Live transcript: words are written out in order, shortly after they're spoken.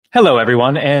Hello,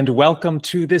 everyone, and welcome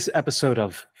to this episode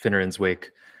of Finneran's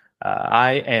Wake.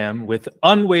 I am, with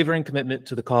unwavering commitment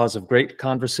to the cause of great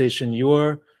conversation,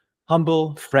 your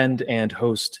humble friend and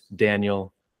host,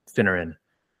 Daniel Finneran.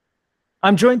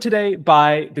 I'm joined today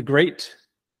by the great,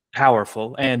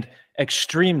 powerful, and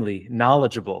extremely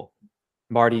knowledgeable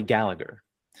Marty Gallagher.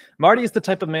 Marty is the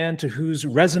type of man to whose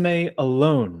resume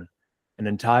alone an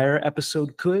entire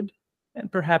episode could, and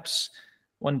perhaps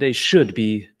one day should,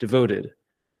 be devoted.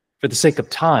 For the sake of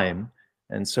time,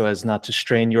 and so as not to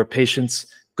strain your patience,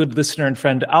 good listener and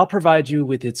friend, I'll provide you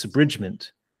with its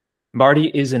abridgment.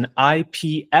 Marty is an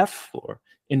IPF, or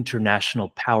International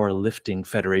Powerlifting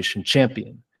Federation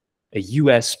champion, a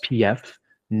USPF,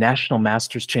 National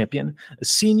Masters champion, a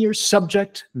senior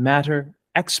subject matter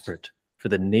expert for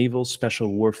the Naval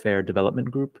Special Warfare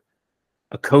Development Group,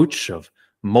 a coach of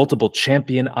multiple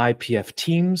champion IPF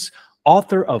teams,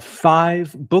 author of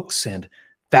 5 books and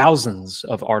thousands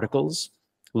of articles,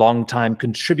 longtime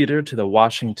contributor to the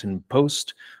Washington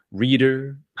Post,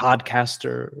 reader,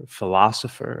 podcaster,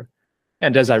 philosopher,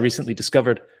 and as I recently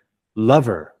discovered,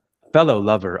 fellow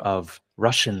lover of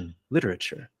Russian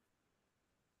literature.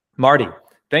 Marty,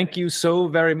 thank you so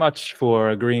very much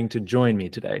for agreeing to join me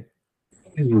today.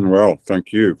 Well,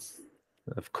 thank you.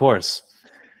 Of course.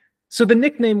 So the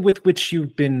nickname with which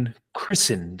you've been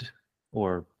christened,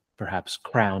 or perhaps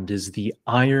crowned, is the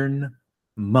Iron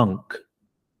Monk.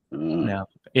 Now,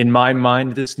 in my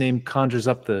mind, this name conjures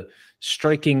up the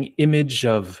striking image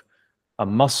of a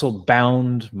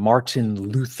muscle-bound Martin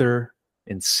Luther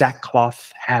in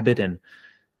sackcloth habit and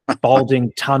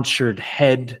balding, tonsured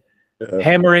head,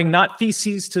 hammering not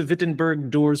theses to Wittenberg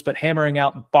doors, but hammering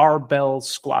out barbell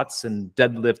squats and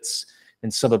deadlifts in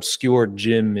some obscure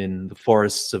gym in the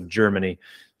forests of Germany.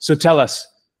 So tell us,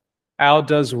 how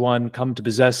does one come to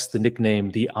possess the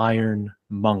nickname the Iron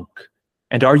Monk?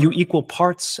 And are you equal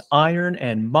parts iron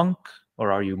and monk,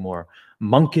 or are you more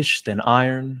monkish than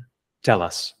iron? Tell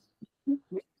us.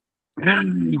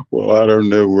 Well, I don't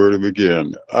know where to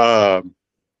begin.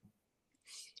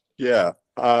 You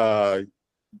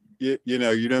know,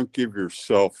 you don't give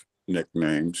yourself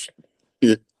nicknames.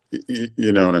 You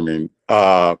know what I mean?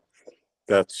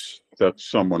 That's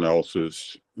someone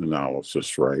else's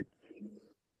analysis, right?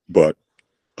 But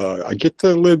I get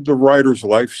to live the writer's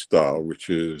lifestyle,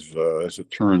 which is, as it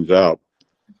turns out,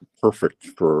 perfect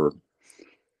for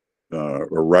a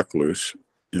recluse.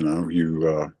 You know,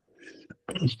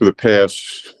 for the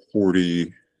past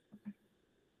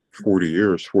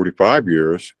 45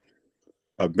 years,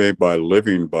 I've made my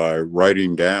living by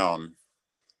writing down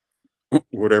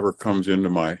whatever comes into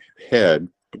my head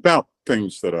about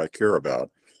things that I care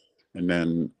about. And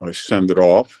then I send it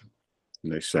off,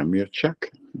 and they send me a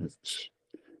check.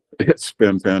 It's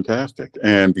been fantastic,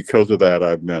 and because of that,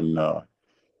 I've been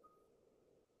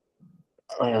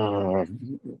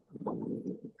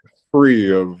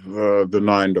free of the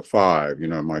 9 to 5. You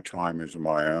know, my time is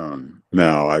my own.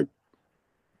 Now, I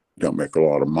don't make a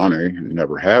lot of money,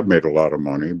 never have made a lot of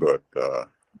money, but the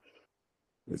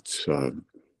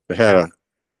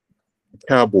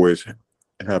cowboys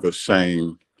have a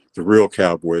saying. The real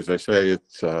cowboys, they say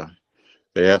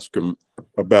they ask them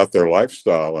about their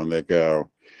lifestyle, and they go,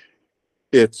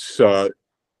 it's not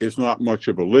much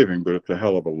of a living, but it's a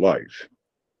hell of a life,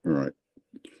 right?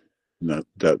 And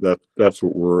that's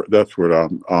what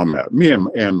I'm at. Me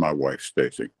and my wife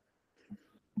Stacy.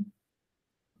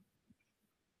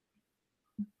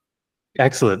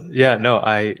 Excellent. Yeah, no,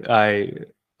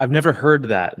 I've never heard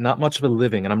that. Not much of a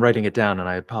living, and I'm writing it down, and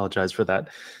I apologize for that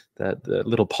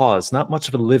little pause. Not much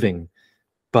of a living,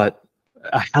 but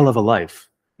a hell of a life.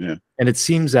 Yeah. And it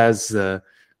seems as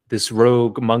this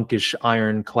rogue, monkish,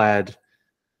 ironclad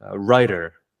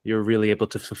writer, you're really able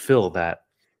to fulfill that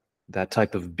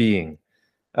type of being.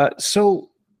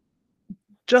 So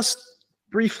just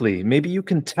briefly, maybe you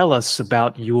can tell us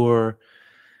about your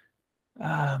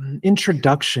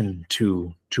introduction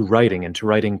to writing and to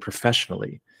writing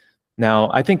professionally.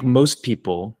 Now, I think most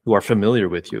people who are familiar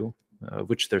with you,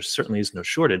 which there certainly is no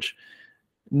shortage,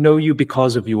 know you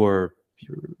because of your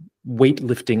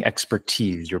weightlifting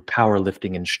expertise, your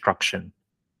powerlifting instruction,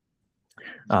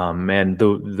 and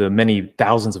the many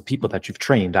thousands of people that you've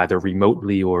trained, either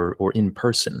remotely or in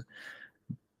person.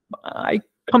 I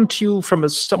come to you from a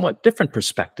somewhat different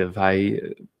perspective. I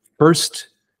first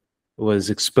was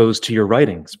exposed to your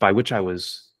writings, by which I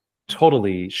was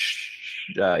totally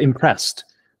impressed,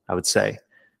 I would say.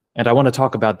 And I want to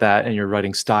talk about that and your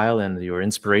writing style and your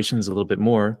inspirations a little bit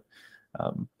more.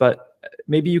 But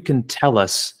maybe you can tell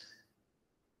us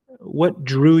what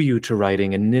drew you to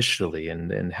writing initially,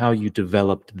 and how you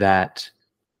developed that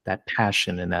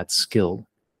passion and that skill.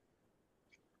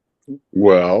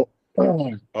 Well,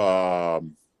 I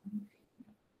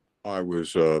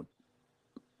was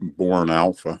born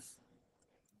alpha,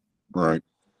 right?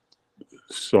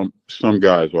 Some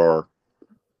guys are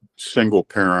single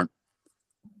parent.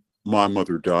 My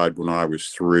mother died when I was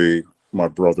 3. My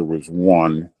brother was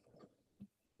 1.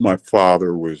 My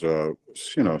father was a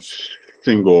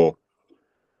single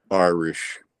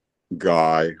Irish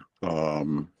guy,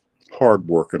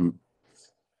 hardworking.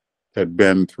 Had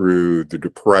been through the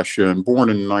Depression.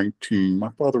 My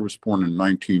father was born in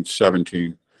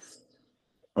 1917.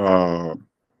 Uh,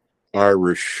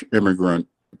 Irish immigrant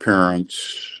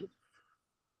parents,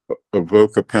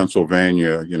 Avoca,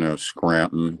 Pennsylvania,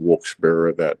 Scranton,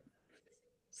 Wilkes-Barre,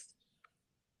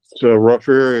 it's a rough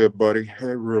area, buddy.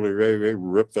 They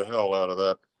ripped the hell out of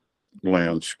that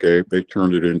landscape. They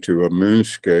turned it into a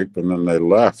moonscape, and then they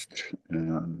left.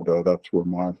 And that's where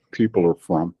my people are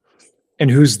from. And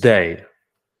who's they?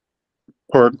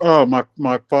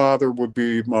 My father would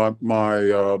be my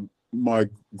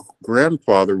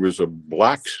grandfather was a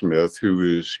blacksmith who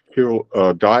was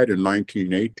died in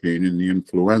 1918 in the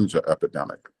influenza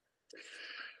epidemic,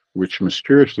 which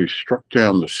mysteriously struck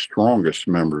down the strongest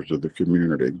members of the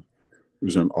community. It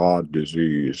was an odd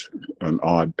disease, an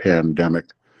odd pandemic.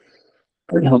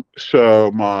 So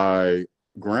my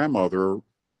grandmother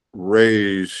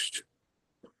raised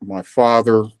my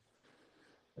father,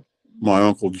 my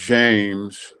Uncle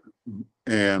James,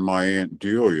 and my Aunt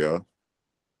Delia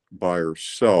by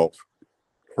herself.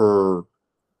 Her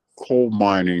coal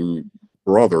mining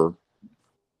brother,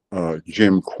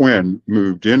 Jim Quinn,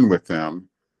 moved in with them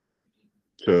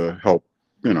to help,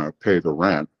 pay the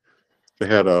rent. They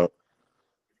had a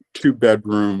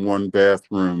 2-bedroom,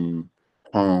 1-bathroom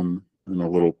home and a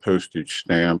little postage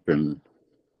stamp in,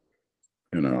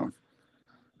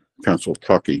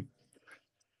 Pennsylvania.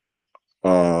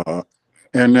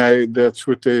 And that's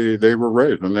what they were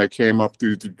raised. And they came up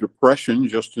through the Depression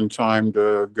just in time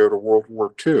to go to World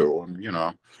War II.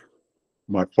 And,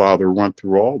 my father went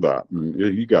through all that, and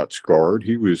he got scarred.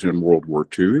 He was in World War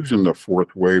II. He was in the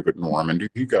 4th wave at Normandy.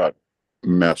 He got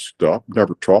messed up,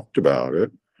 never talked about it.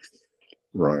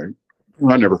 Right.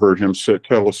 I never heard him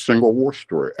tell a single war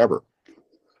story ever.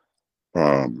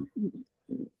 Yeah,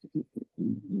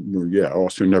 I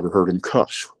also never heard him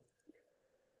cuss.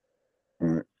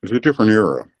 It was a different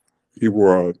era. He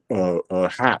wore a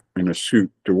hat and a suit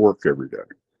to work every day.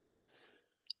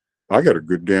 I got a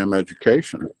good damn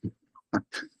education.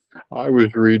 I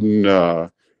was reading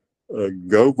Gogol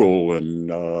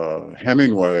and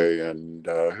Hemingway and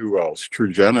who else?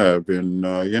 Turgenev in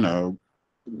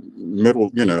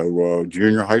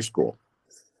junior high school.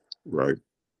 Right.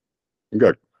 I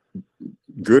got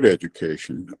good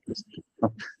education.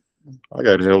 I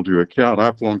got held to account.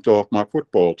 I flunked off my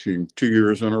football team 2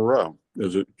 years in a row.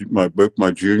 Both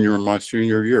my junior and my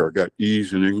senior year. I got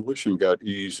E's in English and got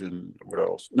E's in what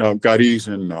else? No, got E's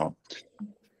in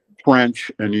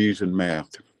French and E's in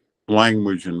math,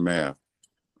 language and math.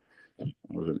 I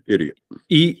was an idiot.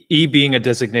 E being a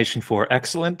designation for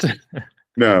excellent.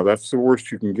 No, that's the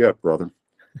worst you can get, brother.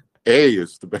 A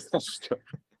is the best.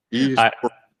 E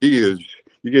is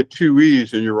you get 2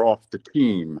 E's and you're off the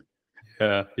team.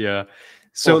 Yeah.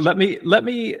 So let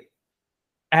me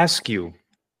ask you.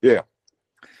 Yeah.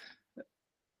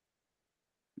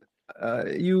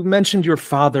 You mentioned your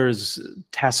father's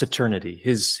taciturnity,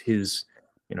 his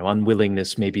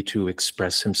unwillingness maybe to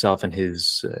express himself and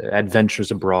his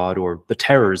adventures abroad or the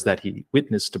terrors that he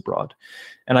witnessed abroad.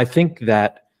 And I think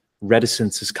that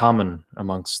reticence is common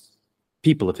amongst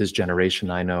people of his generation.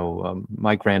 I know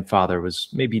my grandfather was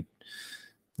maybe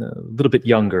a little bit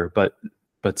younger, but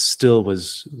still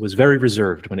was very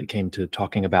reserved when it came to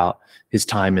talking about his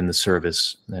time in the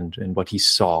service and what he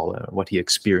saw, what he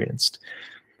experienced.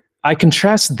 I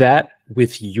contrast that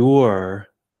with your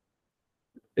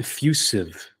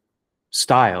effusive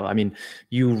style. I mean,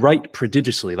 you write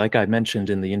prodigiously, like I mentioned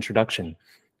in the introduction.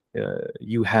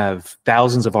 You have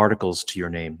thousands of articles to your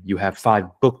name. You have 5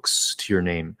 books to your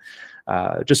name.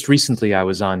 Just recently, I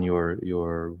was on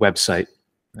your website,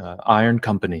 Iron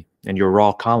Company, and your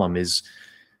raw column is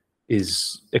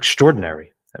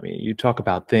extraordinary. I mean, you talk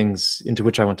about things into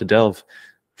which I want to delve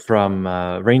from,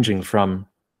 ranging from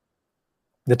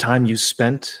the time you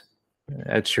spent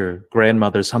at your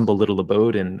grandmother's humble little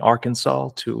abode in Arkansas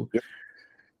to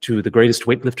the greatest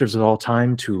weightlifters of all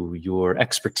time, to your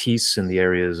expertise in the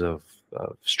areas of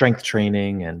strength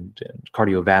training and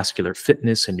cardiovascular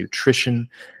fitness and nutrition.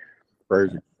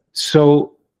 Crazy.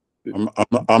 So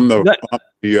I'm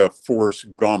the Forrest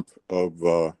Gump of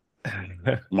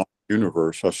my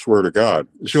universe. I swear to God.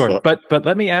 Sure, but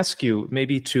let me ask you,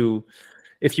 maybe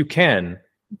if you can,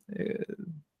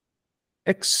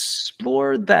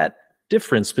 explore that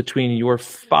difference between your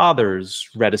father's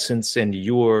reticence and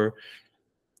your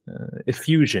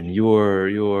effusion,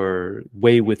 your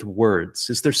way with words.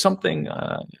 Is there something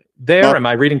there? My, Am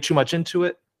I reading too much into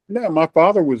it? no, my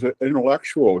father was an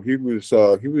intellectual. He was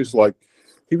like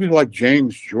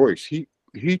James Joyce. He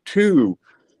too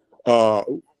uh,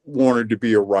 wanted to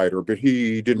be a writer, but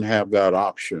he didn't have that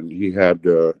option. He had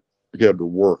to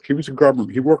work. He was a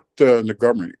government. He worked in the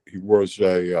government. He was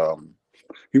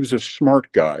a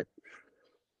smart guy.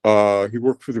 He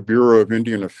worked for the Bureau of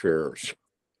Indian Affairs,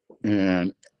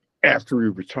 and after he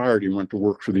retired, he went to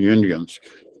work for the Indians.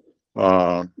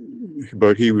 Uh,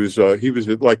 but he was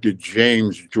like a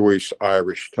James Joyce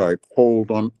Irish type,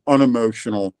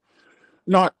 unemotional,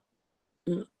 not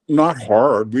not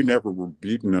hard. We never were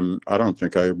beaten, and I don't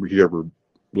think he ever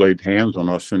laid hands on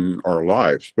us in our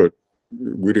lives. But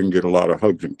we didn't get a lot of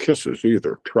hugs and kisses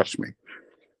either. Trust me.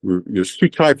 There's two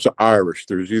types of Irish.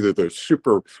 There's either the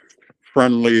super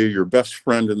friendly, your best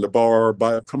friend in the bar,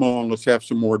 come on, let's have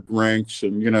some more drinks,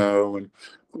 and and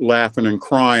laughing and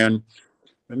crying.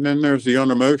 And then there's the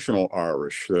unemotional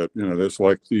Irish that's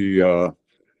like the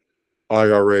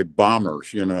IRA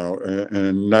bombers, and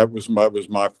that was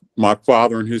my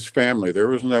father and his family. There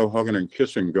was no hugging and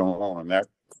kissing going on in that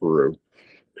crew.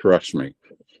 Trust me.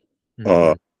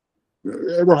 Mm-hmm.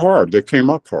 They were hard. They came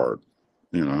up hard,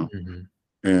 Mm-hmm.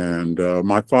 And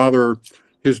my father,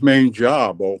 his main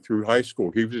job all through high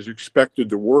school, he was expected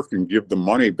to work and give the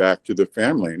money back to the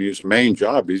family. And his main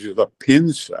job, he's just a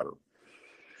pin setter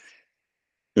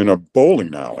in a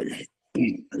bowling alley.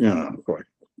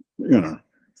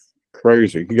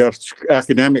 Crazy. He got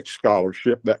academic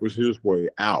scholarship. That was his way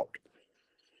out.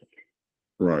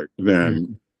 Right.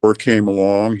 Then war came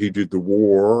along. He did the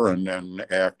war. And then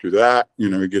after that,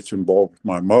 he gets involved with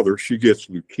my mother. She gets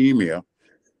leukemia,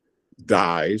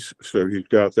 dies. So he's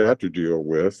got that to deal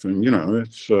with. And,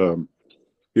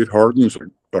 it hardens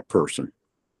a person.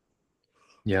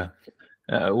 Yeah.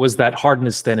 Was that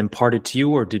hardness then imparted to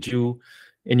you, or did you,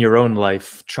 in your own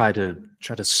life, try to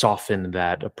soften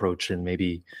that approach and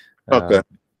maybe That.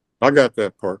 I got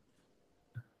that part.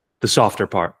 The softer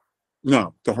part?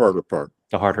 No, the harder part.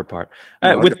 The harder part.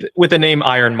 No, with the name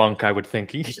Iron Monk, I would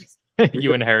think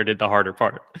you inherited the harder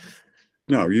part.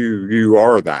 No, you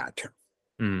are that.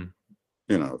 Mm.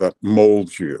 That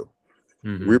molds you.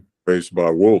 Mm-hmm. We were raised by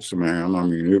wolves, man. I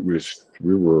mean,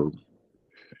 we were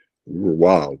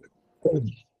wild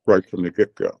right from the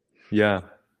get-go. Yeah,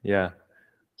 yeah.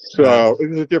 So it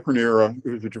was a different era. It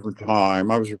was a different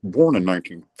time. I was born in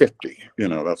 1950.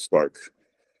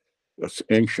 That's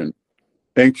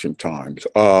ancient times.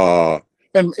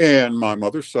 And my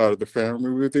mother's side of the family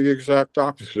were the exact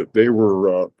opposite. They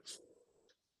were,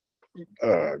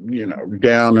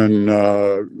 down in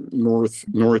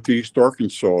northeast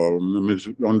Arkansas,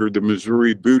 under the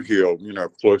Missouri boot heel,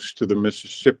 close to the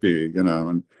Mississippi,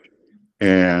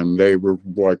 and they were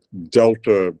like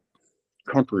Delta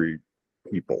country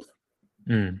people.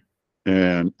 Mm.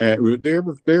 And they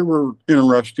were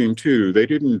interesting too. They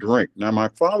didn't drink. Now my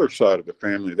father's side of the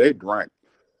family, they drank.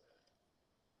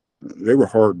 They were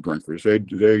hard drinkers.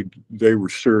 They were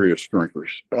serious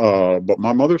drinkers. But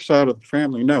my mother's side of the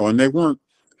family, no, and they weren't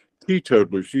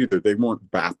teetotalers either. They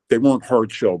weren't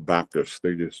hard shell Baptists.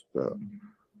 They just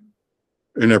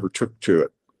they never took to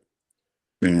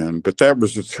it. But that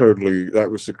was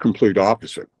the complete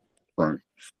opposite, right?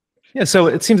 Yeah. So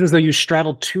it seems as though you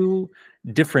straddled two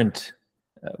different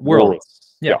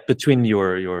worlds. Yeah, between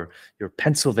your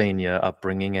Pennsylvania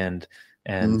upbringing and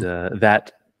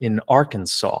that in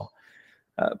Arkansas.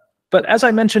 But as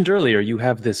I mentioned earlier, you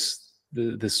have this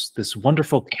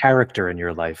wonderful character in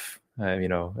your life.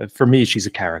 For me, she's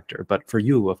a character, but for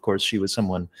you, of course, she was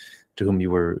someone to whom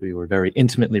you were very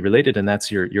intimately related, and that's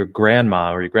your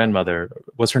grandma or your grandmother.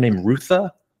 Was her name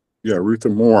Rutha? Yeah, Rutha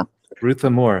Moore. Rutha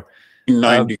Moore.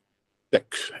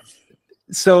 96.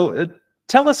 So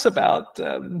tell us about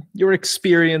your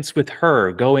experience with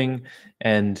her, going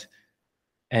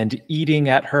and eating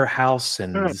at her house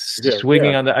and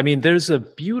swinging on the. I mean, there's a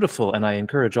beautiful, and I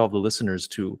encourage all the listeners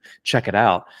to check it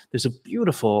out. There's a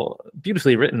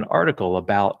beautifully written article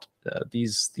about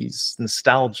these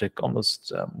nostalgic,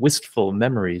 almost wistful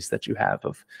memories that you have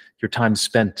of your time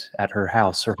spent at her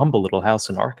house, her humble little house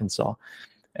in Arkansas,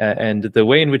 and the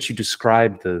way in which you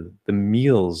describe the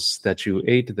meals that you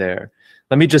ate there.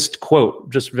 Let me just quote,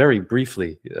 just very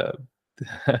briefly.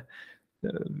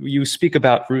 You speak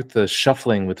about Rutha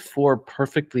shuffling with 4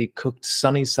 perfectly cooked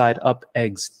sunny-side up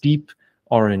eggs, deep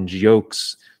orange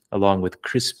yolks, along with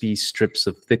crispy strips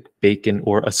of thick bacon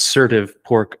or assertive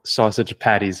pork sausage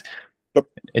patties.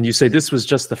 And you say this was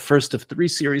just the first of 3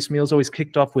 series meals, always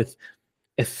kicked off with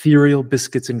ethereal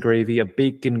biscuits and gravy, a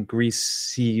bacon grease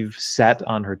sieve sat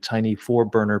on her tiny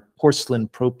 4-burner porcelain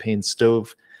propane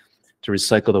stove to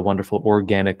recycle the wonderful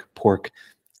organic pork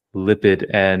lipid.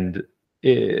 And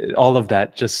all of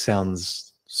that just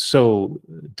sounds so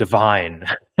divine,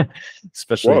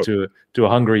 especially Whoa. to a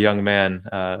hungry young man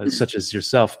such as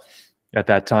yourself at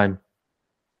that time.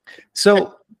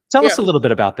 So tell Yeah, us a little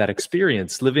bit about that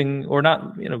experience, living or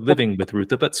not, living with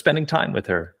Rutha, but spending time with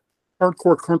her.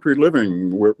 hardcore country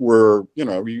living where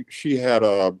she had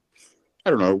I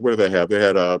don't know, what do they have? They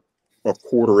had a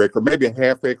quarter acre, maybe a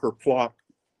half acre plot.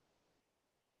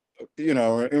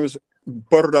 It was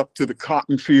buttered up to the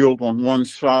cotton field on one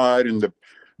side and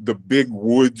the big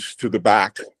woods to the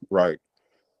back, right?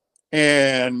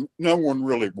 And no one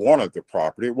really wanted the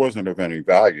property. It wasn't of any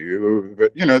value,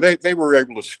 but they were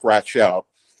able to scratch out.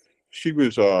 She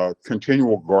was a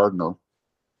continual gardener,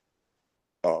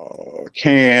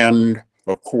 canned,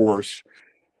 of course.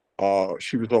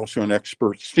 She was also an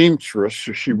expert seamstress,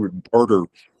 so she would barter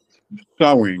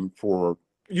sewing for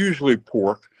usually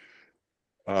pork,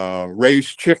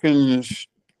 raised chickens,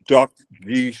 duck,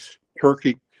 geese,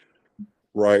 turkey,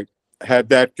 right? Had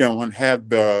that going, had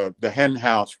the hen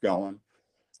house going,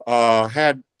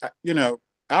 had,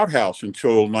 outhouse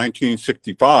until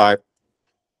 1965.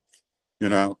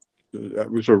 That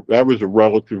was a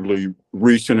relatively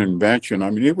recent invention. I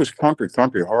mean, it was country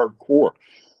hardcore.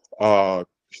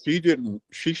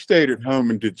 She stayed at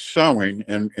home and did sewing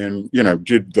and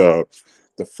did the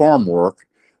farm work.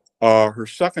 Her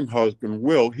second husband,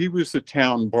 Will, he was the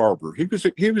town barber. He was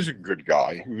a good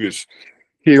guy.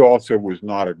 He also was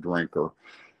not a drinker,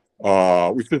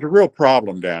 which is a real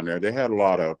problem down there. They had a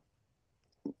lot of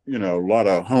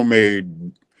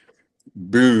homemade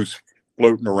booze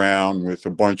floating around with a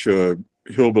bunch of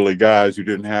hillbilly guys who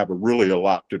didn't have really a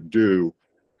lot to do.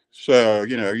 So,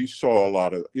 you saw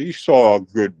a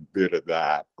good bit of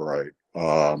that, right?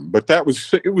 But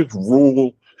it was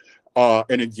rural,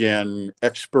 and again,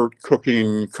 expert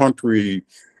cooking, country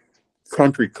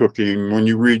cooking. When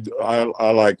you read,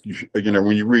 I like,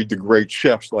 when you read the great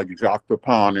chefs like Jacques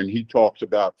Pepin, and he talks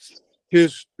about the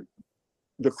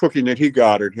cooking that he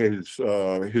got at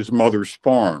his mother's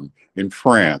farm in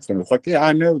France, and it's like, yeah,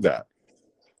 I know that.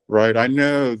 Right, I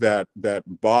know that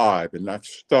vibe, and that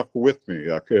stuck with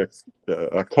me. I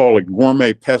call it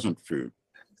gourmet peasant food.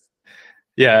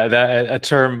 Yeah, that a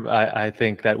term I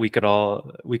think that we could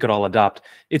all adopt.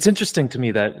 It's interesting to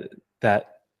me that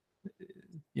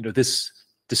this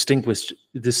distinguished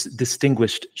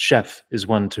chef is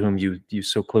one to whom you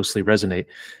so closely resonate.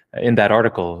 In that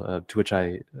article to which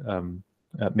I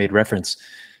made reference,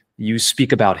 you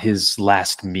speak about his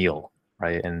last meal,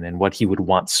 right, and what he would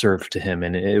want served to him,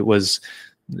 and it was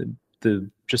the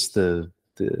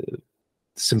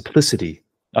simplicity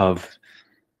of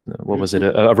what was it,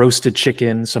 a roasted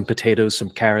chicken, some potatoes,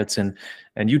 some carrots, and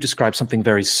you described something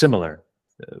very similar,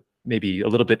 maybe a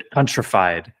little bit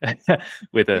countrified,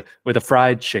 with a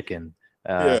fried chicken,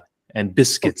 Yeah, and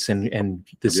biscuits and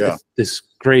this yeah, this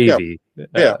gravy.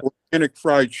 yeah. Organic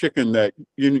fried chicken that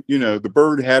the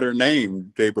bird had her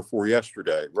name day before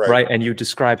yesterday, right? Right, and you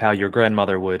describe how your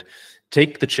grandmother would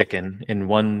take the chicken in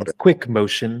one quick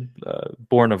motion,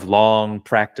 born of long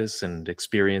practice and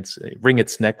experience, wring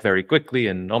its neck very quickly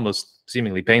and almost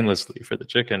seemingly painlessly for the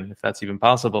chicken, if that's even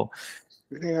possible,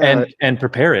 Yeah. and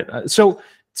prepare it. So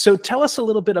tell us a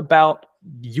little bit about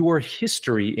your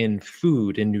history in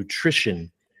food and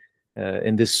nutrition,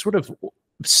 in this sort of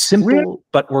simple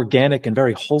but organic and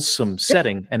very wholesome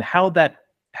setting, and how that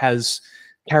has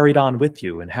carried on with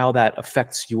you and how that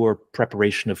affects your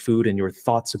preparation of food and your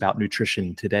thoughts about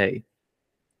nutrition today.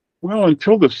 Well,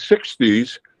 until the mid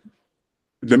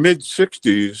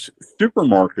 60s,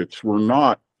 supermarkets were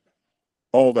not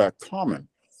all that common.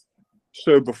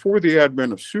 So before the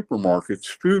advent of supermarkets,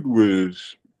 food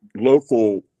was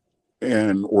local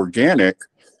and organic,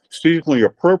 seasonally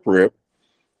appropriate,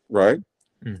 right?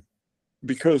 Mm.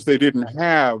 Because you didn't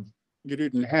have,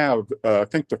 I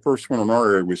think the first one in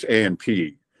our area was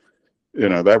A&P.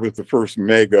 That was the first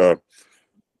mega,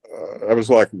 that was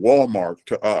like Walmart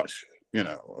to us,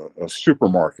 a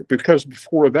supermarket. Because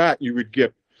before that, you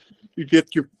get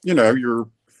your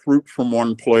fruit from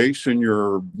one place and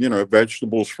your,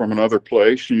 vegetables from another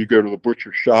place, and you go to the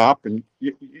butcher shop, and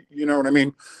you know what I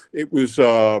mean? It was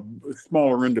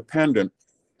smaller, independent,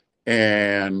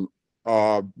 and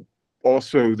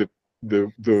also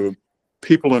the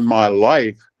people in my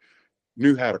life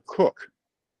knew how to cook,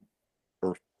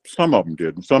 or some of them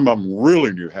did, and some of them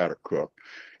really knew how to cook.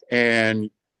 And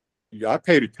I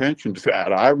paid attention to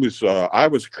that. I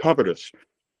was covetous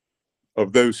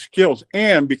of those skills,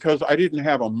 and because I didn't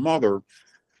have a mother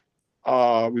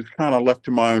was kind of left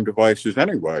to my own devices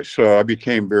anyway. So I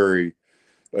became very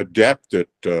adept at,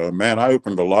 man, I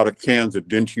opened a lot of cans of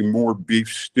Dinty Moore beef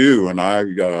stew, and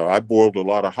I boiled a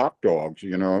lot of hot dogs,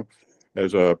 you know,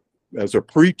 as a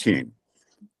preteen,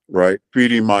 right,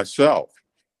 feeding myself.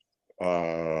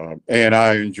 And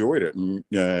I enjoyed it. And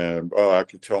I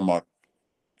could tell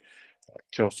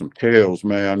some tales,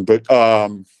 man. But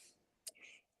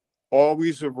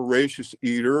always a voracious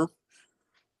eater.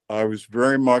 I was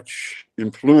very much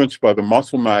influenced by the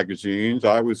muscle magazines.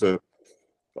 I was a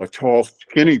tall,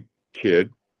 skinny kid.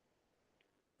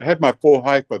 I had my full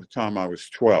height by the time I was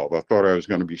 12. I thought I was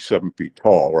going to be 7 feet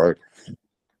tall, right?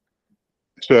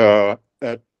 So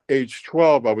at age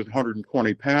 12, I was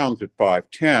 120 pounds at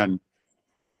 5'10",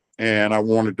 and I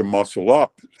wanted to muscle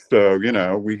up. So, you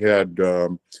know, we had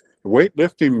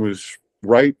weightlifting was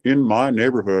right in my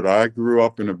neighborhood. I grew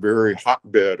up in a very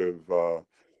hotbed of,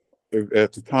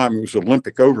 at the time, it was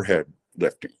Olympic overhead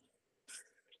lifting.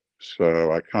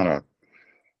 So I kind of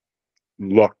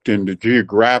lucked into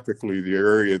geographically the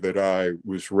area that I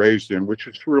was raised in, which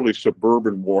is really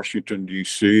suburban Washington,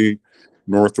 D.C.,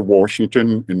 north of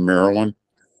Washington in Maryland.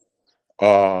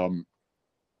 And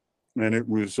it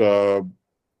was,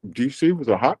 DC was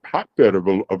a hotbed of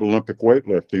Olympic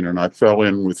weightlifting, and I fell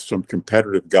in with some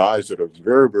competitive guys at a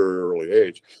very, very early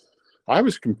age. I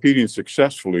was competing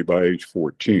successfully by age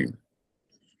 14.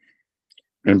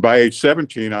 And by age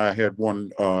 17, I had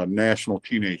won a national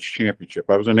teenage championship.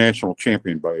 I was a national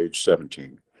champion by age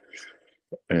 17.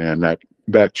 And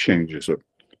that changes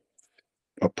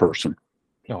a person.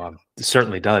 Oh, it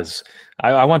certainly does.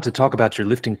 I want to talk about your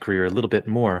lifting career a little bit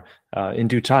more in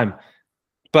due time.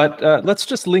 But let's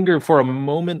just linger for a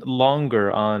moment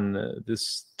longer on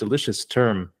this delicious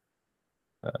term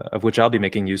of which I'll be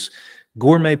making use,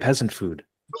 gourmet peasant food.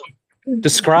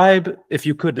 Describe, if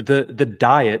you could, the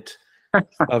diet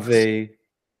of a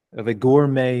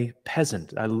gourmet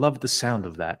peasant. I love the sound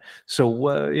of that.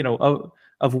 So, you know,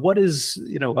 of what is,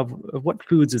 you know, of what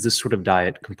foods is this sort of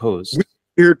diet composed? We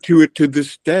adhere to it to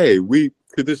this day. To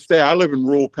this day, I live in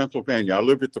rural Pennsylvania. I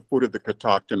live at the foot of the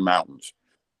Catoctin Mountains.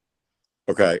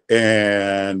 Okay,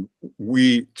 and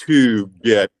we too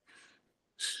get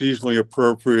seasonally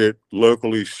appropriate,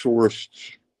 locally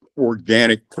sourced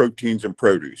organic proteins and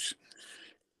produce.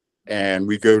 And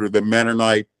we go to the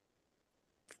Mennonite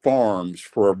farms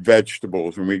for our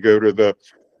vegetables, and we go to the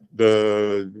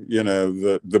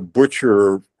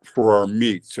butcher for our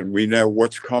meats, and we know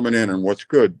what's coming in and what's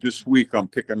good. This week I'm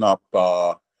picking up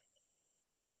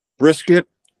brisket,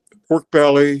 pork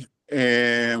belly,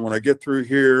 and when I get through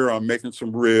here, I'm making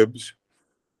some ribs.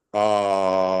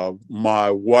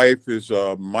 My wife is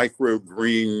a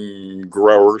microgreen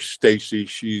grower, Stacy.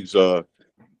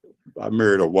 I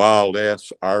married a wild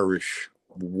ass Irish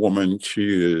woman.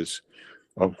 She is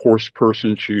a horse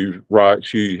person.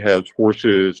 She has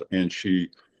horses, and she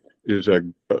is a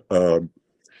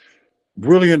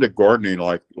really into gardening,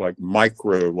 like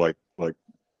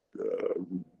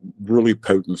really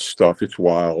potent stuff. It's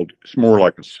wild. It's more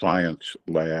like a science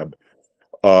lab.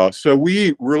 So we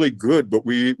eat really good, but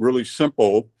we eat really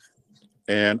simple.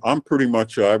 And I'm pretty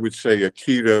much, I would say, a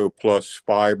keto plus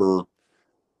fiber.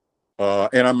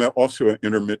 And I'm also an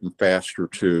intermittent faster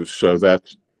too. So I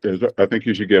think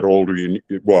as you get older,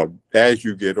 as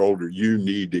you get older, you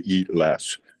need to eat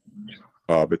less.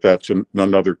 But that's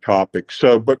another topic.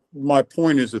 So, but my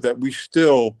point is that we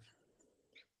still,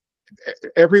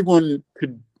 everyone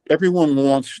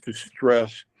wants to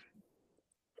stress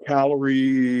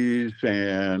calories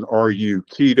and are you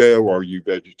keto, are you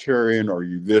vegetarian, are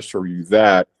you this, are you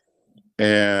that?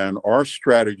 And our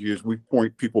strategy is we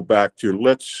point people back to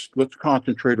let's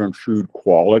concentrate on food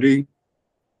quality,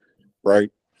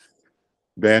 right?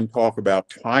 Then talk about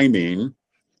timing,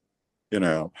 you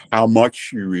know, how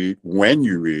much you eat, when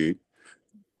you eat,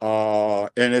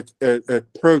 and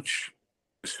approach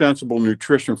sensible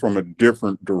nutrition from a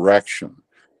different direction.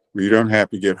 You don't have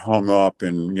to get hung up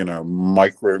in, you know,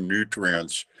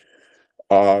 micronutrients.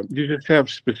 You just have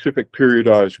specific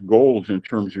periodized goals in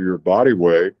terms of your body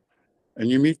weight, and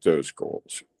you meet those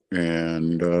goals.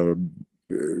 And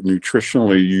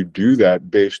nutritionally, you do that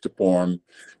based upon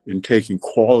taking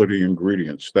quality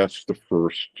ingredients. That's the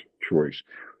first choice.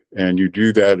 And you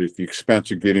do that at the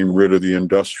expense of getting rid of the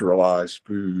industrialized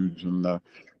foods and the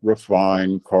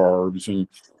refined carbs. And,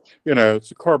 you know,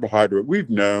 it's a carbohydrate. We've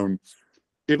known,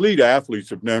 elite athletes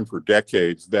have known for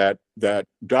decades that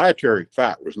dietary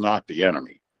fat was not the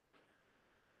enemy.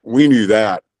 We knew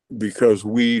that because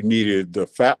we needed the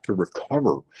fat to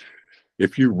recover.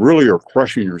 If you really are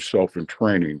crushing yourself in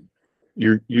training,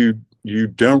 you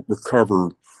don't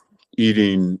recover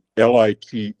eating LITE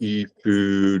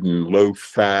food and low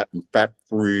fat and fat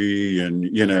free, and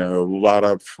a lot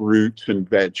of fruits and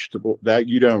vegetables. That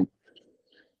you don't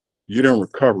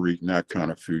recover eating that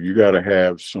kind of food. You got to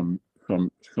have some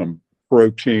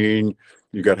protein.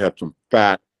 You got to have some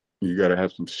fat. You got to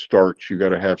have some starch. You got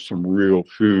to have some real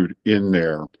food in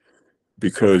there,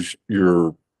 because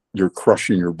you're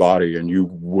crushing your body and you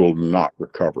will not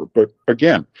recover. But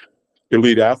again,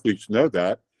 elite athletes know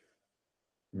that,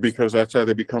 because that's how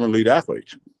they become elite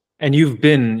athletes. And you've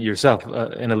been yourself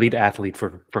an elite athlete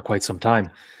for quite some time.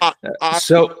 I, I,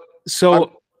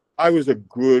 So I was a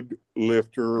good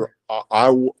lifter. I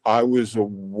was a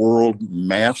world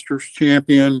masters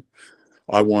champion.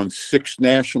 I won 6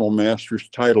 national masters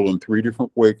title in 3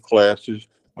 different weight classes.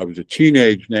 I was a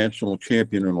teenage national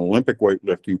champion in Olympic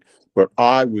weightlifting, but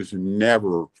I was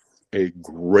never a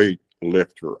great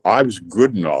lifter. I was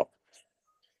good enough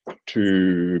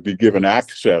to be given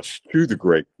access to the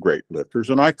great lifters,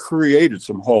 and I created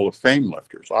some Hall of Fame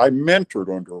lifters. I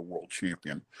mentored under a world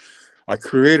champion. I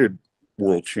created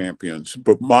world champions,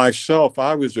 but myself,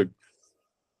 I was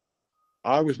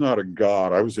not a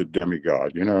god. I was a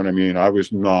demigod. You know what I mean? I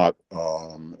was not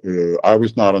on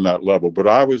that level, but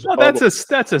I was. well, that's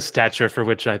a stature for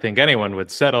which I think anyone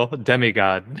would settle.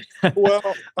 Demigod. Well,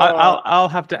 I'll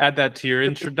have to add that to your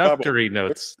introductory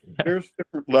notes. There's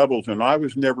different levels, and I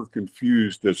was never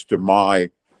confused as to my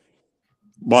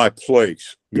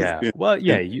place. Yeah. Well,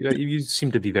 yeah. You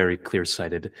seem to be very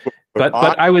clear-sighted. But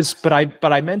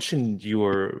I mentioned you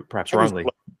were perhaps wrongly.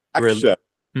 Access to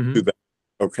that.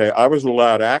 Okay, I was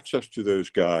allowed access to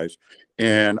those guys,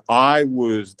 and I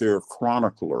was their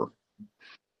chronicler.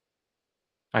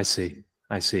 I see.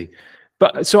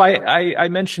 But so I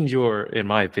mentioned your, in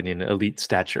my opinion, elite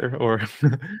stature, or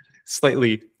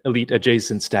slightly elite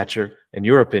adjacent stature, in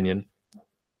your opinion,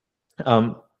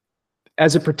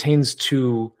 as it pertains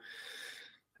to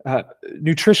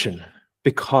nutrition,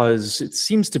 because it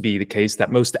seems to be the case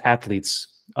that most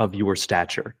athletes of your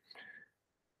stature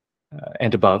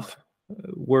and above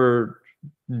were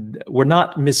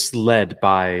not misled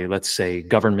by, let's say,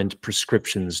 government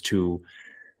prescriptions to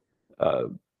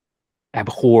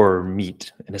abhor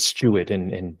meat and eschew it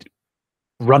and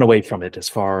run away from it as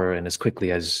far and as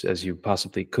quickly as you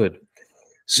possibly could.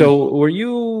 So were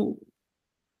you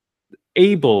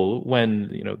able,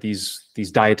 when these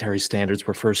dietary standards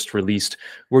were first released,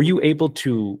 were you able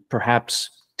to perhaps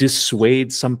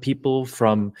dissuade some people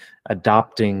from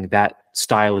adopting that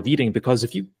style of eating? Because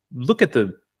if you look at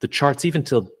the charts, even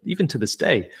to this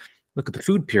day, look at the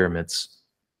food pyramids,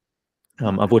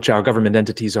 of which our government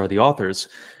entities are the authors.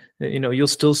 You'll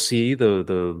still see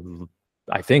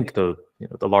I think the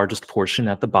largest portion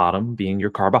at the bottom being your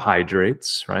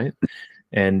carbohydrates, right?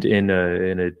 And in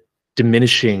a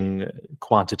diminishing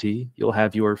quantity, you'll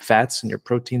have your fats and your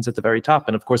proteins at the very top.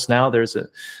 And of course, now there's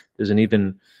an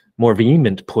even more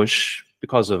vehement push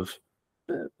because of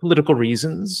political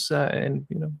reasons, and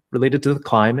related to the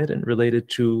climate and related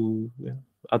to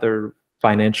other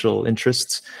financial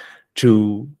interests,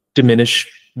 to diminish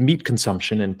meat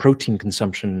consumption and protein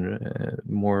consumption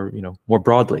more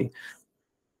broadly.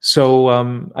 So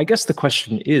I guess the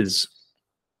question is,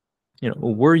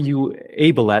 were you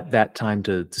able at that time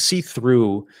to see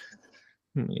through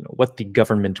what the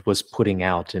government was putting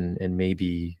out, and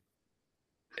maybe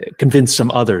convince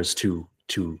some others to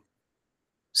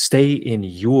stay in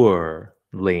your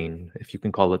lane, if you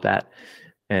can call it that,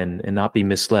 and not be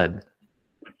misled?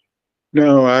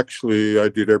 No, actually, I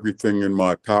did everything in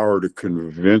my power to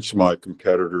convince my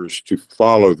competitors to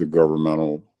follow the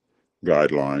governmental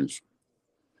guidelines.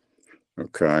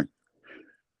 Okay.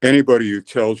 Anybody who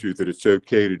tells you that it's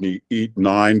okay to eat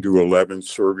 9 to 11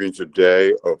 servings a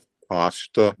day of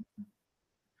pasta,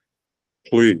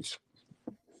 please.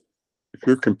 If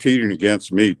you're competing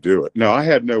against me, do it. No, I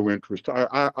had no interest.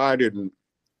 I'm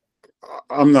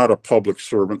not a public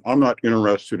servant. I'm not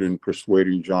interested in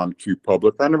persuading John Q.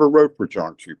 Public. I never wrote for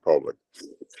John Q. Public.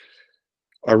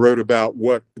 I wrote about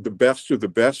what the best of the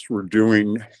best were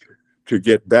doing to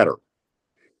get better.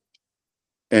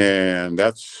 And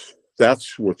that's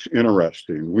what's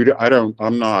interesting.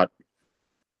 I'm not,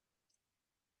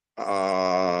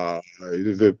 the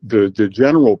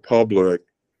general public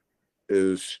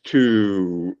is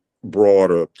too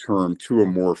broad a term, too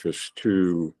amorphous,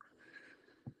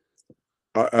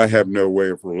 I have no way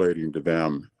of relating to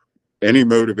them. Any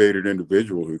motivated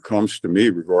individual who comes to me,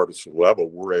 regardless of level,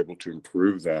 we're able to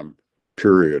improve them,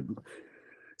 period.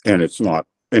 And it's not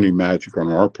any magic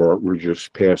on our part. We're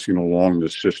just passing along the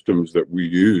systems that we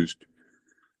used,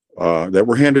 that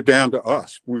were handed down to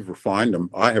us. We've refined them.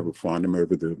 I have refined them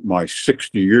over my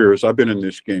 60 years. I've been in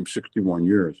this game 61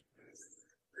 years.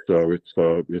 So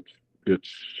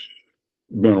it's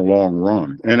been a long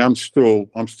run, and I'm still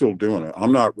doing it.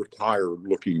 I'm not retired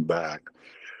looking back,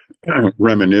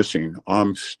 reminiscing.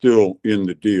 I'm still in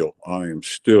the deal. I am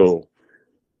still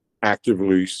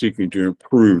actively seeking to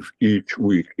improve each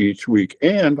week,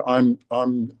 and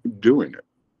I'm doing it.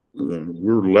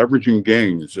 We're leveraging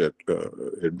gains at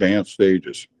advanced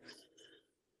stages.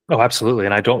 Oh, absolutely.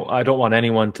 And I don't want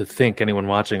anyone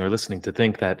watching or listening to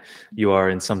think that you are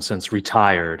in some sense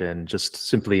retired and just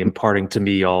simply imparting to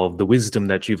me all of the wisdom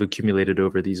that you've accumulated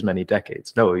over these many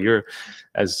decades. No, you're,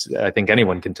 as I think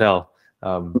anyone can tell,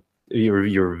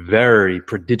 you're very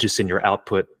prodigious in your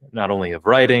output, not only of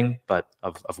writing, but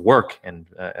of work. And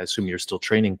I assume you're still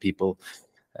training people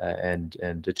and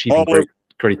achieving All over,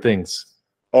 great things.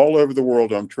 all over the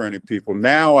world, I'm training people.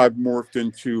 Now I've morphed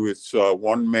into it's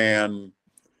one man,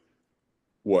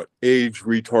 age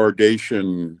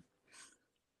retardation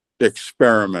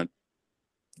experiment,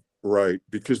 right?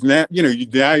 Because now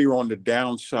now you're on the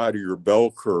downside of your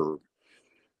bell curve.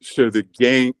 So the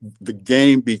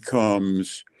game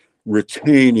becomes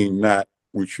retaining that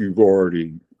which you've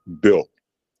already built.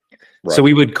 Right. So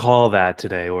we would call that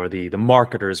today, or the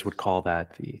marketers would call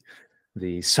that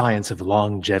the science of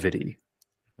longevity,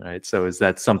 right? So is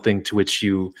that something to which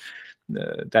you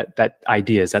that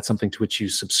idea, is that something to which you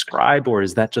subscribe, or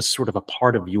is that just sort of a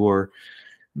part of your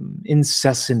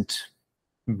incessant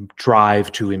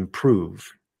drive to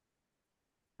improve?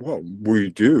 Well, we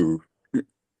do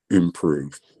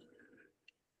improve.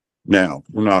 Now,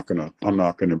 I'm not gonna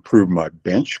improve my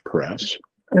bench press,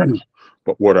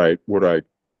 but what I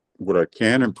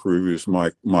can improve is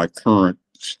my current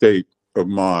state of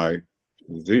my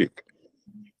physique.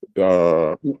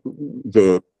 The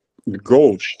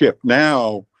goals shift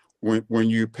now. When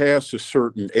you pass a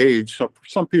certain age,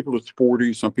 some people it's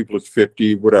 40, some people it's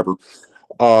 50, whatever.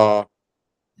 Uh,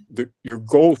 your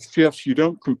goal shifts. You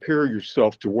don't compare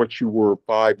yourself to what you were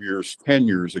 5 years, 10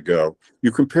 years ago.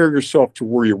 You compare yourself to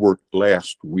where you were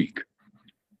last week,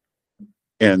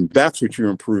 and that's what you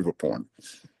improve upon.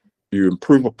 You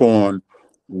improve upon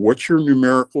what your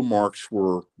numerical marks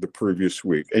were the previous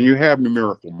week, and you have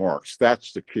numerical marks.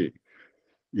 That's the key.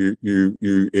 You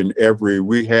in every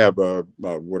we have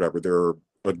whatever, there are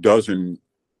a dozen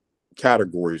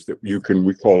categories that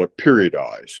we call it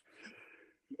periodize,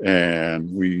 and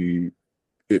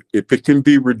if it can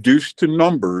be reduced to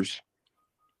numbers,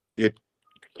 it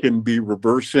can be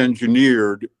reverse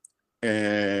engineered,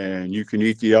 and you can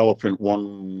eat the elephant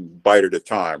one bite at a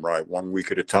time, right? 1 week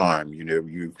at a time.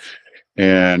 You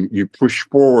push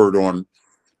forward on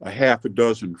a half a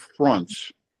dozen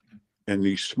fronts, and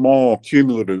these small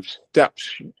cumulative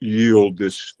steps yield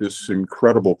this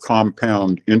incredible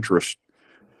compound interest.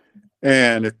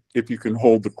 And if you can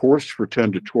hold the course for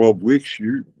 10 to 12 weeks,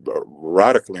 you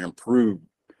radically improve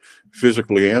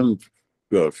physically and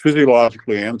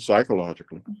physiologically and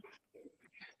psychologically.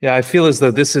 Yeah, I feel as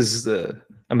though this is a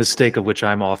mistake of which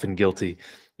I'm often guilty,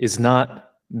 is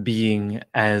not being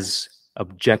as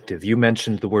objective. You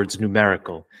mentioned the words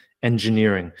numerical,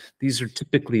 engineering. These are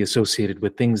typically associated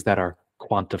with things that are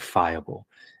quantifiable.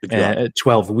 Exactly.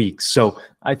 12 weeks. So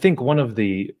I think one of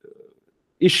the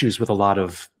issues with a lot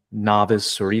of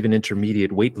novice or even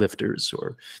intermediate weightlifters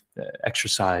or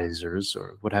exercisers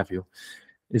or what have you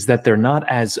is that they're not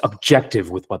as objective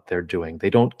with what they're doing. They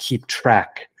don't keep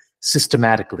track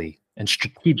systematically and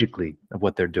strategically of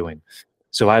what they're doing.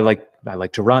 So I like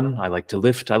to run, I like to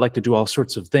lift, I like to do all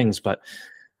sorts of things, but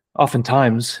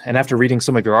oftentimes, and after reading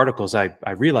some of your articles, I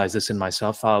realize this in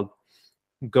myself. I'll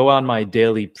go on my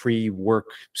daily pre-work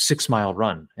 6-mile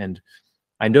run, and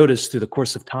I notice through the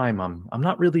course of time I'm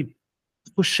not really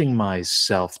pushing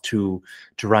myself to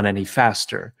run any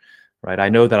faster, right? I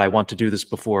know that I want to do this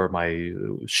before my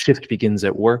shift begins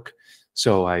at work,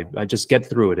 so I just get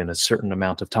through it in a certain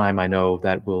amount of time. I know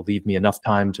that will leave me enough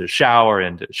time to shower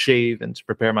and to shave and to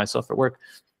prepare myself for work.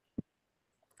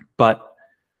 But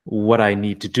what I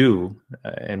need to do,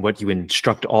 and what you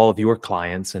instruct all of your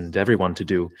clients and everyone to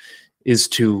do, is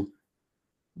to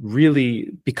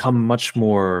really become much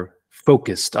more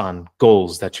focused on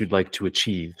goals that you'd like to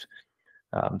achieve.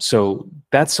 So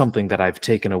that's something that I've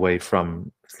taken away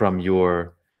from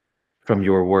your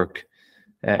work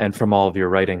and from all of your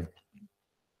writing.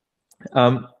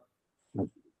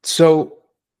 So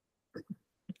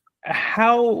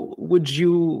how would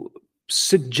you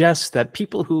suggest that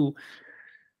people who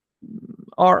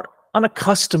are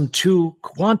unaccustomed to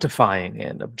quantifying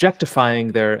and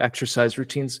objectifying their exercise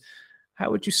routines, how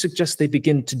would you suggest they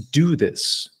begin to do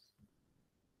this?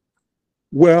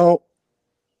 Well,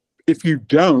 if you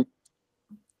don't,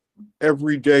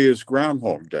 every day is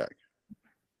Groundhog Day,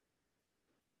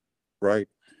 right?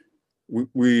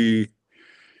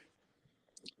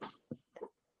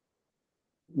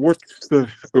 what's the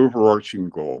overarching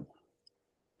goal?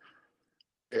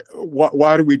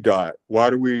 Why do we diet? Why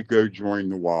do we go join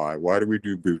the Y? Why do we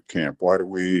do boot camp? Why do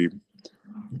we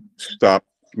stop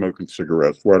smoking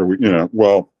cigarettes? Why do we,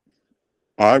 well,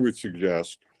 I would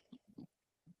suggest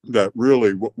that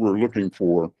really what we're looking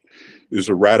for is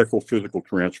a radical physical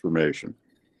transformation.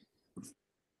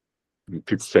 And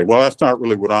people say, well, that's not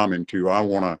really what I'm into. I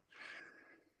want to,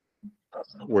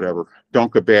 whatever,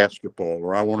 dunk a basketball,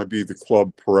 or I want to be the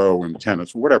club pro in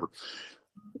tennis, whatever.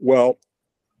 Well,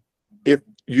 if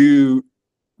you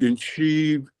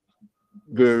achieve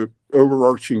the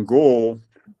overarching goal,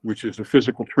 which is a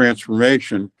physical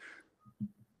transformation,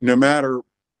 no matter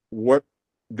what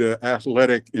the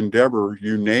athletic endeavor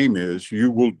you name is, you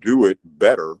will do it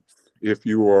better if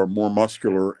you are more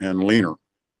muscular and leaner.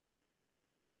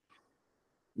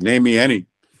 Name me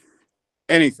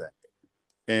anything.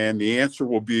 And the answer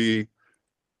will be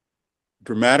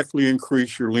dramatically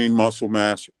increase your lean muscle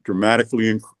mass,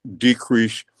 dramatically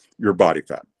decrease your body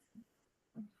fat.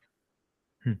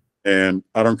 And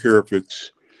I don't care if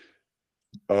it's,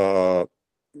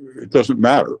 it doesn't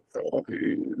matter.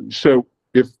 So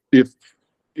if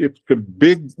the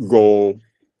big goal,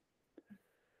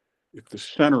 if the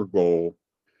center goal,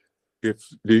 if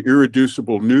the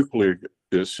irreducible nucleus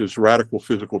is radical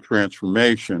physical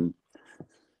transformation,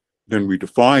 then we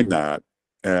define that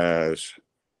as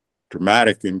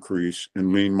dramatic increase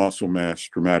in lean muscle mass,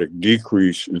 dramatic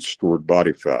decrease in stored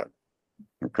body fat.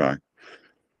 Okay.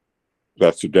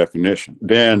 That's the definition.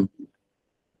 Then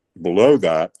below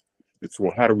that, it's,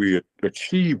 well, how do we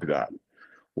achieve that?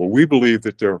 Well, we believe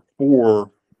that there are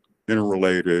 4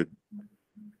 interrelated,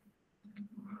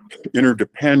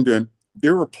 interdependent,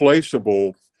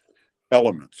 irreplaceable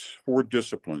elements, 4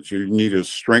 disciplines. You need a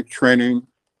strength training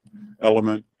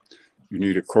element, you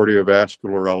need a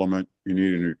cardiovascular element, you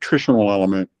need a nutritional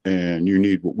element, and you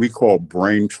need what we call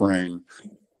brain train,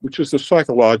 which is the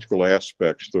psychological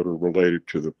aspects that are related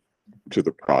to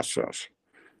the process.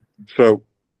 So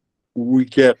we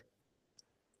get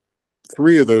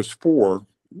 3 of those 4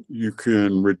 you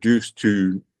can reduce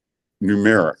to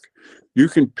numeric. You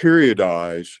can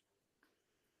periodize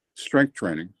strength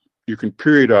training, you can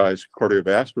periodize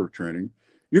cardiovascular training,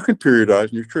 you can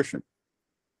periodize nutrition.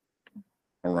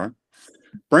 All right.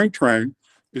 Brain train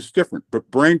is different, but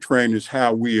brain train is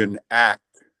how we enact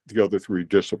the other 3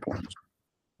 disciplines.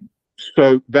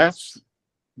 So that's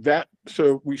that.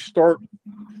 So we start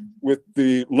with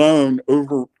the lone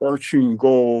overarching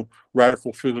goal,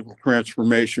 radical physical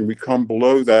transformation. We come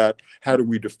below that. How do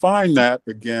we define that?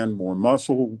 Again, more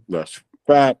muscle, less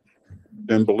fat.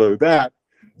 Then below that,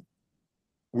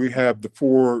 we have the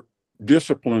 4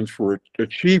 disciplines for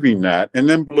achieving that. And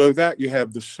then below that, you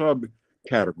have the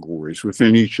subcategories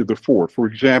within each of the 4. For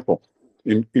example,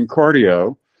 in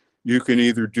cardio, you can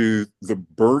either do the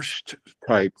burst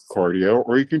type cardio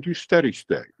or you can do steady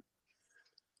state.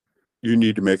 You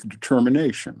need to make a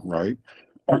determination, right?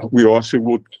 We also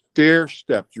will stair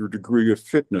step your degree of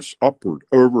fitness upward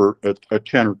over a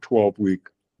 10 or 12 week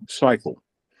cycle.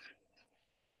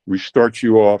 We start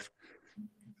you off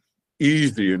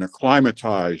easy and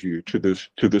acclimatize you to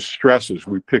the stresses.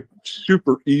 We pick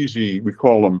super easy, we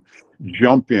call them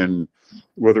jump in,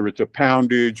 whether it's a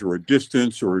poundage or a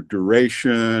distance or a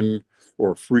duration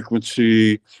or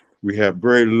frequency. We have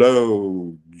very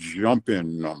low jump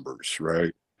in numbers,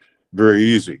 right? Very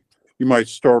easy. You might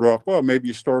start off, well, maybe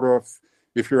you start off,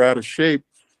 if you're out of shape,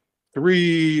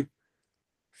 3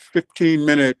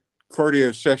 15-minute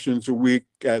cardio sessions a week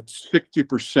at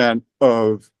 60%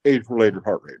 of age-related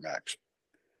heart rate max.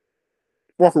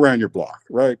 Walk around your block,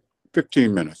 right?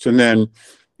 15 minutes. And then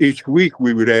each week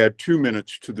we would add 2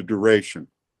 minutes to the duration.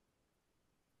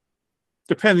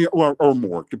 Depending, or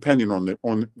more, depending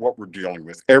on what we're dealing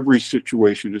with. Every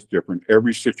situation is different.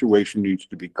 Every situation needs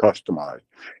to be customized.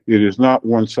 It is not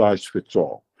one size fits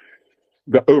all.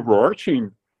 The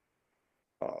overarching,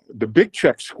 the big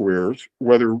check squares,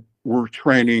 whether we're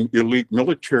training elite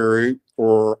military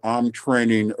or I'm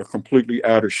training a completely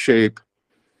out of shape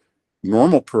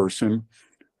normal person,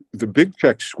 the big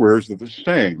check squares are the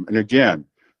same. And again,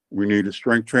 we need a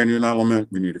strength training element,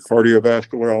 we need a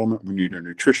cardiovascular element, we need a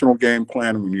nutritional game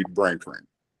plan, and we need brain training.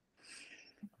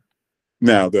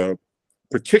 Now, the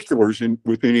particulars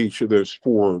within each of those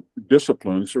 4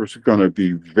 disciplines are going to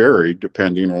be varied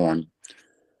depending on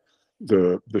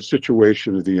the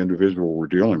situation of the individual we're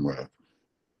dealing with.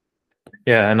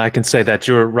 Yeah, and I can say that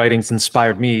your writings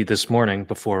inspired me this morning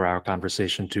before our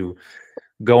conversation to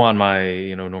go on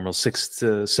my normal 6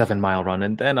 to 7 mile run,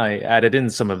 and then I added in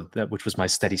some of that, which was my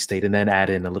steady state, and then add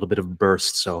in a little bit of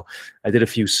burst. So I did a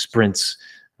few sprints,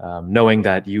 knowing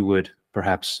that you would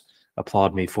perhaps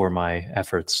applaud me for my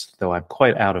efforts, though I'm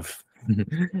quite out of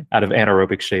out of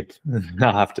anaerobic shape.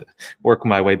 I'll have to work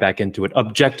my way back into it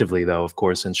objectively, though, of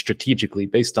course, and strategically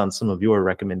based on some of your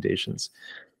recommendations.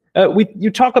 You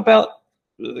talk about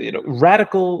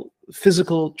radical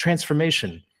physical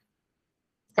transformation,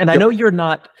 and I know you're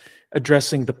not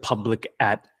addressing the public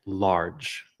at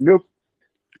large. Nope.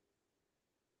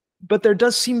 But there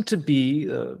does seem to be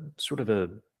sort of a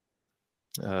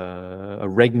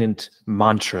regnant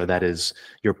mantra that is,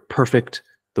 you're perfect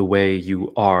the way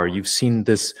you are. You've seen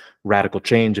this radical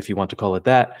change, if you want to call it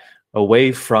that,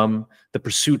 away from the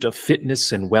pursuit of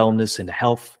fitness and wellness and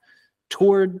health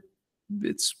toward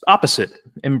its opposite,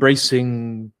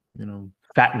 embracing,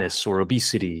 fatness or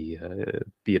obesity,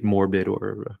 be it morbid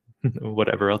or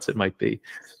whatever else it might be.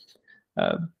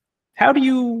 How do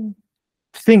you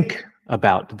think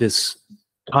about this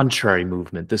contrary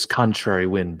movement, this contrary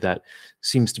wind that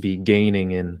seems to be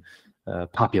gaining in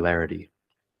popularity?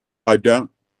 I don't.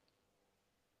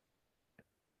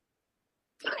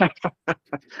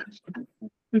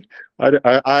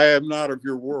 I am not of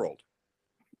your world.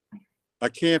 I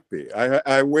can't be.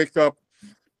 I wake up.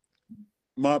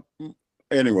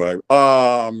 Anyway.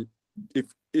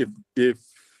 If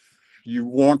you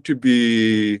want to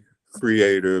be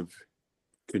creative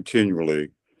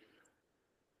continually,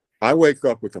 I wake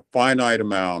up with a finite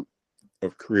amount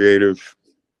of creative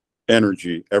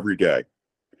energy every day,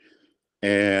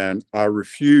 and I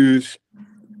refuse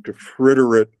to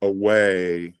fritter it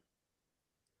away,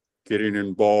 getting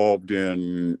involved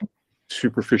in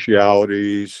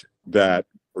superficialities that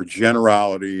or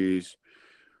generalities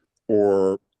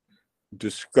or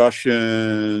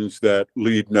discussions that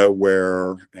lead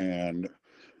nowhere. And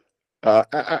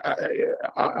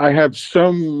I have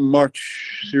so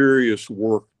much serious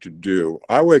work to do.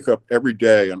 I wake up every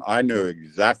day and I know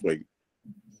exactly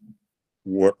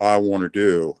what I want to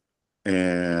do.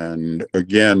 And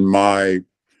again,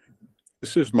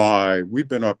 we've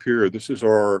been up here. This is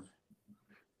our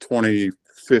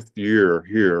 25th year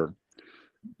here.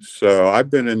 So I've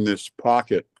been in this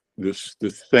pocket, this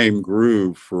same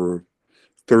groove for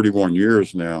 31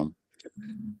 years now.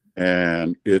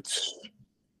 And it's,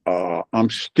 I'm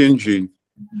stingy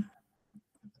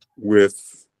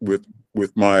with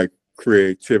my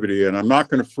creativity, and I'm not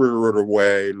going to fritter it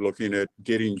away looking at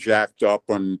getting jacked up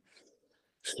on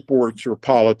sports or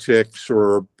politics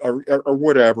or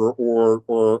whatever, or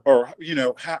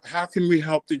how can we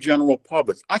help the general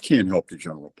public? I can't help the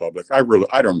general public. I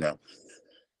don't know.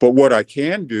 But what I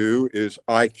can do is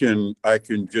I can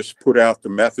just put out the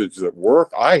methods that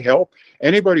work. I help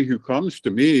anybody who comes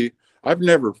to me. I've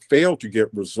never failed to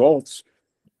get results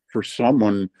for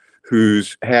someone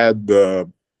who's had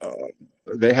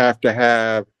they have to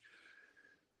have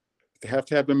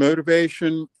the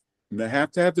motivation, and they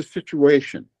have to have the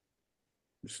situation.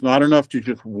 It's not enough to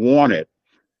just want it.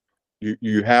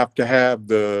 You have to have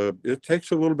it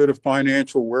takes a little bit of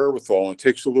financial wherewithal, and it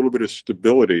takes a little bit of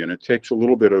stability, and it takes a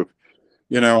little bit of,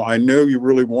 I know you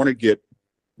really want to get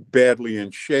badly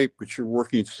in shape, but you're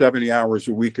working 70 hours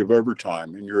a week of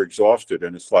overtime and you're exhausted.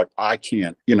 And it's like, I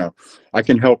can't, I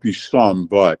can help you some,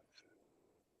 but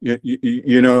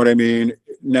you know what I mean?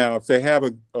 Now, if they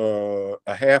have a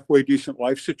halfway decent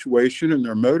life situation and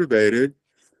they're motivated,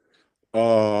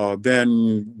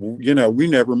 then, we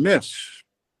never miss.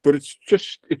 But it's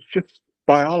just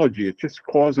biology. It's just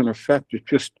cause and effect.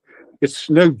 It's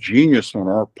no genius on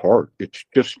our part. It's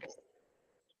just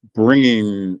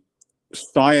bringing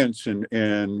science and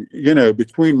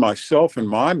between myself and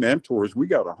my mentors, we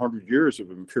got 100 years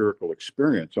of empirical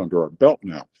experience under our belt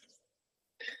now.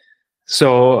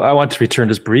 So I want to return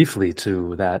just briefly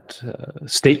to that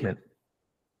statement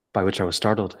by which I was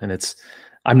startled, and it's,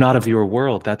 I'm not of your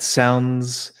world. That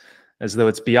sounds as though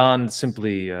it's beyond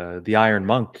simply the Iron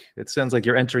Monk. It sounds like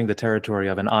you're entering the territory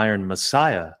of an Iron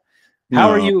Messiah. How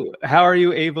are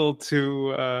you able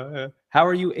to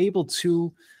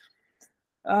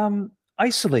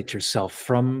isolate yourself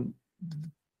from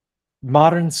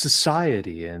modern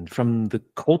society and from the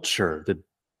culture, the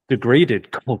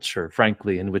degraded culture,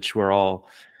 frankly, in which we're all,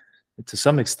 to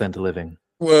some extent, living?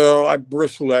 Well, I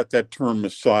bristle at that term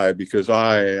Messiah because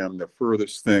I am the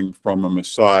furthest thing from a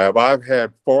Messiah. I've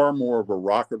had far more of a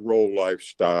rock and roll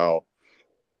lifestyle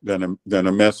than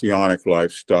a messianic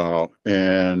lifestyle.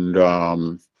 And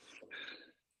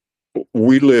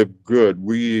we live good.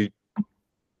 We eat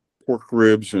pork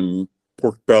ribs and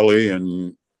pork belly,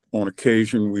 and on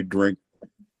occasion we drink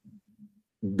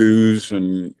booze,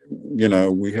 and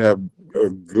we have a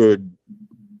good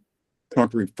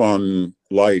country fun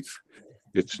life.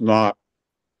 It's not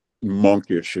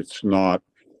monkish. It's not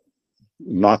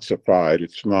Nazified.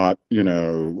 It's not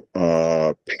pure.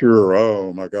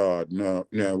 Oh my God, no,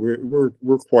 no.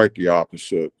 We're quite the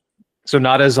opposite. So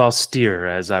not as austere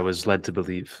as I was led to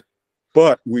believe.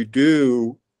 But we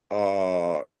do.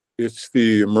 It's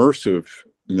the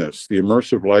immersiveness, the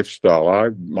immersive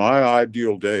lifestyle. My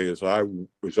ideal day is I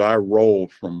roll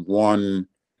from one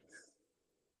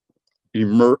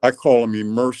I call them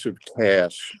immersive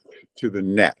tasks to the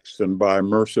next, and by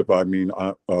immersive I mean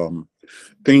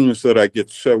things that I get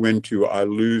so into I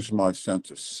lose my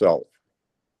sense of self.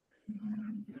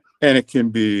 And it can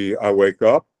be I wake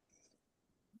up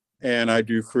and I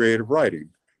do creative writing.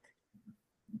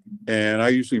 And I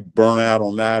usually burn out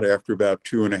on that after about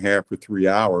 2.5 or 3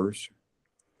 hours.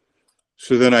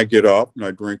 So then I get up and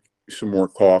I drink some more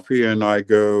coffee, and I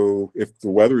go, if the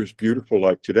weather is beautiful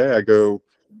like today, I go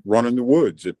run in the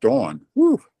woods at dawn.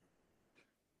 Woo.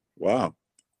 Wow.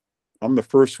 I'm the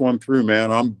first one through,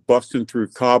 man. I'm busting through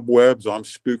cobwebs. I'm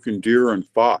spooking deer and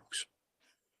fox.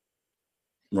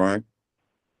 Right?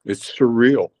 It's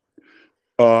surreal.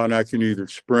 And I can either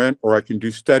sprint or I can do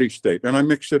steady state, and I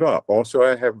mix it up. Also,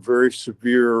 I have very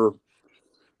severe,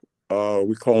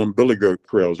 we call them billy goat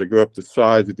trails. I go up the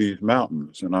sides of these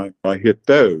mountains, and I hit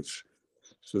those.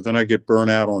 So then I get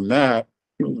burnt out on that.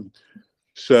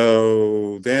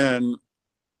 So then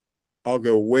I'll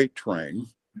go weight train,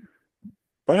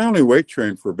 but I only weight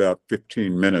train for about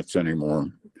 15 minutes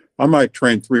anymore. I might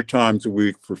train 3 times a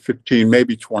week for 15,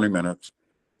 maybe 20 minutes,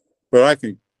 but I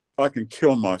can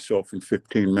kill myself in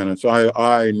 15 minutes.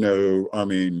 I know, I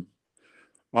mean,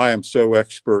 I am so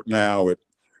expert now at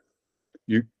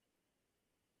you.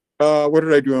 What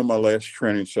did I do in my last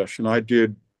training session? I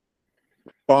did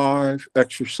 5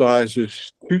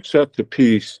 exercises, 2 sets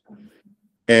apiece.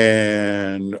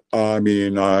 And I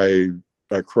mean, I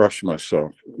crushed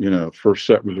myself. First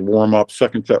set was a warm up,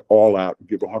 second set all out,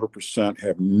 give 100%,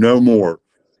 have no more,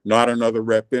 not another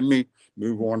rep in me,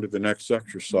 move on to the next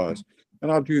exercise.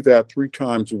 And I'll do that 3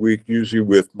 times a week, usually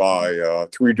with my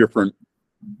 3 different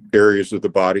areas of the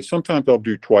body. Sometimes I'll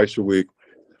do twice a week.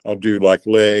 I'll do like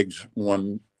legs,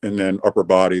 one, and then upper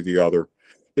body, the other.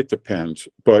 It depends.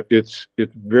 But it's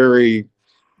very,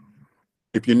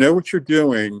 if you know what you're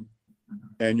doing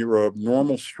and you're of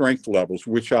normal strength levels,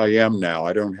 which I am now,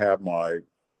 I don't have my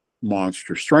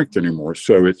monster strength anymore.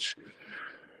 So it's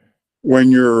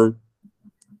when you're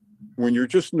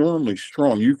just normally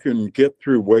strong, you can get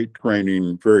through weight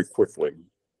training very quickly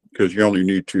because you only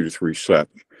need 2 to 3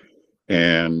 sets,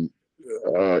 and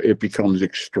it becomes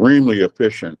extremely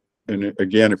efficient. And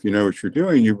again, if you know what you're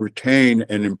doing, you retain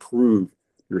and improve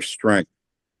your strength.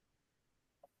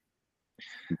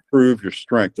 Improve your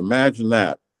strength. Imagine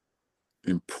that.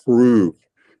 Improve.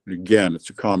 And again, it's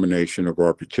a combination of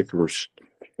our particular,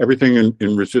 everything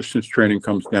in resistance training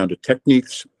comes down to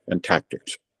techniques and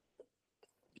tactics.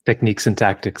 Techniques and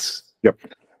tactics. Yep.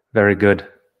 Very good.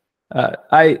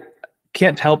 I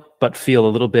can't help but feel a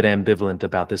little bit ambivalent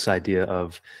about this idea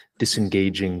of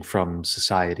disengaging from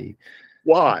society.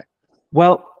 Why?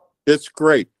 Well, it's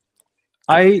great.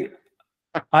 I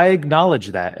acknowledge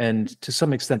that, and to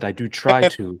some extent, I do try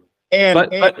to.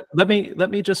 But let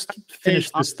me just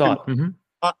finish this thought.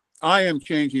 I am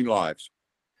changing lives.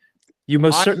 You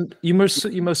most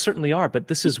certainly are. But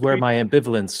this is where my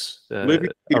ambivalence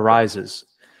arises.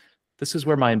 This is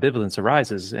where my ambivalence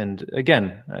arises. And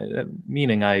again,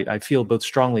 meaning I feel both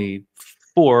strongly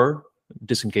for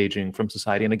disengaging from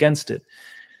society and against it.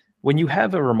 When you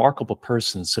have a remarkable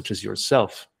person such as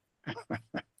yourself,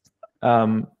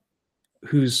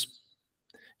 who's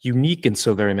unique in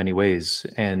so very many ways,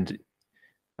 and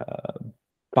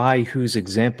by whose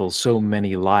example so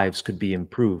many lives could be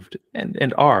improved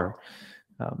and are,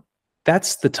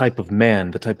 that's the type of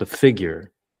man, the type of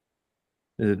figure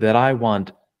that I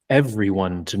want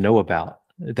everyone to know about,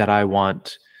 that I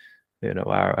want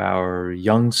our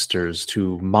youngsters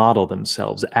to model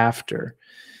themselves after.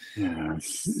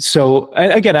 Yes. So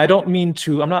again,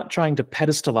 I'm not trying to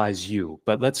pedestalize you,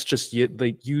 but let's just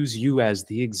use you as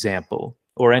the example,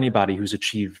 or anybody who's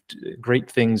achieved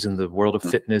great things in the world of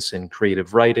fitness and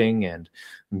creative writing and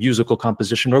musical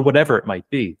composition, or whatever it might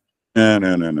be. No.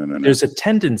 There's a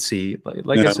tendency,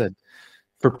 like I said,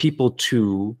 for people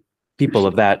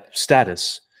of that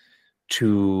status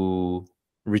to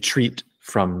retreat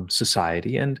from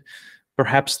society, and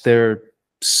perhaps their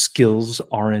skills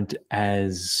aren't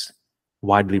as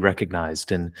widely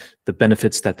recognized, and the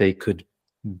benefits that they could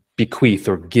bequeath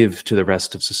or give to the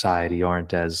rest of society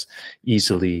aren't as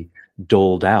easily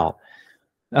doled out.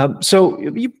 So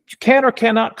you can or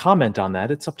cannot comment on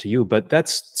that. It's up to you, but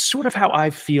that's sort of how I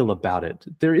feel about it.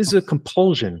 There is a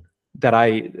compulsion that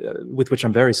with which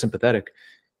I'm very sympathetic,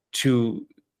 to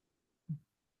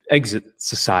exit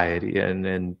society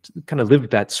and kind of live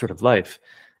that sort of life.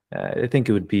 I think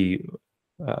it would be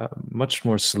much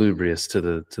more salubrious to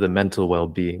the mental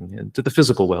well-being and to the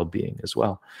physical well-being as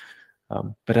well.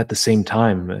 But at the same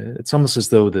time, it's almost as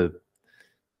though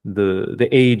the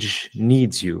age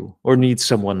needs you or needs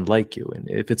someone like you, and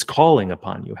if it's calling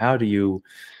upon you, how do you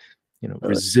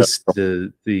resist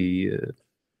the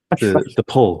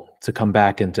pull to come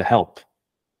back and to help?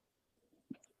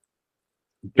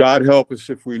 God help us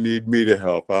if we need me to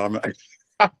help. I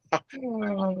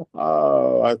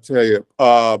tell you,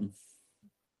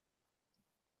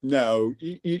 no,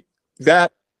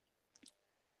 that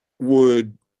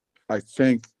would, I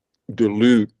think,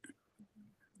 dilute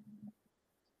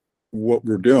what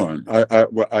we're doing.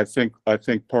 I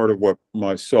think part of what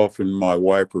myself and my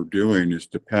wife are doing is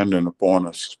dependent upon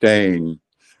us staying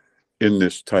in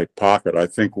this tight pocket. I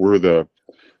think we're the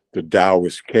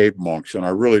Taoist cave monks, and I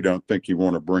really don't think you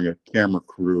want to bring a camera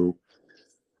crew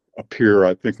up here.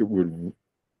 I think it would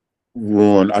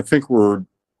ruin. I think we're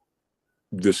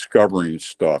discovering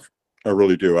stuff. I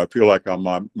really do. I feel like I'm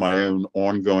my own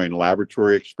ongoing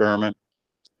laboratory experiment.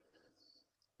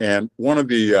 And one of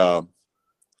the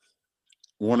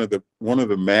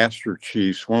master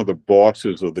chiefs, one of the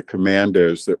bosses of the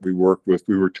commandos that we work with,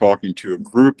 we were talking to a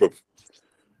group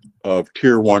of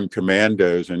tier 1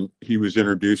 commandos, and he was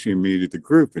introducing me to the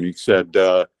group, and he said,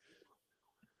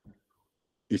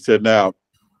 now,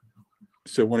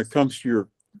 so when it comes to your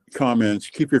comments,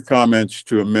 keep your comments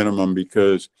to a minimum,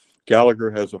 because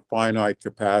Gallagher has a finite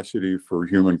capacity for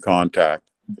human contact.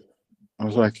 I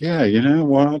was like, yeah, you know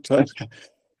what? I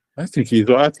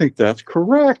think that's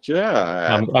correct.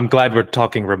 Yeah. I'm glad we're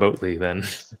talking remotely then.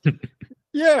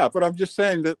 Yeah, but I'm just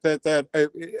saying that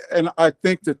and I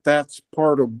think that's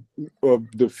part of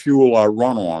the fuel I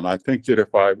run on. I think that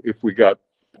if we got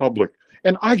public,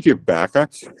 and I give back.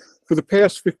 For the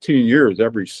past 15 years,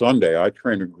 every Sunday, I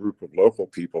train a group of local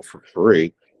people for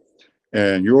free,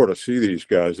 and you ought to see these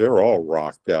guys. They're all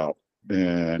rocked out,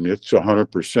 and it's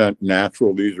 100%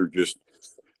 natural. These are just,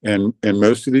 and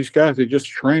most of these guys, they just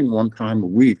train one time a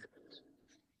week.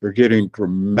 They're getting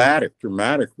dramatic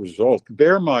results.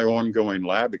 They're my ongoing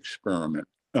lab experiment.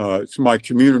 It's my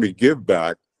community give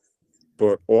back,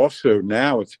 but also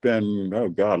now it's been, oh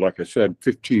God, like I said,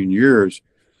 15 years.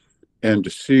 And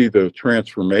to see the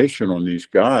transformation on these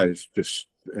guys,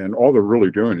 and all they're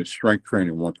really doing is strength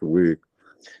training once a week.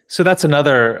 So that's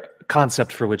another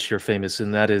concept for which you're famous,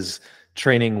 and that is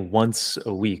training once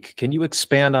a week. Can you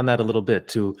expand on that a little bit?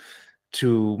 To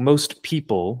most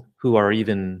people who are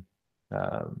even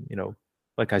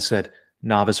like I said,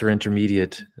 novice or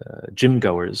intermediate gym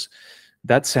goers,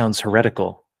 that sounds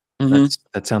heretical. Mm-hmm.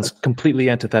 That sounds completely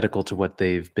antithetical to what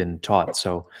they've been taught.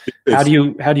 So how do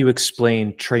you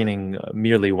explain training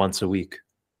merely once a week?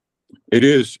 It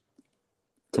is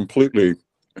completely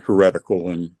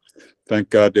heretical, and thank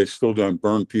God they still don't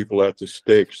burn people at the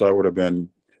stakes. I would have been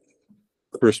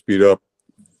crispied up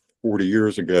 40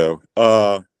 years ago.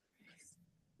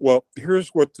 Well, here's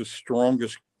what the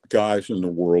strongest guys in the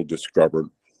world discovered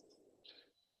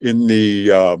in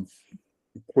the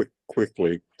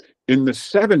quickly in the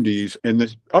 70s,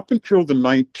 and up until the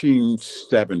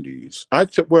 1970s,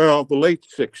 I'd say, well, the late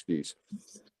 60s,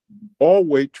 all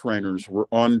weight trainers were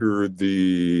under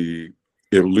the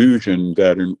illusion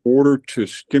that in order to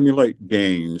stimulate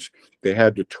gains, they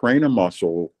had to train a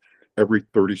muscle every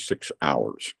 36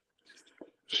 hours.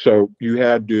 So you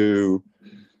had to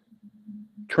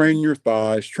train your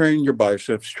thighs, train your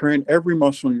biceps, train every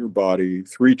muscle in your body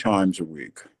 3 times a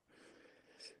week.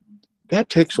 That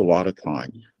takes a lot of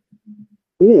time.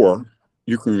 Or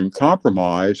you can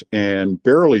compromise and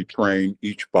barely train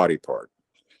each body part.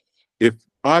 If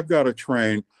I've got to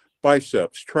train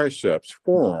biceps, triceps,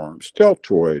 forearms,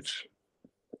 deltoids,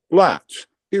 lats,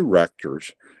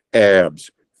 erectors,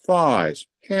 abs, thighs,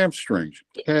 hamstrings,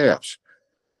 calves,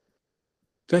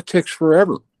 that takes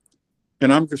forever.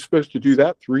 And I'm supposed to do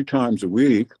that 3 times a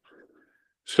week.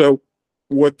 So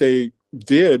what the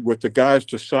guys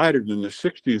decided in the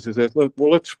 60s is that,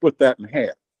 well, let's split that in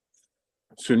half.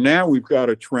 So now we've got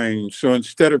to train. So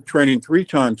instead of training 3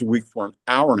 times a week for an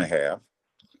hour and a half,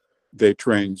 they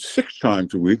train 6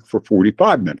 times a week for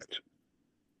 45 minutes.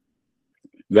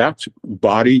 That's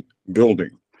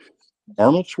bodybuilding.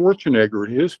 Arnold Schwarzenegger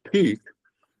at his peak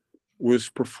was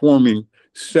performing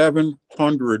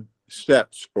 700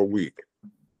 sets a week.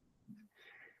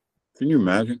 Can you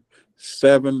imagine?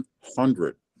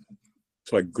 700.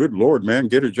 It's like, good Lord, man,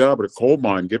 get a job at a coal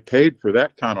mine, get paid for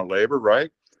that kind of labor, right?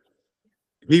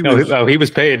 He No, was, he was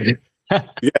paid.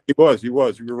 yeah, he was,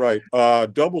 you're right.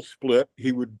 Double split.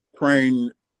 He would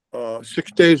train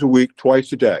 6 days a week,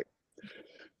 twice a day.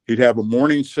 He'd have a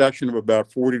morning session of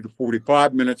about 40 to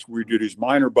 45 minutes where he did his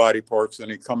minor body parts, then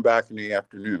he'd come back in the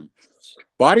afternoon.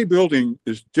 Bodybuilding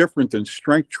is different than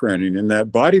strength training in that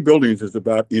bodybuilding is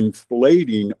about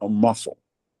inflating a muscle.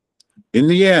 In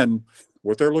the end,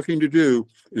 what they're looking to do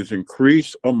is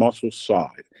increase a muscle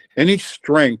size. Any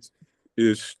strength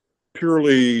is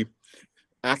purely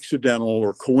accidental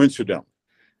or coincidental.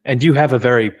 And you have a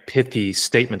very pithy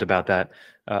statement about that.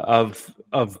 Of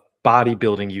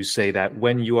bodybuilding, you say that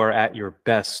when you are at your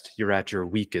best, you're at your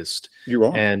weakest. You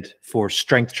are. And for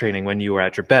strength training, when you are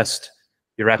at your best,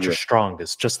 you're at your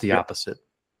strongest, just the opposite.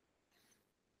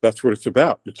 That's what it's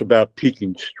about. It's about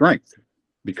peaking strength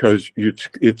because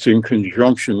it's in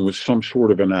conjunction with some sort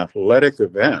of an athletic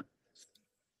event.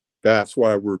 That's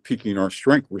why we're peaking our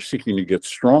strength. We're seeking to get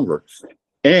stronger.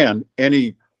 And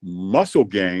any muscle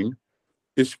gain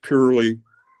is purely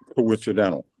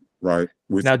coincidental, right?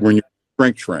 When you're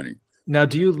strength training. Now,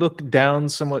 do you look down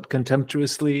somewhat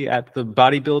contemptuously at the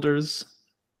bodybuilders?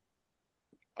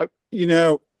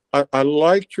 I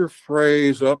liked your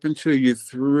phrase up until you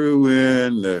threw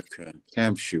in the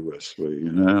contemptuously,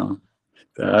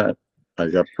 that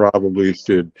I probably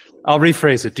should. I'll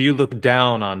rephrase it. Do you look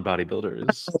down on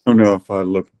bodybuilders? I don't know if I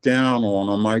look down on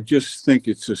them. I just think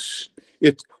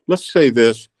let's say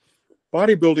this,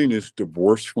 bodybuilding is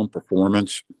divorced from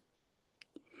performance.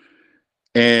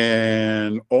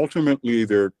 And ultimately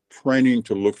they're training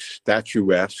to look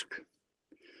statuesque.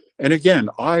 And again,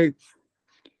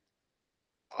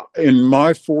 in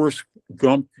my Forrest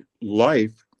Gump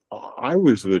life, I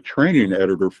was the training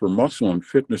editor for Muscle and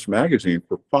Fitness magazine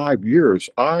for 5 years.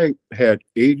 I had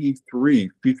 83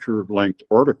 feature-length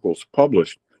articles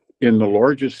published in the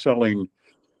largest selling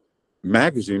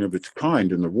magazine of its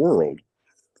kind in the world.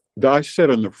 I sat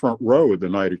in the front row of the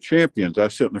Night of Champions. I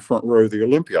sat in the front row of the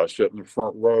Olympia. I sat in the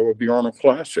front row of the Arnold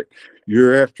Classic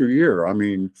year after year. I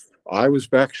mean, I was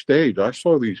backstage. I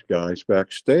saw these guys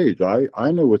backstage.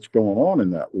 I know what's going on in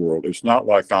that world. It's not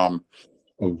like I'm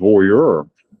a voyeur.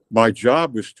 My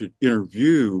job was to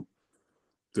interview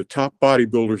the top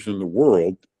bodybuilders in the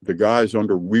world, the guys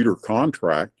under Weider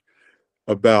contract,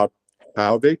 about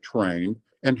how they trained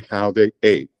and how they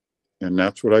ate. And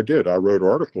that's what I did. I wrote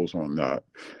articles on that.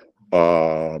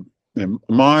 And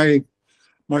my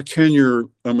tenure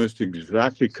almost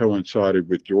exactly coincided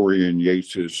with Dorian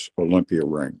Yates's Olympia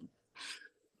ring.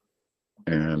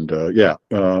 And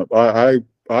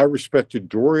I respected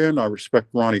Dorian. I respect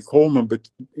Ronnie Coleman, but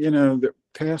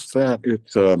past that,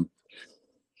 it's a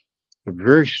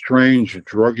very strange,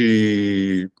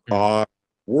 druggy, odd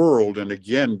world. And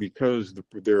again, because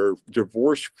they're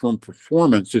divorced from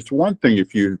performance, it's one thing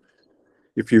if you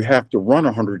have to run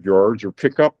 100 yards or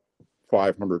pick up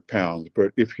 500 pounds,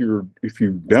 but if you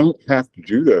don't have to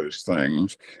do those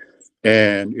things,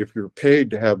 and if you're paid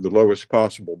to have the lowest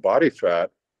possible body fat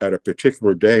at a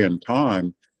particular day and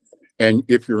time, and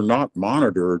if you're not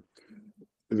monitored,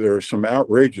 there are some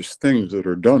outrageous things that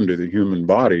are done to the human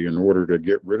body in order to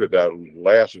get rid of that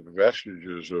last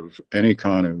vestiges of any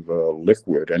kind of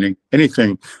liquid,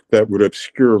 anything that would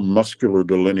obscure muscular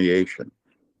delineation.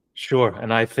 Sure.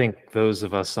 And I think those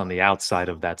of us on the outside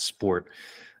of that sport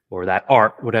or that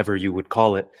art, whatever you would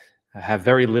call it, have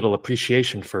very little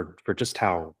appreciation for just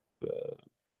how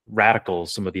radical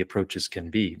some of the approaches can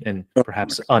be and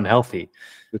perhaps unhealthy.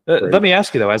 Let me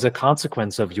ask you, though, as a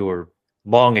consequence of your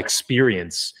long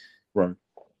experience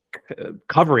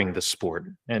covering the sport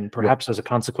and perhaps as a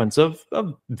consequence of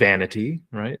vanity,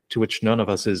 right, to which none of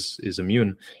us is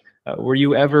immune, were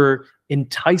you ever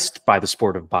enticed by the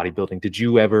sport of bodybuilding? Did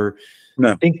you ever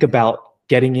think about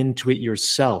getting into it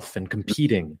yourself and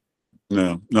competing?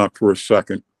 No, not for a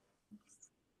second.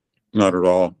 Not at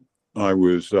all. I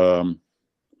was known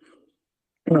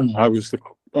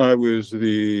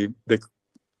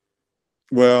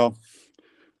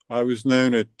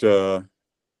at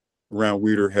around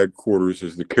Weider headquarters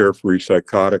as the carefree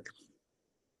psychotic.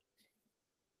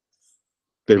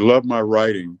 They loved my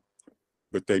writing,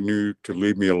 but they knew to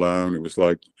leave me alone. It was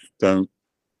like, don't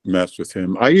mess with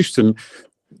him. All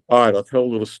right, I'll tell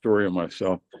a little story of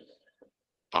myself.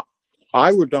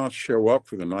 I would not show up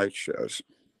for the night shows.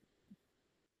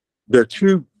 There are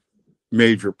two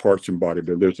major parts in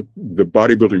bodybuilding. There's the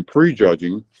bodybuilding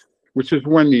prejudging, which is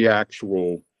when the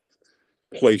actual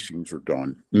placings are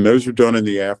done. And those are done in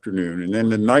the afternoon. And then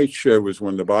the night show is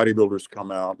when the bodybuilders come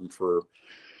out and for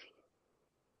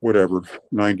whatever,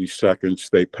 90 seconds,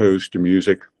 they pose to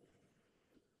music.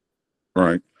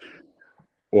 right?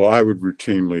 Well, I would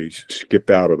routinely skip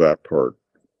out of that part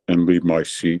and leave my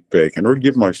seat vacant or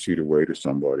give my seat away to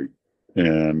somebody.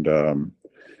 And,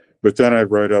 but then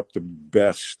I'd write up the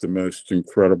best, the most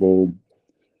incredible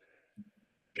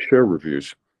show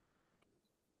reviews,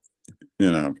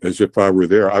 as if I were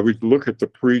there. I would look at the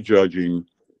prejudging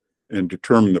and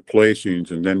determine the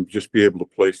placings and then just be able to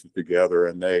place it together.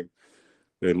 And they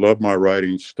love my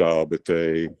writing style, but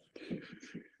they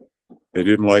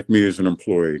didn't like me as an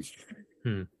employee.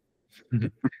 Hmm.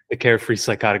 The carefree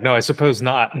psychotic. No, I suppose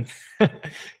not.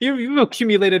 You've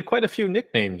accumulated quite a few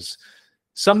nicknames,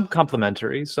 some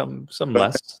complimentary, some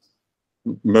less.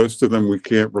 Most of them we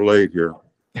can't relate here.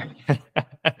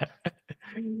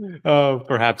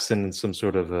 Perhaps in some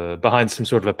sort of behind some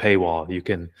sort of a paywall, you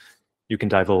can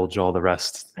divulge all the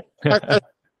rest. I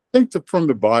think that from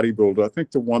the bodybuilder, I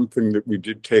think the one thing that we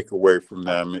did take away from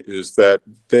them is that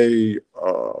they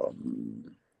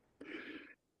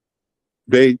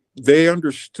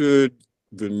understood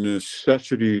the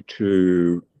necessity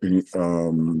to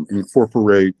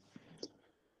incorporate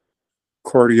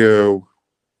cardio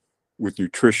with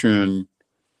nutrition,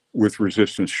 with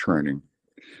resistance training.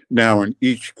 Now, in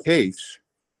each case,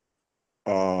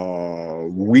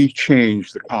 we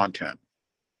changed the content.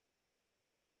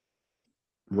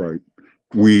 Right.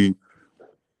 We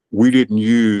didn't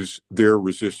use their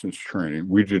resistance training.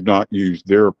 We did not use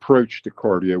their approach to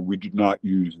cardio. We did not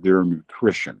use their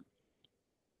nutrition.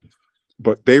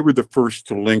 But they were the first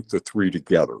to link the three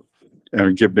together, and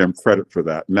I give them credit for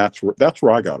that. And that's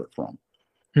where I got it from.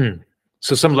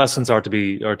 So some lessons are to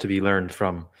be learned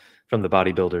from the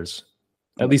bodybuilders,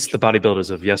 at least the bodybuilders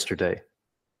of yesterday.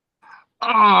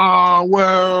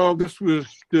 Well, this was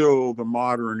still the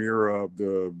modern era of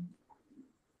the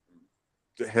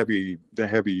heavy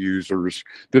users.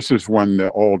 This is when the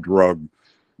all drug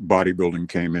bodybuilding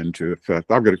came into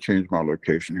effect. I've got to change my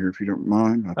location here if you don't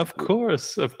mind. Of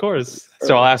course.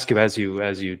 So I'll ask you as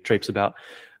you traipse about.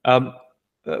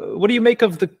 What do you make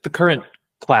of the current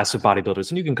class of bodybuilders?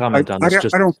 And you can comment on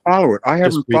this. I don't follow it. I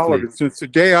haven't followed it since the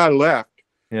day I left.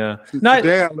 Yeah. Since the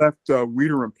day I left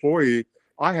Weeder employee,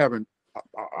 I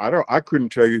couldn't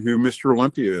tell you who Mr.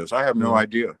 Olympia is. I have no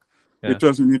idea. Yeah. It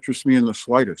doesn't interest me in the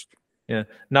slightest. Yeah.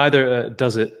 Neither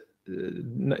does it.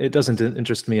 It doesn't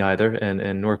interest me either,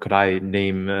 and nor could I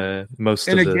name most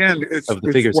of the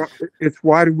figures. It's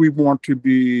why do we want to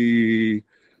be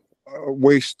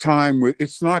waste time with?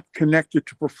 It's not connected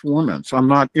to performance. I'm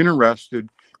not interested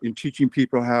in teaching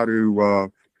people how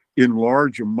to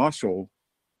enlarge a muscle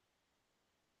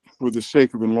for the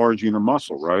sake of enlarging a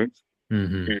muscle, right?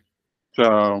 Mm-hmm.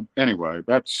 So anyway,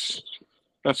 that's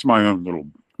my own little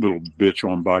bitch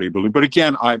on bodybuilding. But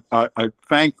again, I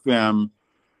thank them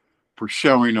for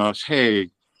showing us, hey,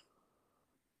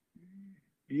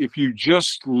 if you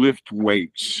just lift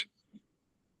weights,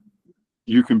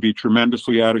 you can be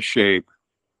tremendously out of shape,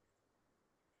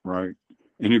 right?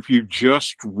 And if you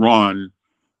just run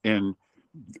and,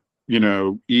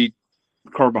 eat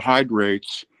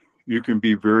carbohydrates, you can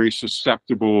be very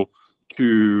susceptible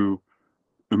to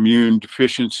immune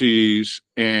deficiencies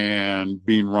and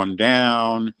being run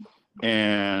down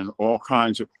and all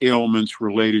kinds of ailments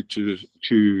related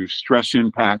to stress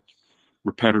impact,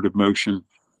 repetitive motion.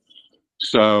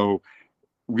 So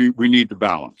we need to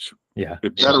balance. Yeah.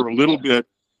 It's better a little bit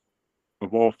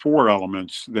of all four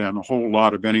elements than a whole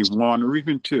lot of any one or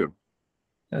even two.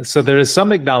 So there is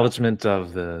some acknowledgement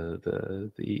of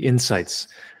the insights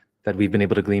that we've been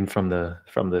able to glean from the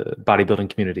bodybuilding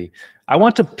community. I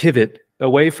want to pivot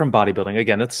away from bodybuilding.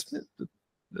 Again, it's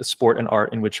a sport and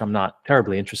art in which I'm not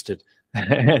terribly interested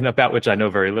and about which I know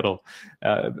very little.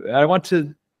 I want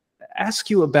to ask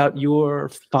you about your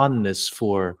fondness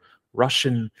for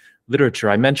Russian literature.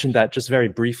 I mentioned that just very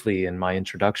briefly in my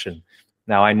introduction.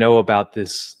 Now, I know about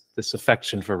this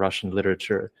affection for Russian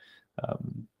literature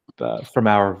from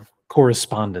our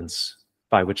correspondence,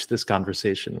 by which this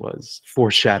conversation was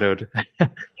foreshadowed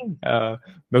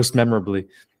most memorably.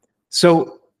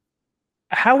 So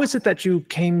how is it that you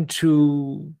came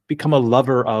to become a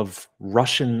lover of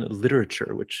Russian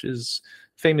literature, which is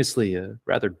famously a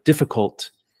rather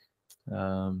difficult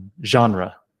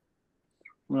genre?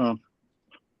 Well,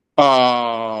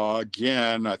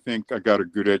 again, I think I got a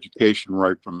good education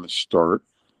right from the start.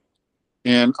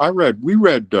 And we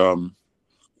read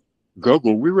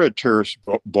Gogol, we read Taras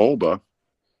Bulba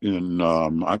in,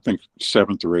 I think,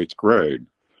 7th or 8th grade.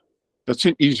 That's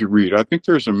an easy read. I think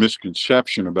there's a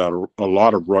misconception about a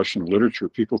lot of Russian literature.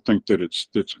 People think that it's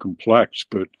complex,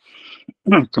 but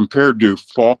compared to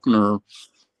Faulkner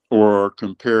or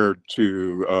compared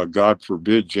to, God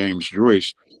forbid, James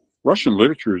Joyce, Russian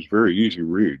literature is very easy to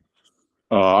read.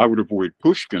 I would avoid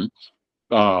Pushkin.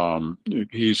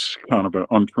 He's kind of an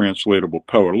untranslatable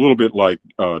poet, a little bit like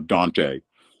Dante.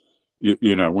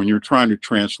 You know, when you're trying to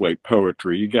translate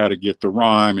poetry, you got to get the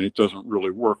rhyme, and it doesn't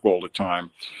really work all the time.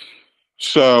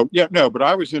 So yeah, no, but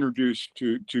I was introduced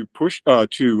to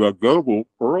Gogol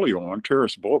early on.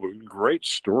 Taras Bulba, great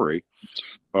story.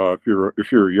 If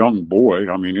you're a young boy,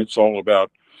 I mean, it's all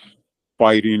about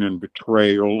fighting and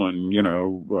betrayal, and you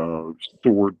know,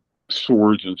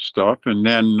 swords and stuff. And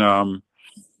then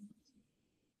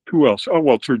who else? Oh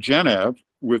well, Turgenev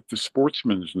with the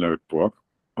Sportsman's Notebook.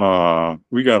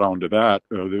 We got onto that.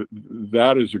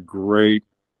 That is a great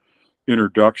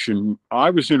introduction. I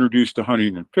was introduced to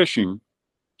hunting and fishing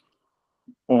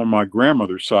on my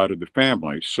grandmother's side of the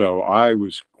family, so I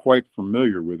was quite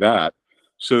familiar with that.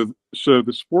 So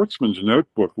the Sportsman's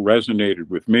Notebook resonated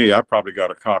with me. I probably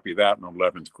got a copy of that in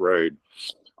 11th grade.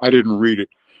 I didn't read it.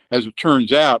 As it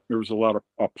turns out, there was a lot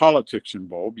of politics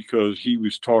involved because he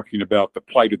was talking about the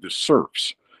plight of the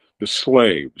serfs, the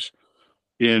slaves.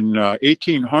 In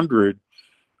 1800,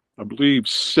 I believe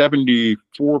 74%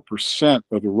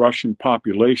 of the Russian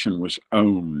population was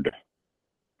owned.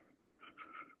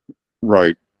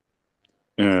 Right.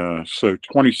 So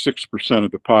 26%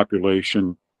 of the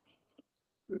population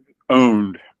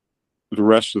owned the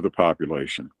rest of the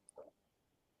population.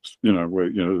 You know,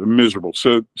 miserable.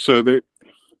 So the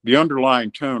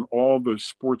underlying tone, all the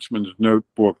Sportsman's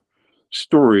Notebook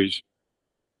stories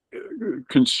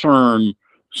concern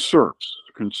serfs,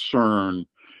 concern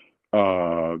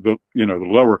the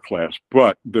lower class,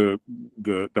 but the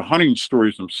hunting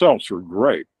stories themselves are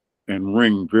great and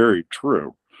ring very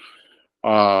true.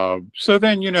 So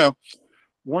then, you know,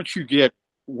 once you get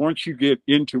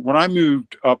into, when I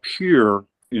moved up here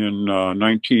in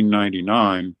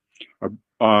 1999,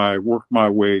 I worked my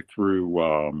way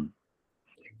through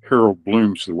Harold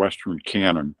Bloom's The Western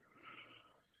Canon,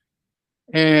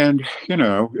 and you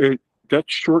know, that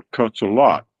shortcuts a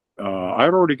lot. I'd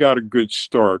already got a good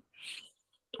start.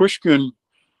 Pushkin,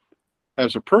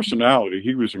 as a personality,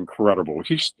 he was incredible.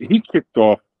 He kicked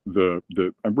off the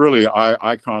really,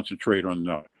 I concentrate on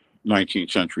the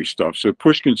 19th century stuff. So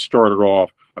Pushkin started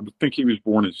off, I think he was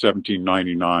born in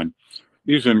 1799.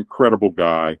 He's an incredible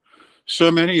guy.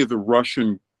 So many of the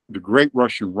great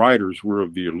Russian writers were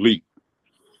of the elite.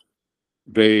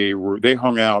 They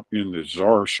hung out in the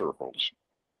czar circles.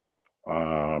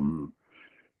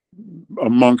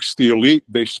 Amongst the elite,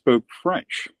 they spoke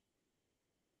French.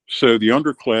 So the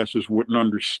underclasses wouldn't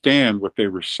understand what they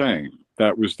were saying.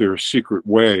 That was their secret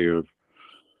way of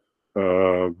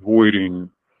avoiding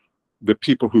the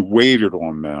people who waited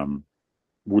on them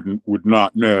would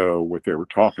not know what they were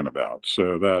talking about.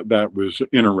 So that was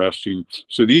interesting.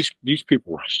 So these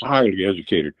people were highly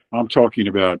educated. I'm talking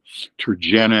about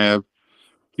Turgenev.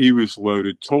 He was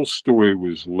loaded. Tolstoy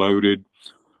was loaded.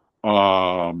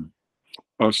 So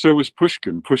was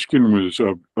Pushkin. Pushkin was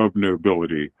of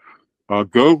nobility.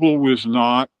 Gogol was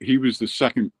not. He was the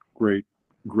second great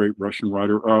Russian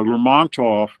writer.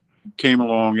 Lermontov came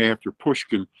along after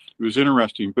Pushkin. It was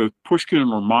interesting. Both Pushkin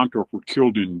and Lermontov were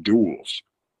killed in duels.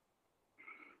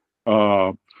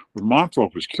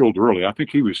 Lermontov was killed early. I think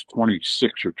he was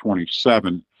 26 or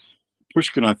 27.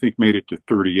 Pushkin, I think, made it to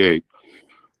 38.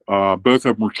 Both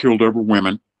of them were killed over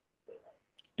women.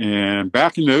 And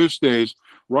back in those days,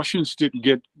 Russians didn't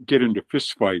get into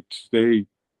fistfights. They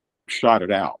shot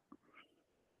it out.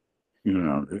 You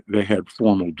know, they had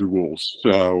formal duels.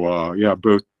 So yeah,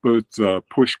 both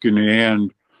Pushkin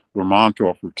and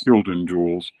Lermontov were killed in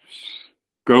duels.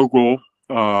 Gogol,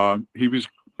 he was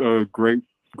a great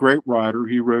writer.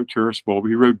 He wrote Taras Bulba.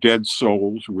 He wrote Dead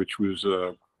Souls, which was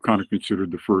kind of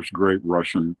considered the first great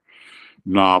Russian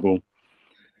novel.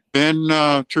 Then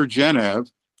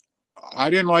Turgenev,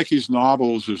 I didn't like his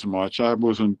novels as much. I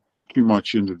wasn't too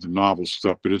much into the novel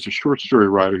stuff, but as a short story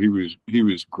writer, he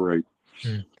was great.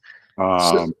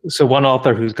 So one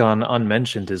author who's gone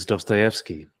unmentioned is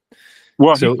Dostoevsky.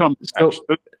 Well, so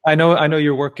I know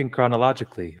you're working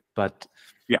chronologically, but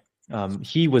yeah,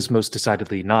 he was most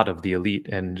decidedly not of the elite,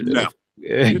 and no.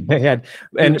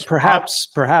 and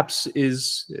perhaps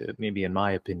is, maybe in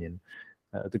my opinion,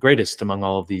 the greatest among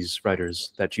all of these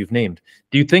writers that you've named.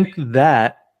 Do you think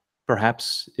that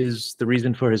perhaps is the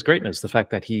reason for his greatness, the fact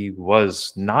that he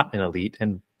was not an elite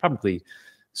and probably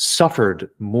suffered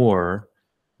more,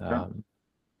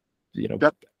 you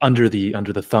know, under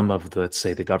the thumb of, let's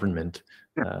say, the government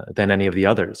than any of the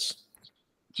others?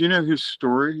 Do you know his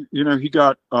story? You know, he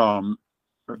got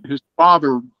his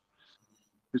father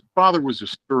was a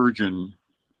surgeon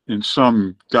in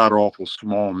some god awful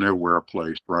small nowhere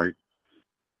place, right?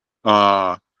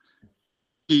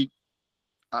 He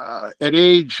at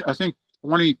age, I think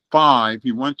 25,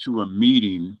 he went to a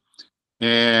meeting,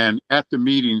 and at the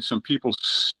meeting, some people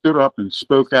stood up and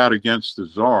spoke out against the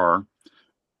czar.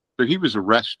 So he was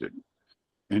arrested,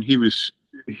 and him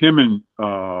and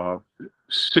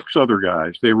 6 other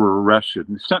guys, they were arrested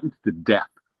and sentenced to death.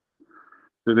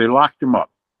 So they locked him up.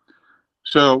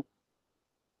 So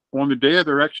on the day of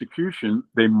their execution,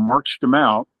 they marched them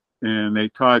out, and they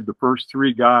tied the first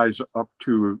 3 guys up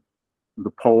to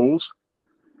the poles.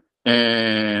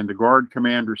 And the guard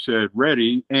commander said,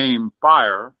 "Ready, aim,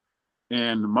 fire."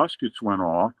 And the muskets went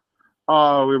off.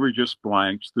 Oh, they were just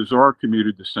blanks. The czar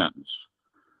commuted the sentence.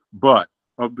 But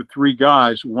of the 3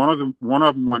 guys, one of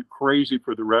them went crazy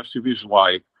for the rest of his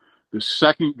life. The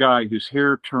second guy, his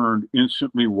hair turned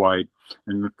instantly white.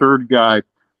 And the third guy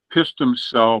pissed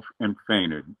himself and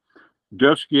fainted.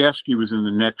 Dostoevsky was in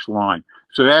the next line.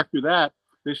 So after that,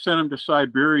 they sent him to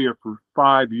Siberia for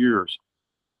 5 years.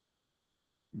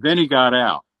 Then he got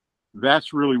out.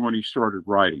 That's really when he started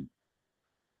writing.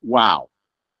 Wow.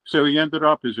 So he ended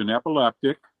up as an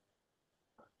epileptic.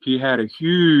 He had a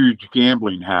huge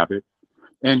gambling habit,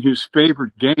 and his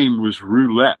favorite game was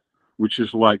roulette, which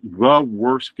is like the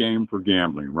worst game for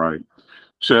gambling, right?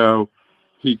 So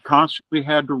he constantly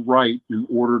had to write in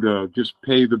order to just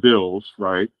pay the bills,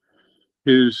 right?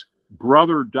 His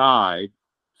brother died,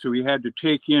 so he had to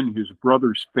take in his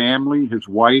brother's family, his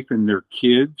wife and their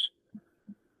kids.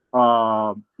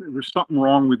 There was something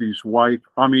wrong with his wife.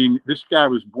 I mean, this guy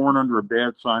was born under a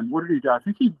bad sign. What did he die? I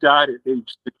think he died at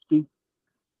age 60.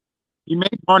 He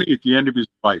made money at the end of his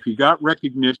life. He got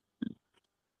recognition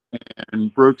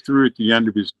and broke through at the end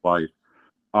of his life.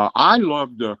 I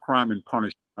loved Crime and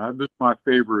Punishment. This is my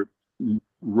favorite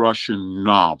Russian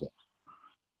novel.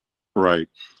 Right.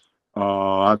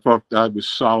 I thought that was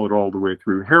solid all the way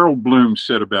through. Harold Bloom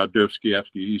said about Dostoevsky,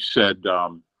 he said,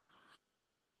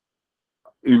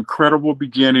 incredible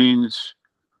beginnings,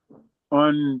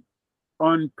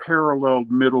 unparalleled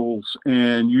middles,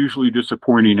 and usually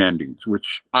disappointing endings,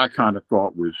 which I kind of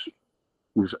thought was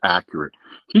accurate.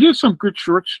 He did some good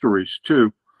short stories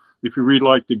too. If you read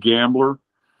like The Gambler,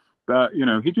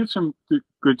 he did some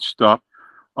good stuff.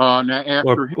 Now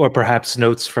after or perhaps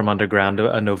Notes from Underground,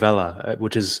 a novella,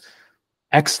 which is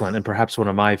excellent and perhaps one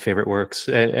of my favorite works.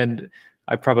 And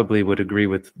I probably would agree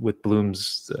with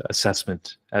Bloom's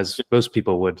assessment, as most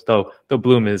people would, though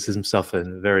Bloom is himself a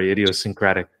very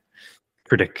idiosyncratic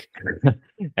critic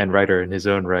and writer in his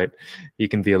own right. He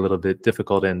can be a little bit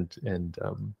difficult and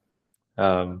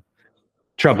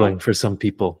troubling for some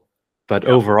people. But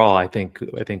overall, I think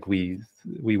we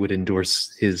would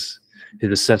endorse his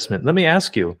assessment. Let me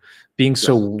ask you, being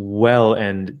so well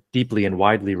and deeply and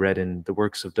widely read in the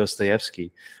works of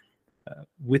Dostoevsky,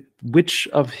 with which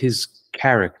of his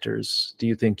characters do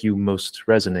you think you most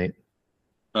resonate?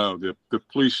 Oh, the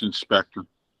police inspector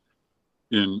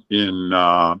in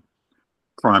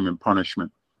Crime and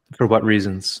Punishment. For what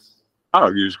reasons?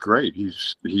 Oh, he was great. He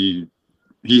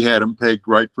had him pegged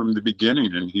right from the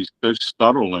beginning, and he's so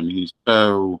subtle, and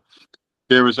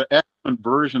there was an excellent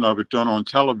version of it done on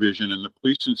television, and the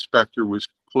police inspector was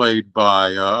played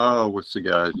by what's the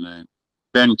guy's name?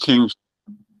 Ben Kingsley.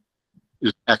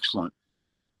 Is excellent.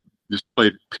 Just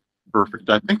played it perfect.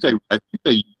 I think they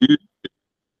used it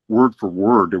word for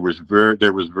word. There was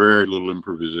very little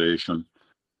improvisation.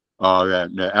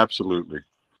 Yeah, absolutely.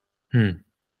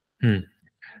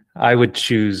 I would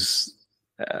choose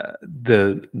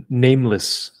the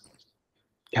nameless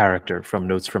character from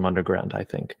Notes from Underground. I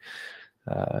think,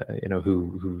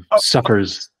 who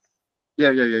suffers. Yeah.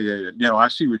 I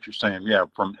see what you're saying. Yeah,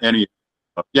 from any.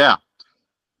 Yeah.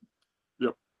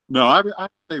 Yep. No, I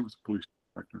say it was police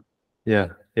inspector.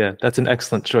 Yeah, that's an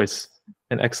excellent choice.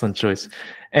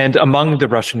 And among the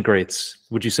Russian greats,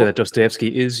 would you say that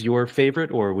Dostoevsky is your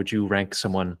favorite, or would you rank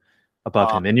someone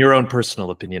above him in your own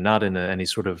personal opinion, not in any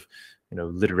sort of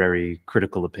literary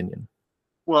critical opinion?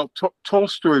 Well,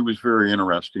 Tolstoy was very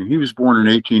interesting. He was born in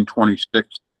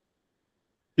 1826.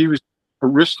 He was an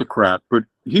aristocrat, but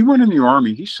he went in the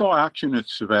army. He saw action at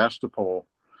Sevastopol.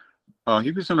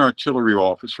 He was an artillery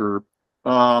officer.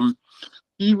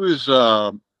 He was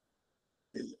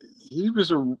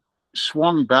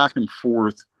swung back and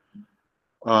forth.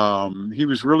 He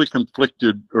was really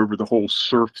conflicted over the whole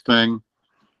serf thing.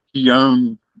 He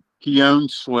owned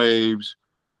slaves,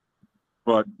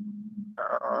 but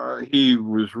he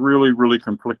was really, really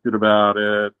conflicted about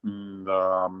it. And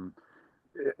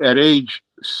at age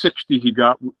 60,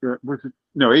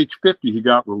 age 50, he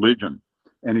got religion,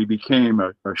 and he became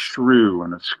a shrew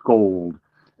and a scold,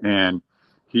 and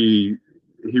he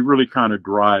really kind of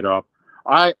dried up.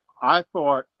 I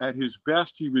thought at his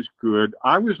best he was good.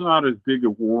 I was not as big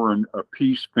a war and a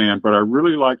peace fan, but I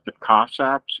really liked the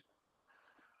Cossacks.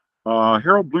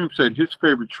 Harold Bloom said his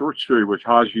favorite short story was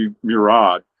Haji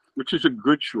Murad, which is a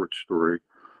good short story.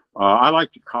 I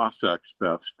like the Cossacks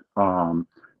best.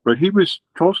 But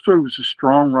Tolstoy was a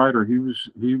strong writer. He was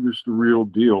the real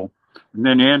deal. And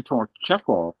then Anton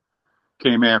Chekhov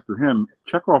came after him.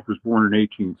 Chekhov was born in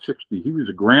 1860. He was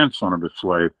a grandson of a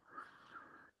slave.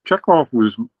 Chekhov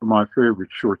was my favorite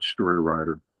short story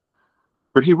writer.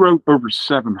 But he wrote over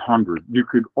 700. You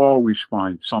could always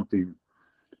find something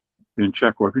in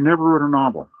Chekhov. He never wrote a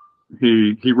novel.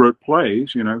 He wrote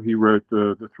plays, he wrote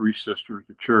the Three Sisters,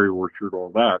 the Cherry Orchard, all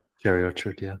that. Cherry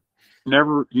Orchard, yeah.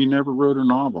 He never wrote a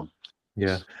novel.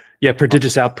 Yeah. Yeah,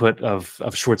 prodigious output of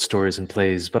short stories and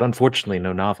plays, but unfortunately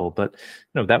no novel. But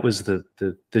that was the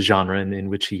genre in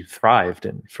which he thrived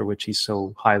and for which he's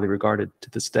so highly regarded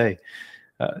to this day.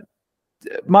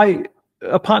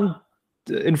 Upon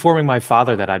informing my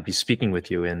father that I'd be speaking with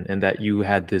you and that you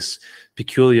had this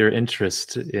peculiar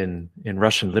interest in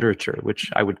Russian literature,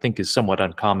 which I would think is somewhat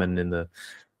uncommon in the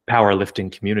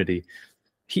powerlifting community,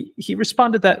 he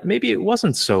responded that maybe it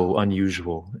wasn't so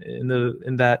unusual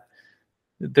in that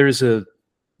there's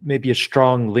maybe a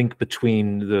strong link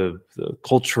between the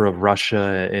culture of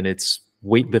Russia and its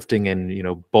weightlifting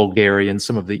and Bulgaria and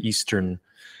some of the Eastern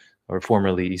or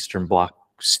formerly Eastern Bloc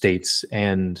states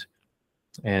and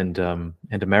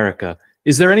America.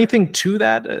 Is there anything to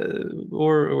that,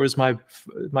 or is my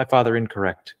father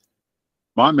incorrect?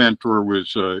 My mentor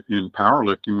was in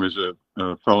powerlifting was a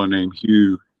fellow named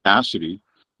Hugh Cassidy,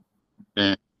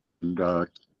 and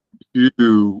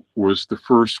Hugh was the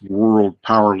first world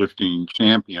powerlifting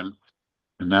champion,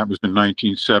 and that was in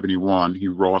 1971. He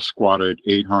raw squatted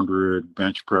 800,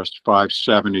 bench pressed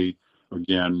 570,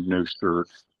 again no cert,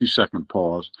 2-second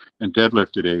pause, and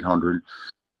deadlifted 800.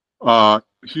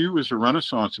 Hugh was a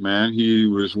Renaissance man. He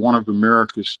was one of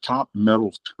America's top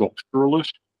metal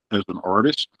sculpturalists as an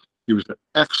artist. He was an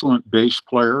excellent bass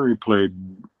player. He played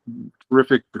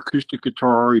terrific acoustic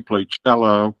guitar. He played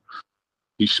cello.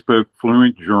 He spoke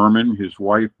fluent German. His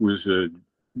wife was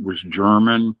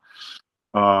German.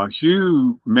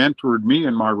 Hugh mentored me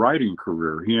in my writing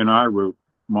career. He and I wrote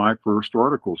my first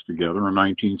articles together in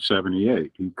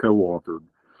 1978. He co-authored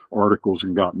articles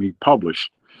and got me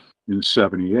published in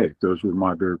 78. Those were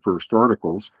my very first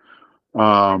articles.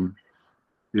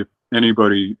 If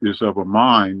anybody is of a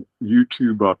mind,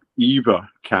 YouTube up Eva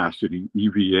Cassidy,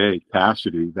 EVA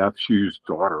Cassidy, that's Hugh's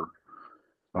daughter.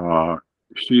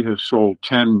 She has sold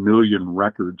 10 million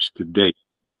records to date.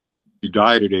 She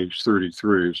died at age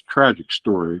 33. It's a tragic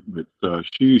story, but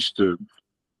she used to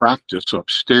practice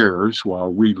upstairs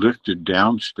while we lifted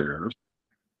downstairs.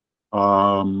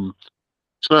 So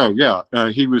yeah,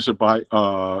 he was a botanist.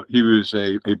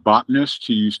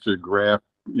 He used to graft,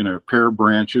 pear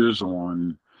branches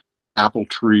on apple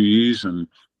trees, and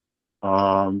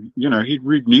he'd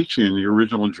read Nietzsche in the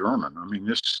original German. I mean,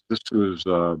 this was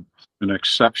an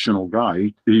exceptional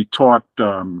guy. He taught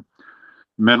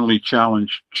mentally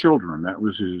challenged children. That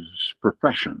was his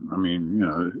profession. I mean,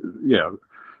 yeah.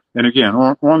 And again,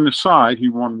 on the side, he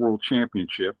won world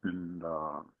championship and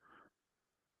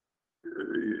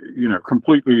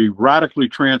completely radically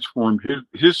transformed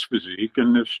his physique,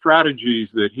 and the strategies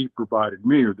that he provided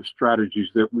me are the strategies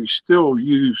that we still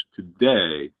use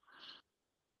today.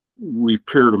 We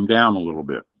pared him down a little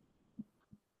bit.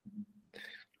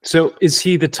 So is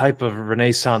he the type of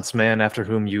Renaissance man after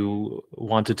whom you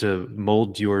wanted to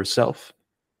mold yourself?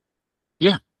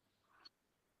 Yeah.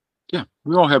 Yeah.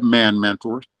 We all have man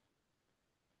mentors.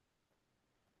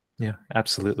 Yeah,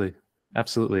 absolutely.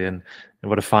 Absolutely. And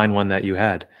what a fine one that you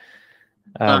had.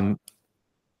 I'm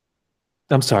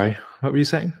sorry, what were you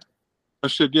saying? I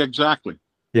said, yeah, exactly.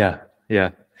 Yeah. Yeah.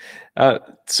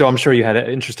 So I'm sure you had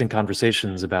interesting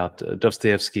conversations about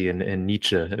Dostoevsky and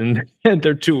Nietzsche and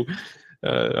their two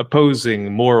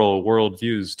opposing moral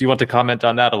worldviews. Do you want to comment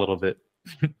on that a little bit?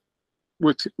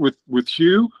 With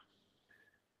Hugh?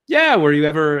 Yeah, were you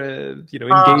ever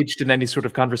engaged in any sort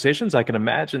of conversations? I can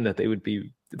imagine that they would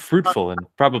be fruitful, and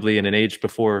probably in an age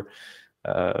before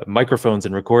microphones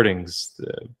and recordings,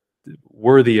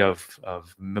 worthy of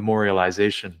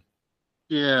memorialization.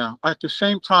 Yeah, at the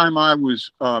same time I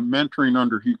was mentoring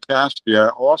under Hugh Cassidy, I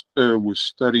also was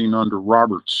studying under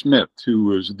Robert Smith, who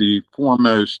was the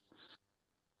foremost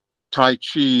Tai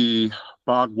Chi,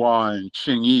 Bagua, and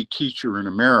Ching Yi teacher in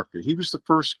America. He was the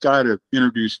first guy to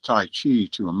introduce Tai Chi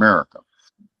to America.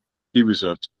 He was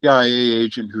a CIA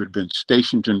agent who had been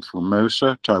stationed in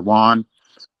Formosa, Taiwan.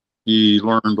 He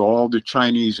learned all the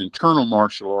Chinese internal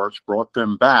martial arts, brought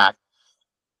them back.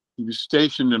 He was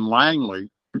stationed in Langley,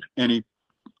 and he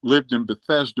lived in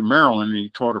Bethesda, Maryland, and he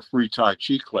taught a free Tai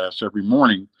Chi class every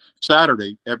morning,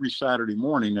 every Saturday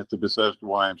morning at the Bethesda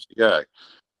YMCA.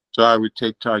 So I would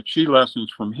take Tai Chi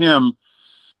lessons from him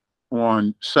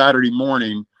on Saturday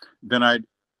morning. Then I'd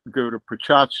go to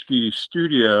Prochatsky's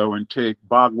studio and take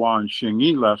Bagua and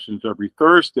Xingyi lessons every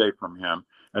Thursday from him.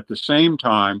 At the same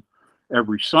time,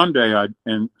 every Sunday,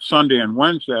 Sunday and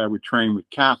Wednesday, I would train with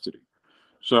Cassidy.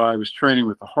 So I was training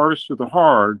with the hardest of the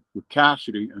hard with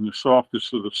Cassidy and the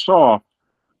softest of the soft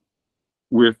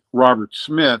with Robert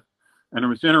Smith. And it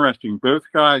was interesting. Both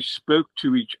guys spoke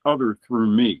to each other through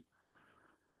me.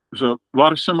 There's a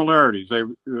lot of similarities. A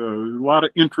lot of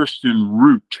interest in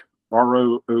root,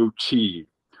 ROOT,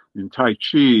 in Tai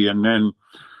Chi. And then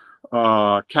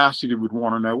Cassidy would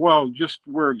want to know, well, just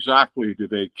where exactly do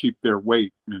they keep their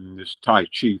weight in this Tai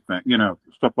Chi thing,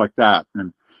 stuff like that.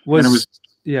 And it was,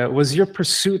 was your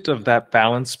pursuit of that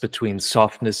balance between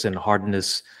softness and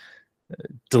hardness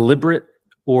deliberate,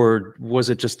 or was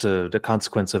it just the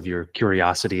consequence of your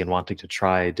curiosity and wanting to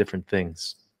try different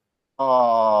things?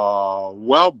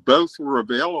 Well, both were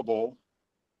available,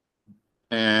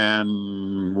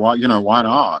 and why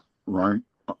not, right?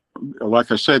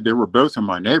 Like I said, they were both in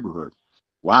my neighborhood.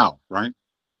 Wow, right?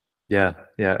 Yeah,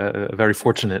 very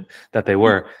fortunate that they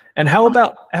were. And how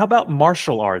about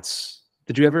martial arts?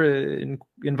 Did you ever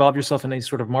involve yourself in any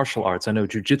sort of martial arts? I know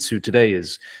jiu-jitsu today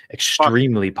is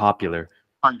extremely popular.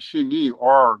 And Xingyi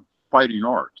are fighting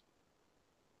arts.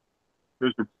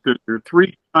 There are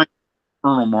three kinds of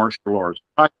internal martial arts: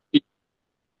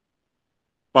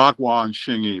 Bagua and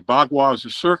Xingyi. Bagua is a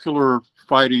circular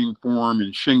fighting form,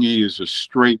 and Xingyi is a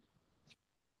straight,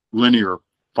 linear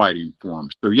fighting form.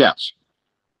 So yes.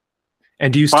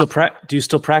 And do you still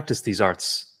practice these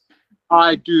arts?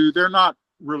 I do. They're not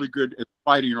really good at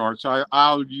fighting arts.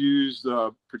 I'll use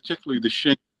particularly the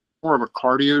Xingyi, more of a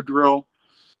cardio drill,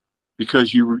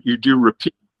 because you do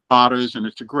repeat katas, and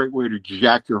it's a great way to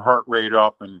jack your heart rate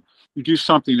up, and you do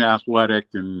something athletic,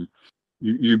 and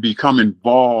you become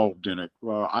involved in it.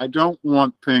 I don't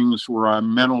want things where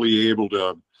I'm mentally able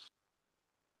to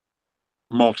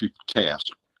multitask.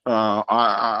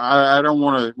 I don't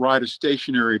want to ride a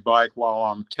stationary bike while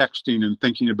I'm texting and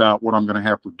thinking about what I'm going to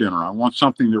have for dinner. I want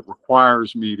something that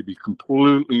requires me to be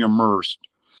completely immersed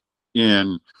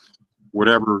in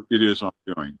whatever it is I'm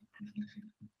doing.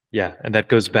 Yeah, and that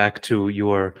goes back to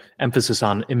your emphasis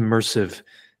on immersive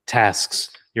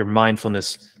tasks, your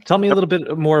mindfulness. Tell me a little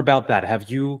bit more about that. Have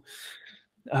you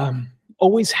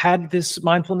always had this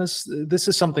mindfulness? This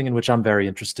is something in which I'm very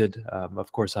interested.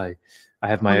 Of course, I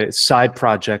have my side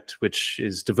project, which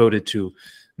is devoted to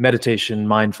meditation,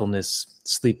 mindfulness,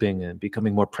 sleeping, and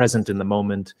becoming more present in the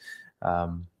moment,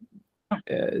 to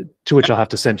which I'll have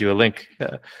to send you a link.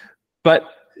 But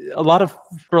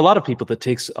for a lot of people, that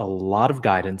takes a lot of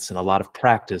guidance and a lot of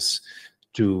practice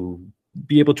to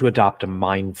be able to adopt a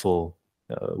mindful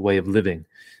way of living.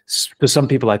 To some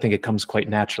people, I think it comes quite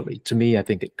naturally. To me, I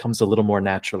think it comes a little more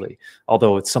naturally,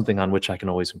 although it's something on which I can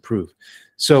always improve.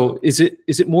 So is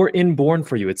it more inborn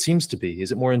for you? It seems to be.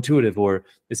 Is it more intuitive, or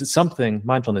is it something,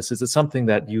 mindfulness, is it something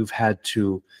that you've had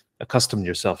to accustom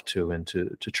yourself to and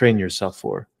to train yourself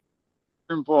for?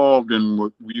 Involved in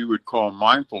what you would call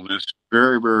mindfulness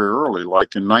very, very early,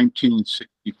 like in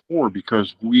 1964,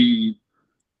 because we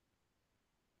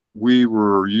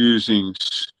were using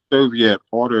Soviet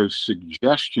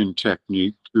auto-suggestion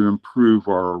technique to improve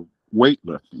our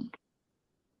weightlifting.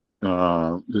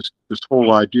 This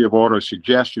whole idea of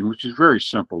auto-suggestion, which is very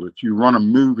simple, that you run a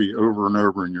movie over and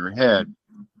over in your head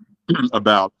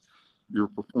about your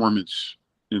performance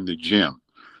in the gym.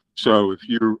 So if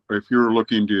you're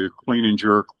looking to clean and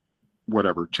jerk,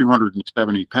 whatever,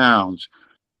 270 pounds,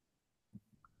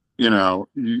 you're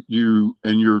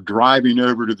driving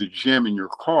over to the gym in your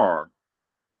car,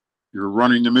 you're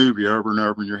running the movie over and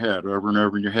over in your head, over and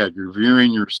over in your head. You're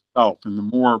viewing yourself, and the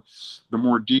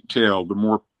more detailed, the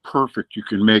more perfect you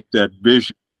can make that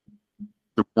vision,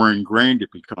 the more ingrained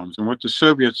it becomes. And what the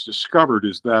Soviets discovered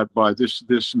is that by this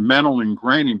mental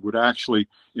ingraining would actually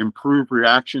improve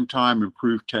reaction time,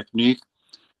 improve technique,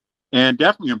 and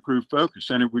definitely improve focus.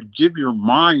 And it would give your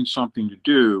mind something to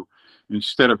do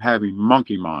instead of having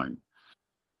monkey mind.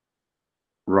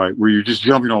 Right, where you're just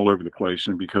jumping all over the place,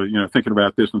 and because thinking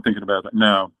about this and thinking about that.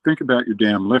 No, think about your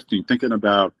damn lifting. Think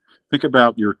about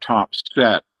your top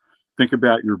set. Think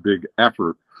about your big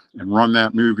effort, and run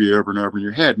that movie over and over in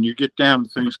your head. And you get down to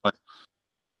things like,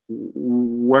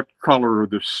 what color are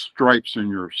the stripes in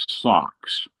your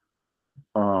socks?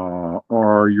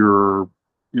 Are your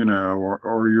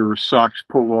or your socks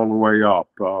pulled all the way up?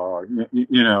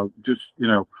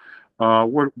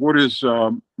 what is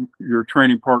your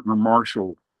training partner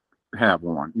Marshall have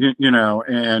on?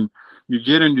 And you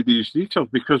get into these details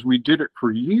because we did it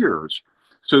for years.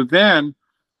 So then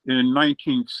in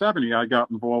 1970, I got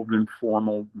involved in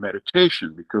formal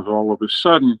meditation because all of a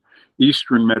sudden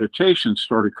Eastern meditation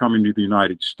started coming to the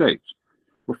United States.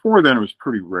 Before then, it was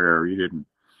pretty rare. You didn't.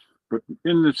 But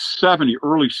in the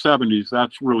early 70s,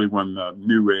 that's really when the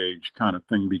New Age kind of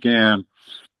thing began.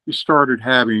 You started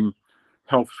having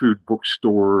health food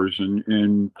bookstores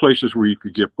and places where you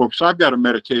could get books. I've got a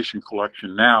meditation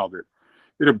collection now that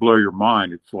it'll blow your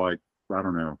mind. It's like, I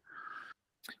don't know,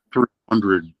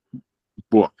 300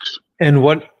 books. And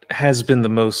what has been the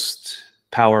most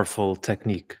powerful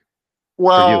technique for you?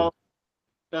 Well,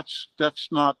 that's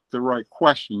not the right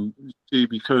question, see,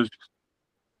 because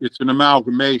it's an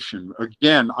amalgamation.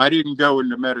 Again, I didn't go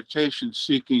into meditation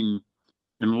seeking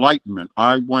enlightenment.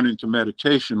 I went into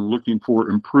meditation looking for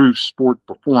improved sport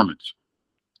performance.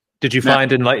 Did you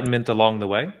find enlightenment along the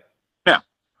way? Yeah.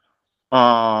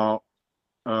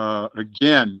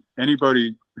 Again,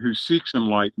 anybody who seeks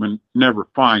enlightenment never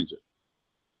finds it.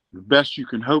 The best you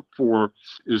can hope for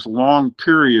is long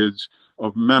periods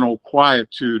of mental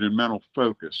quietude and mental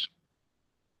focus.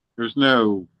 There's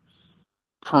no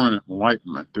permanent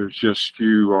enlightenment. There's just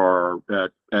you are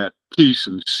at peace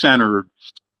and centered,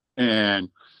 and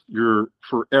your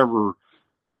forever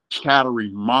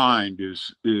chattering mind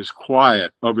is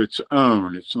quiet of its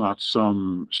own. It's not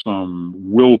some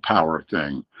willpower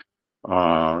thing.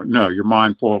 No, your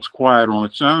mind falls quiet on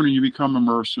its own, and you become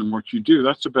immersed in what you do.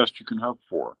 That's the best you can hope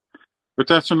for, but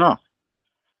that's enough.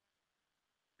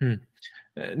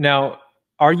 Now,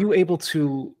 are you able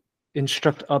to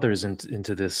instruct others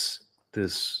into this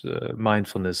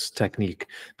mindfulness technique?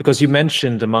 Because you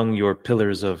mentioned among your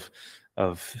pillars of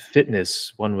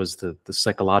fitness, one was the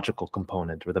psychological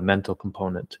component or the mental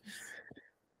component.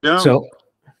 So,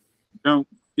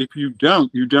 if you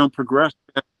don't progress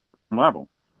at that level.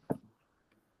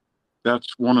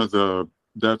 That's one of the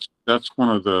that's one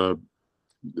of the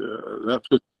that's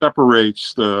what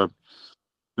separates the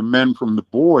men from the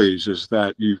boys, is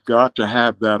that you've got to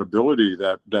have that ability,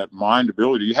 that mind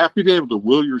ability. You have to be able to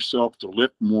will yourself to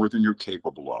lift more than you're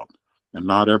capable of, and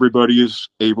not everybody is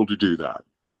able to do that.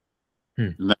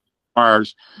 And that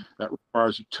requires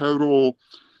a total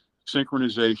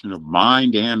synchronization of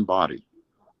mind and body,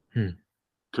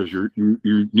 because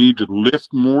you need to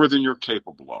lift more than you're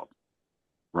capable of,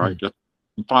 right? That's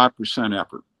 5%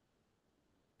 effort,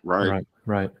 right,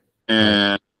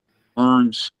 and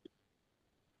earns.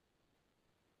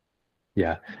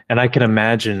 Yeah, and I can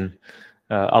imagine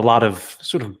a lot of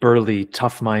sort of burly,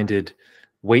 tough-minded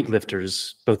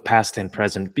weightlifters, both past and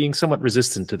present, being somewhat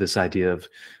resistant to this idea of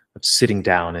sitting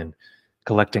down and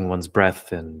collecting one's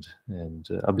breath and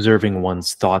observing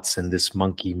one's thoughts in this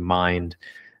monkey mind.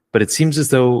 But it seems as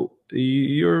though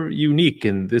you're unique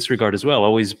in this regard as well,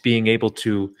 always being able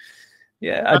to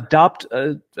adopt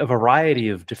a variety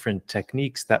of different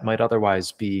techniques that might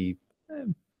otherwise be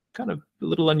kind of a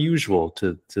little unusual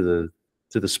to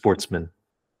the sportsman.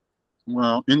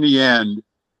 Well, in the end,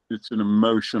 it's an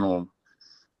emotional.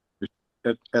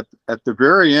 At the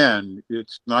very end,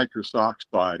 it's nitrous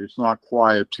oxide. It's not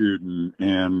quietude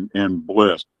and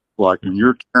bliss. Like when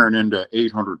you're tearing into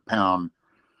 800-pound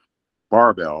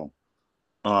barbell,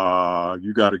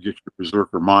 you got to get your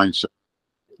berserker mindset.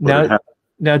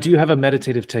 Now, do you have a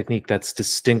meditative technique that's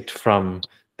distinct from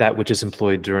that which is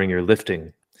employed during your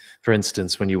lifting? For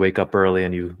instance, when you wake up early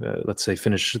and you, let's say,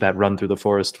 finish that run through the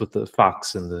forest with the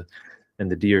fox and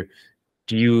the deer,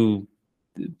 do you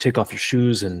take off your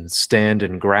shoes and stand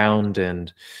and ground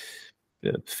and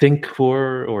think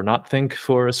for or not think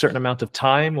for a certain amount of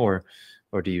time, or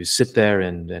do you sit there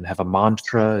and have a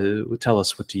mantra? Tell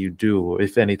us, what do you do,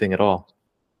 if anything at all?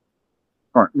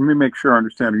 All right, let me make sure I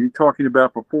understand. Are you talking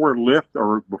about before a lift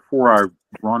or before I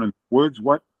run in the woods?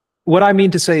 What I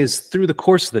mean to say is through the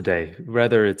course of the day,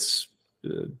 whether it's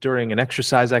during an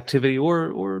exercise activity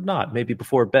or not, maybe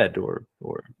before bed or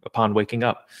upon waking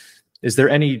up. Is there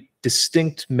any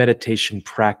distinct meditation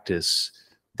practice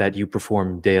that you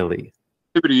perform daily?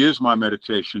 Activity is my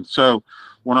meditation. So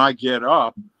when I get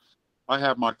up, I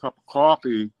have my cup of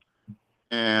coffee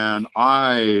and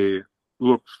I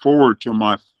look forward to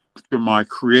my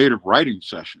creative writing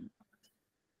session.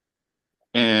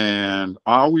 And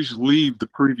I always leave the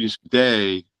previous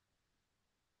day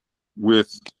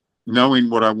with knowing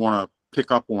what I want to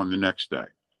pick up on the next day.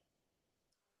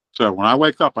 So when I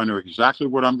wake up, I know exactly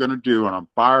what I'm going to do, and I'm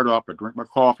fired up. I drink my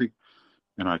coffee,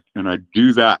 and I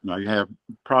do that, and I have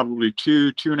probably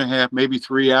 2.5, maybe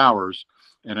 3 hours.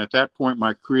 And at that point,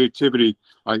 my creativity,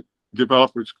 I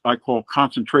develop what I call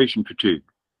concentration fatigue.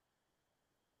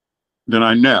 then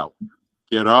I know,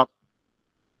 get up,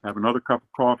 have another cup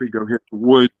of coffee, go hit the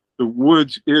woods. The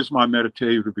woods is my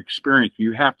meditative experience.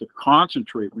 You have to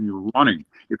concentrate when you're running.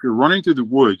 If you're running through the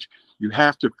woods, you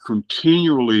have to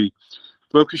continually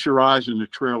focus your eyes on the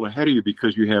trail ahead of you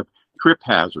because you have trip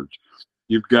hazards.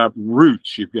 You've got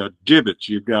roots, you've got divots,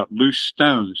 you've got loose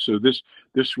stones. So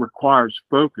this requires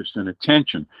focus and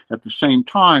attention. At the same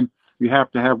time, you have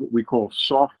to have what we call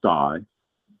soft eye,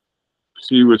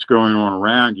 see what's going on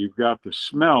around. You've got the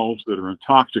smells that are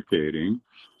intoxicating.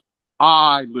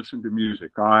 I listen to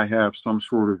music. I have some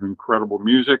sort of incredible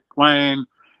music playing,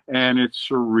 and it's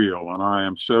surreal. And I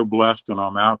am so blessed, and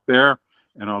I'm out there,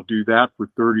 and I'll do that for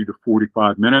 30 to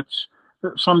 45 minutes.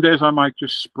 Some days I might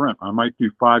just sprint. I might do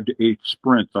 5 to 8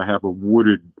 sprints. I have a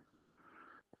wooded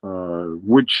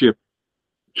wood chip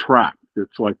track.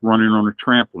 It's like running on a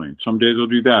trampoline. Some days I'll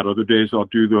do that. Other days I'll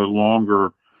do the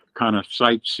longer kind of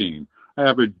sightseeing. I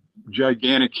have a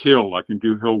gigantic hill. I can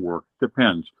do hill work.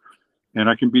 Depends. And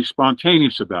I can be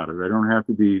spontaneous about it. I don't have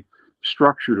to be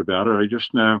structured about it. I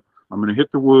just know I'm going to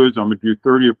hit the woods. I'm going to do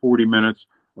 30 or 40 minutes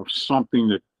of something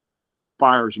that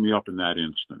fires me up in that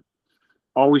instant.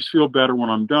 Always feel better when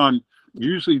I'm done.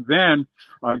 Usually then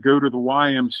I go to the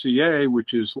YMCA,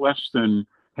 which is less than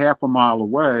half a mile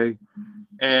away,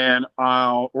 and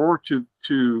or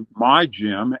to my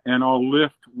gym, and I'll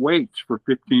lift weights for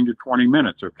 15 to 20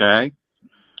 minutes, okay?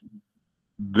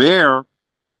 There,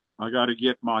 I got to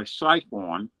get my psych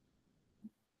on.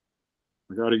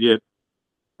 I got to get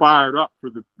fired up for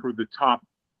the top.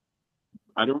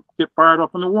 I don't get fired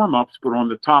up in the warm-ups, but on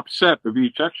the top set of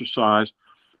each exercise,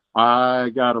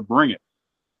 I got to bring it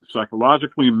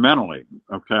psychologically and mentally,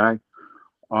 okay?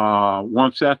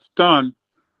 Once that's done,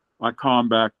 I calm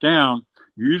back down.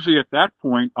 Usually at that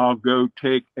point, I'll go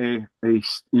take a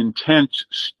intense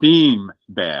steam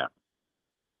bath,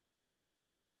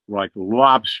 like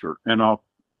lobster, and I'll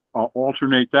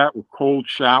alternate that with cold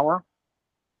shower.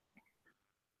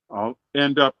 I'll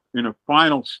end up in a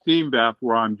final steam bath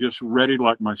where I'm just ready,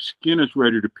 like my skin is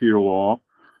ready to peel off.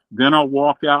 Then I'll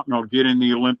walk out and I'll get in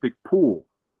the Olympic pool.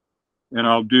 And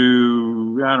I'll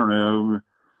do, I don't know,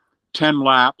 10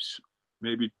 laps,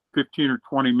 maybe 15 or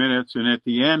 20 minutes. And at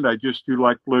the end, I just do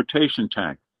like flotation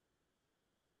tank.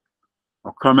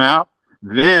 I'll come out,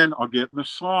 then I'll get in the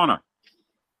sauna.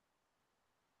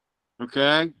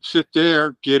 Okay, sit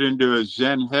there, get into a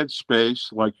Zen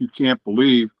headspace like you can't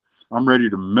believe. I'm ready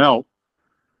to melt.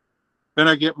 Then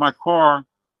I get my car,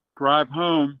 drive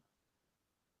home,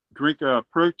 drink a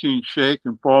protein shake,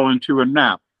 and fall into a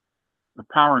nap, a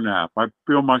power nap. I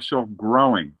feel myself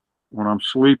growing when I'm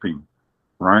sleeping,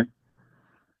 right?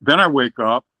 Then I wake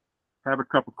up, have a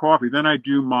cup of coffee. Then I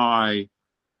do my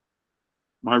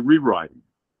rewriting.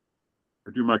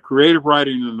 I do my creative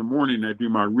writing in the morning. I do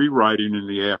my rewriting in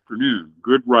the afternoon.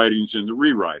 Good writings in the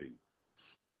rewriting.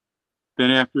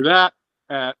 Then after that,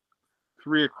 at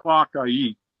 3 o'clock, I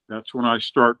eat. That's when I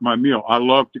start my meal. I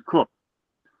love to cook.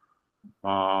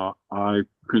 I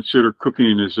consider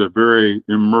cooking as a very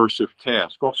immersive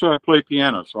task. Also, I play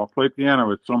piano, so I'll play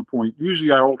piano at some point.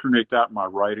 Usually I alternate that in my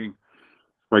writing.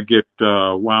 If I get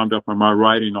wound up in my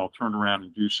writing, I'll turn around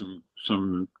and do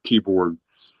some keyboard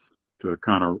to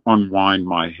kind of unwind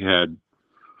my head.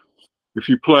 If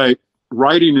you play,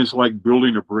 writing is like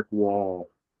building a brick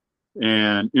wall,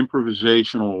 and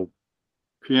improvisational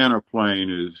piano playing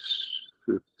is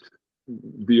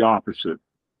the opposite.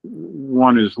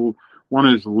 One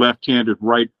is left-handed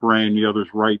right brain, the other's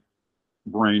right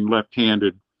brain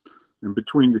left-handed, and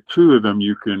between the two of them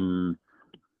you can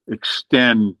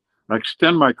extend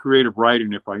my creative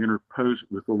writing if I interpose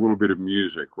it with a little bit of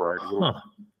music, right?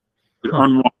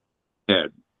 Unwind my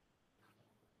head,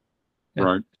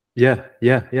 right?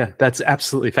 Yeah. That's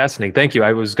absolutely fascinating. Thank you.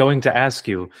 I was going to ask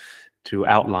you to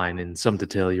outline in some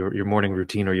detail your morning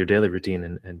routine or your daily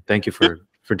routine, and thank you for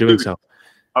doing so.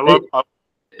 I watch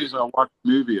a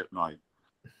movie at night,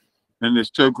 and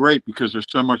it's so great because there's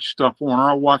so much stuff on. Or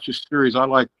I'll watch a series. I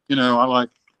like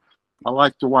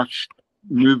to watch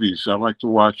movies. I like to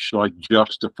watch like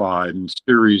Justified and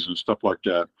series and stuff like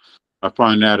that. I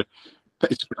find that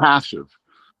it's passive.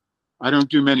 I don't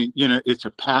do many, it's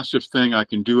a passive thing I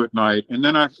can do at night. And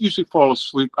then I usually fall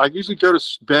asleep. I usually go to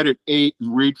bed at 8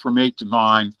 and read from 8 to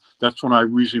 9. That's when I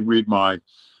usually read my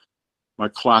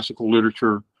classical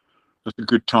literature. That's a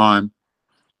good time.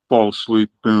 Fall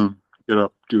asleep, boom, get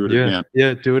up, do it again.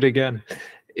 Yeah, do it again.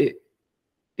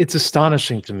 It's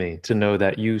astonishing to me to know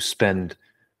that you spend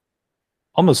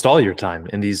almost all your time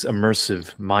in these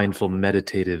immersive, mindful,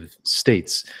 meditative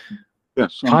states.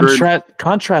 Yes.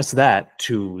 Contrast that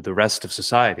to the rest of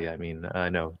society. I mean, I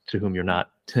know to whom you're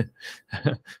not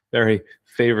very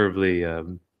favorably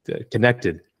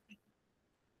connected,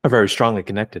 are very strongly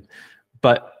connected.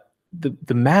 But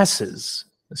the masses,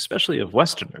 especially of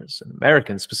Westerners and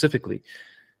Americans specifically,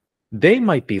 they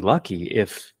might be lucky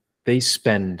if they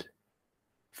spend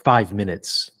 5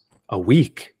 minutes a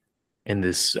week in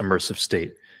this immersive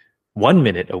state, 1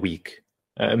 minute a week.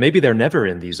 Maybe they're never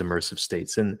in these immersive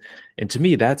states, and to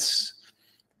me, it's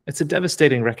a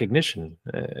devastating recognition.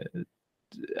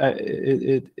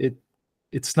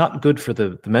 It's not good for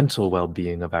the mental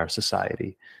well-being of our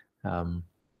society, and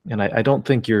I don't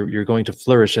think you're going to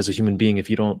flourish as a human being if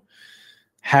you don't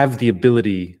have the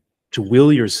ability to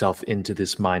will yourself into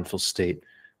this mindful state,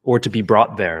 or to be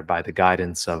brought there by the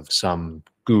guidance of some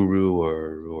guru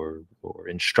or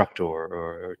instructor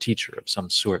or teacher of some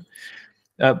sort.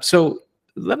 So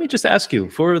let me just ask you,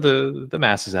 for the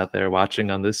masses out there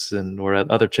watching on this or at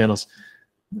other channels,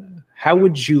 how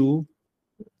would you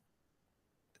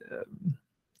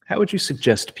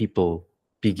suggest people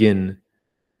begin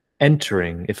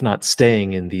entering, if not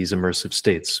staying, in these immersive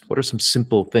states? What are some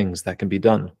simple things that can be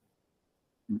done?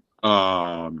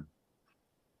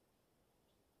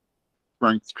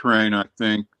 Strength train, I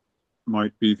think,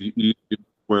 might be the easiest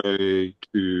way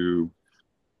to.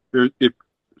 If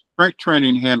strength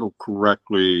training handled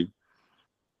correctly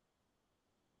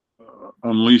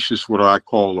unleashes what I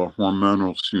call a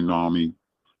hormonal tsunami,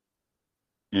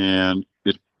 and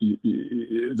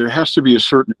there has to be a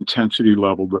certain intensity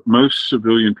level that most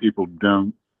civilian people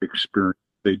don't experience.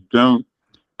 They don't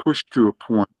push to a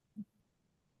point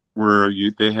where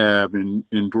they have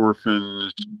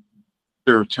endorphins,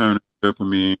 serotonin,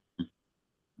 dopamine,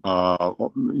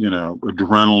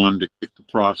 adrenaline to kick the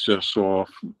process off,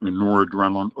 and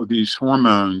noradrenaline, these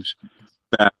hormones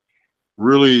that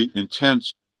really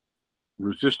intense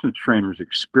resistance trainers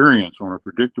experience on a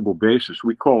predictable basis.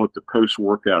 We call it the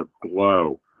post-workout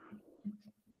glow.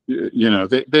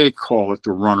 They call it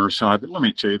the runner's high, but let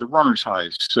me tell you, the runner's high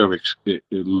is so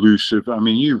elusive. I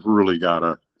mean, you've really got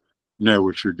to know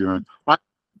what you're doing.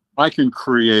 I can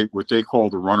create what they call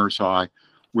the runner's high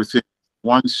within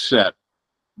one set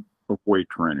of weight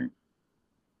training.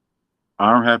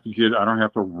 I don't have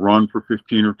to run for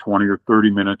 15 or 20 or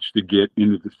 30 minutes to get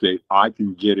into the state. I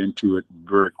can get into it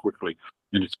very quickly.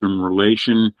 And it's in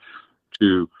relation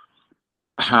to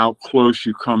how close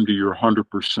you come to your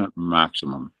 100%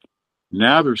 maximum.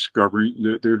 Now they're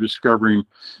discovering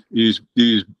these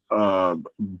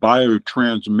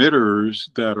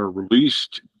biotransmitters that are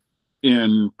released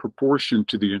in proportion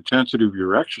to the intensity of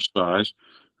your exercise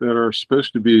that are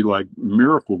supposed to be like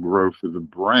miracle growth of the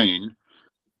brain.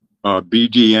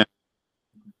 BDN,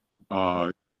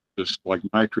 just like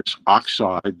nitrous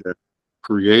oxide that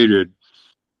created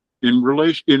in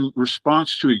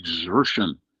response to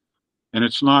exertion. And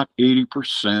it's not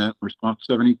 80%, or it's not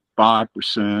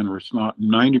 75%, or it's not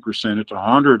 90%, it's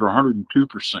 100 or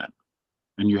 102%.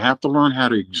 And you have to learn how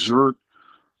to exert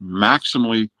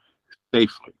maximally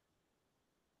safely.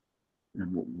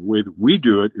 And the way that we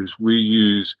do it is we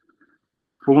use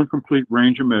full and complete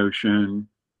range of motion,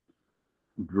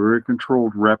 very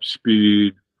controlled rep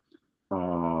speed.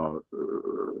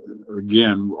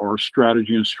 Again, our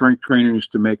strategy in strength training is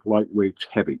to make lightweights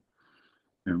heavy.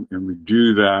 And we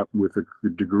do that with a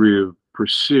degree of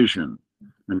precision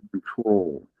and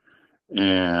control.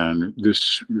 And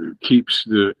this keeps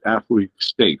the athlete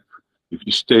safe. If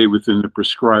you stay within the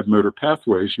prescribed motor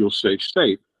pathways, you'll stay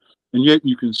safe. And yet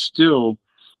you can still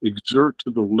exert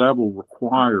to the level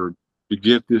required to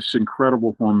get this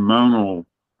incredible hormonal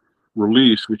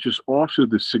release, which is also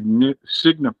the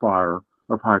signifier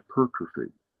of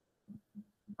hypertrophy.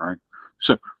 Right?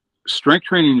 So strength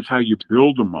training is how you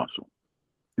build a muscle.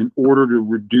 In order to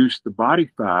reduce the body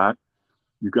fat,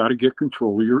 you got to get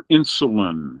control of your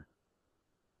insulin.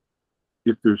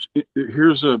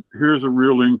 Here's a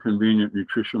real inconvenient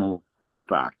nutritional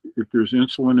fact. If there's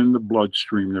insulin in the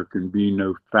bloodstream, there can be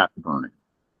no fat burning.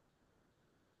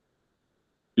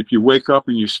 If you wake up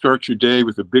and you start your day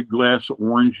with a big glass of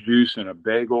orange juice and a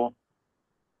bagel,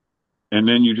 and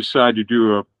then you decide to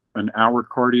do an hour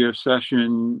cardio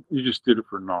session, you just did it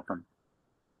for nothing.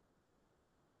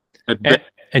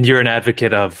 And you're an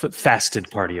advocate of fasted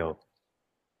cardio.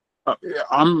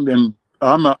 I'm an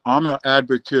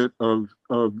advocate of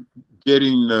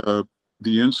getting the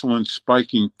insulin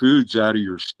spiking foods out of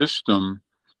your system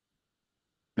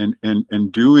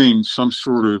and doing some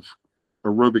sort of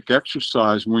aerobic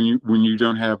exercise when you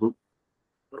don't have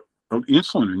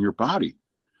insulin in your body.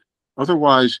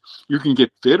 Otherwise, you can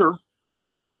get fitter,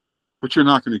 but you're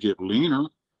not going to get leaner.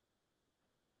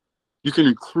 You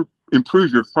can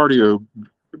improve your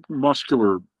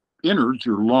cardiovascular innards,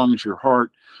 your lungs, your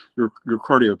heart, your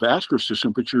cardiovascular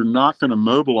system, but you're not going to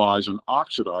mobilize and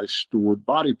oxidize stored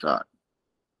body fat.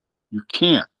 You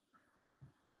can't.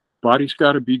 Body's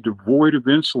got to be devoid of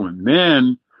insulin.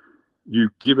 Then you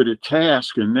give it a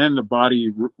task, and then the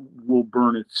body will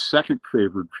burn its second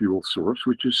favorite fuel source,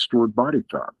 which is stored body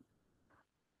fat.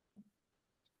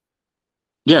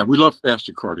 Yeah, we love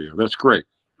fasted cardio. That's great.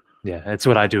 Yeah, that's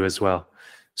what I do as well.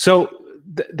 So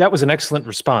that was an excellent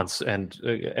response and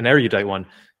an erudite one.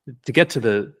 To get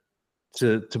to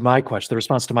my question, the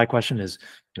response to my question is,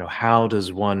 how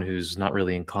does one who's not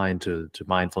really inclined to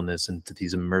mindfulness and to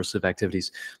these immersive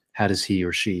activities, how does he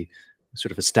or she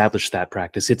sort of establish that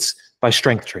practice? It's by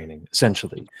strength training,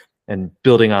 essentially, and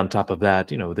building on top of that,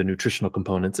 the nutritional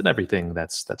components and everything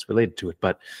that's related to it.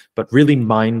 But really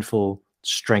mindful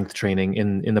strength training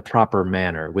in the proper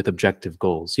manner with objective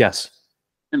goals. Yes.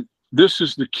 And this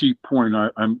is the key point. I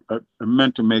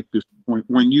meant to make this point.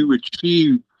 When you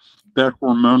achieve that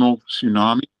hormonal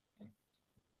tsunami,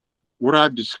 what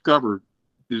I've discovered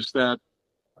is that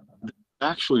it's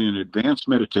actually an advanced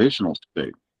meditational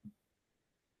state.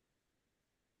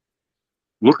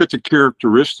 Look at the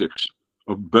characteristics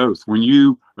of both. When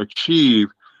you achieve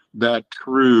that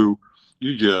true,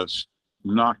 you just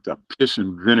knock the piss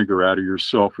and vinegar out of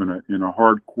yourself in a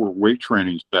hardcore weight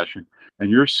training session,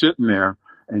 and you're sitting there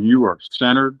and you are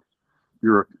centered,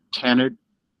 you're contented,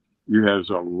 you have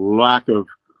a lack of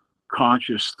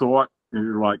conscious thought, and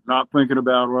you're like not thinking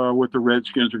about what the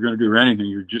Redskins are going to do or anything.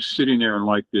 You're just sitting there in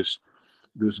like this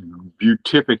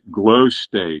beatific glow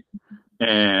state,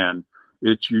 and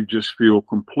you just feel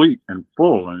complete and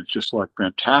full, and it's just like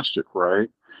fantastic, right?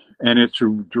 And it's a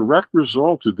direct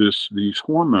result of these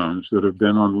hormones that have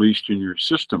been unleashed in your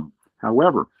system.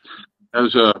 However,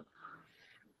 as a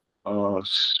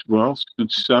since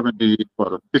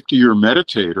 50-year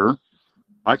meditator,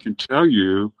 I can tell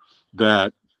you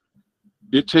that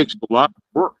it takes a lot of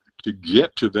work to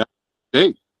get to that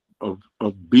state of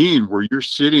being where you're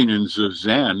sitting in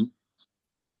zazen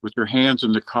with your hands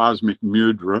in the cosmic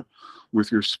mudra,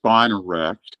 with your spine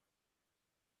erect,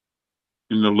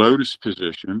 in the lotus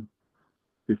position,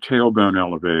 your tailbone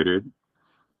elevated,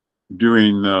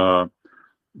 doing the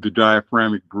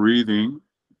diaphragmic breathing,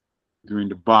 doing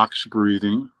the box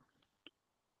breathing.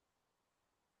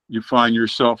 You find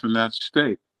yourself in that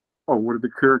state. Oh, what are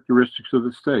the characteristics of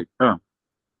the state? Oh,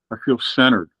 I feel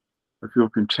centered. I feel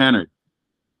contented.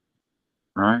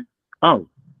 Right? Oh,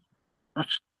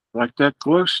 that's like that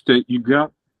glow state you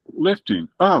got lifting.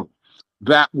 Oh,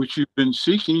 that which you've been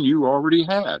seeking, you already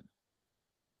had.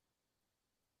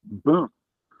 Boom.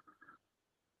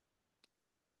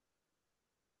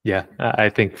 Yeah, I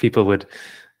think people would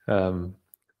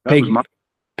They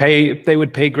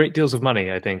would pay great deals of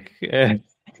money, I think,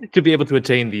 to be able to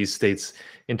attain these states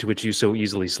into which you so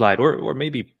easily slide, or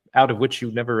maybe out of which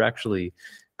you never actually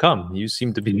come. You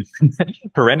seem to be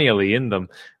perennially in them,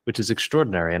 which is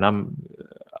extraordinary. And I'm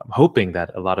hoping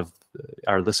that a lot of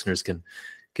our listeners can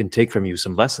take from you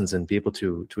some lessons and be able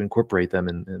to incorporate them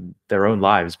in their own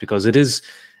lives, because it is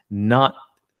not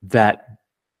that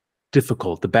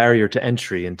difficult. The barrier to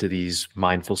entry into these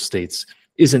mindful states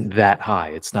isn't that high.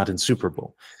 It's not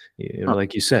insuperable.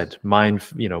 Like you said,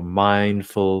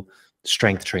 mindful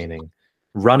strength training,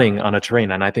 running on a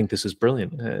train. And I think this is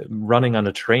brilliant. Running on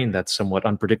a train that's somewhat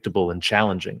unpredictable and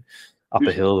challenging up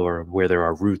a hill or where there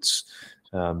are roots,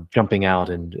 jumping out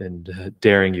and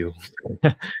daring you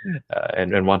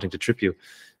and wanting to trip you.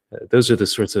 Those are the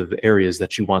sorts of areas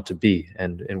that you want to be,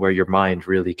 and where your mind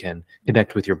really can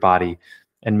connect with your body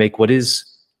and make what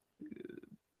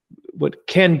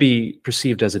can be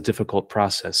perceived as a difficult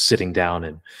process, sitting down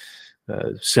and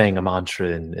saying a mantra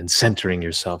and centering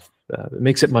yourself. It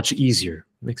makes it much easier.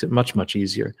 It makes it much, much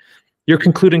easier. Your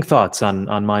concluding thoughts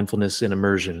on mindfulness in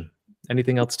immersion.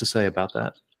 Anything else to say about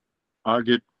that? I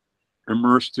get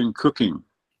immersed in cooking,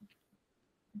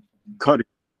 cutting,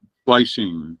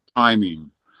 slicing,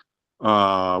 timing.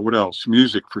 What else?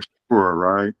 Music for sure,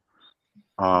 right?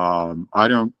 I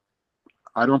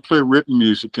don't play written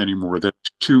music anymore. That's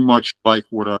too much like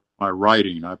my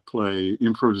writing. I play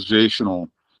improvisational,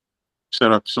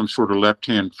 set up some sort of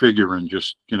left-hand figure and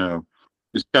just,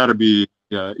 it's got to be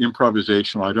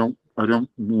improvisational. I don't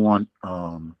want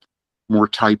more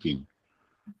typing.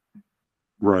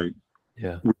 Right.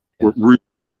 Yeah.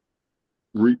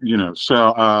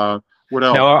 So what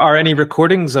else? Now, are any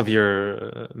recordings of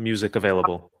your music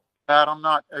available?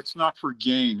 It's not for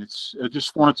gain. I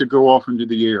just want it to go off into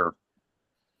the air.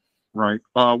 Right.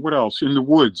 What else? In the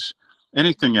woods,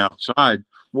 anything outside,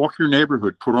 walk your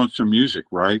neighborhood, put on some music,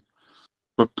 right?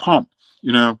 But pump,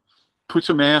 put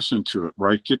some ass into it,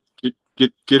 right? Get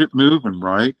it moving,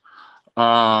 right?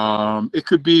 It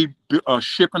could be a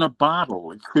ship in a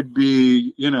bottle. It could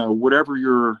be, whatever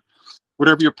your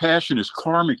passion is,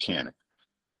 car mechanic,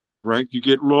 right? You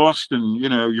get lost and,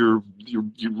 you're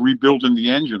rebuilding the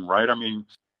engine, right? I mean,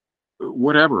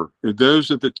 whatever.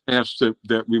 Those are the tasks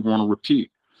that we want to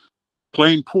repeat.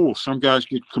 Playing pool, some guys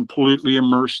get completely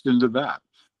immersed into that.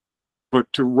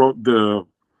 But to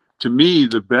me,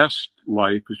 the best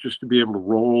life is just to be able to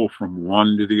roll from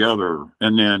one to the other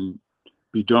and then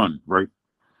be done, right?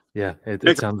 Yeah,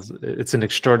 it sounds, it's an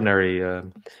extraordinary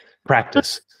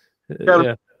practice. Gotta,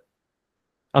 Yeah.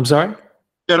 I'm sorry?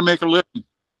 gotta make a living.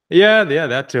 Yeah,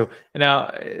 that too.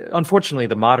 Now, unfortunately,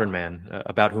 the modern man,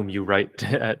 about whom you write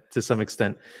to some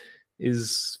extent,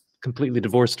 is completely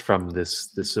divorced from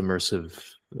this immersive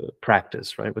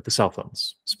practice, right? With the cell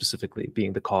phones specifically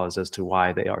being the cause as to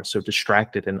why they are so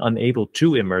distracted and unable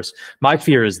to immerse. My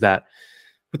fear is that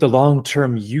with the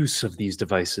long-term use of these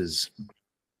devices,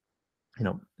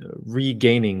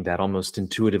 regaining that almost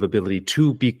intuitive ability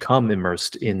to become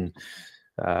immersed in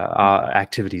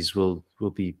activities will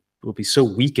be so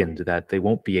weakened that they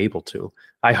won't be able to.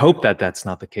 I hope that that's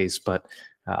not the case, but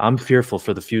I'm fearful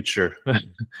for the future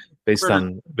based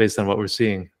on what we're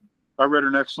seeing. I read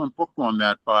an excellent book on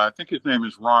that by, I think his name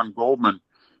is Ron Goldman,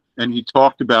 and he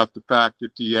talked about the fact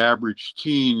that the average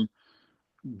teen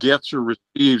gets or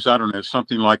receives, I don't know,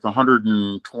 something like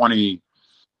 120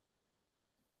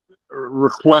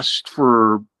 requests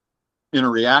for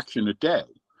interaction a day.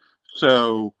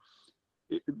 So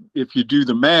if you do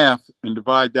the math and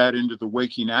divide that into the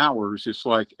waking hours, it's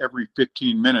like every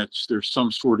 15 minutes there's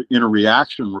some sort of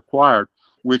interaction required,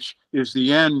 which is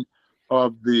the end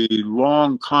of the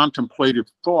long contemplative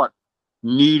thought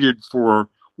needed for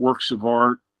works of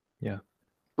art, Yeah,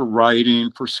 for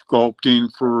writing, for sculpting,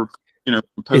 for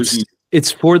composing.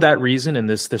 It's for that reason, and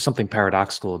there's something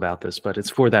paradoxical about this, but it's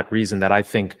for that reason that I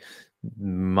think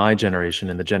my generation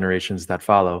and the generations that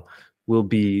follow will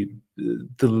be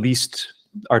the least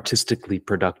artistically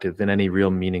productive in any real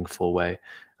meaningful way.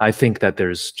 I think that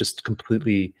there's just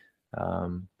completely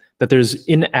that there's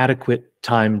inadequate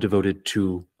time devoted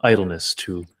to idleness,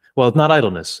 well, not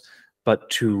idleness, but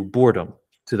to boredom,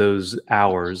 to those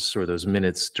hours or those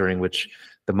minutes during which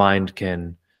the mind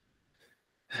can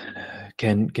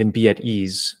be at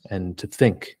ease and to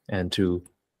think and to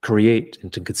create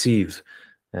and to conceive,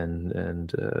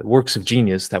 and works of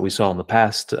genius that we saw in the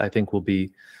past, I think will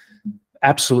be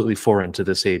absolutely foreign to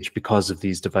this age because of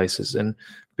these devices and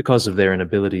because of their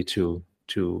inability to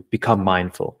become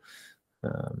mindful.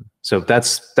 So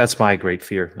that's my great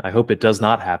fear. I hope it does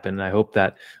not happen. I hope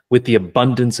that with the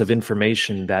abundance of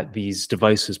information that these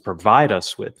devices provide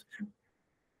us with,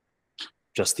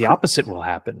 just the opposite will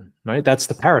happen, right? That's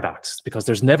the paradox, because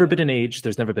there's never been an age,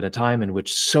 there's never been a time in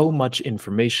which so much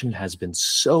information has been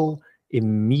so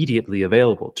immediately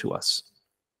available to us.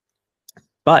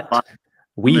 But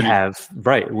we have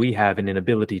an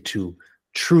inability to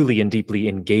truly and deeply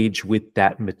engage with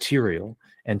that material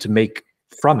and to make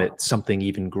from it something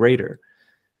even greater.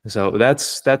 So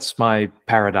that's my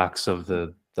paradox of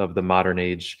the modern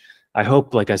age. I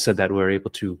hope, like I said, that we're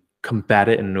able to combat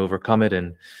it and overcome it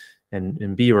and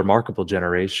be a remarkable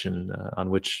generation on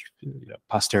which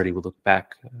posterity will look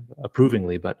back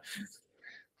approvingly. But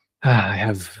I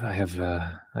have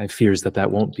fears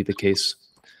that won't be the case.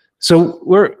 So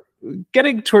we're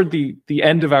getting toward the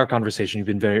end of our conversation. You've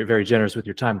been very, very generous with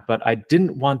your time, but I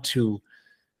didn't want to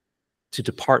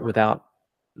depart without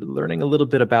learning a little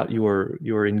bit about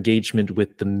your engagement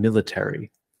with the military.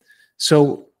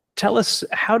 So tell us,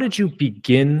 how did you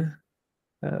begin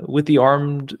with the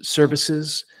armed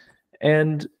services,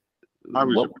 and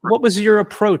what was your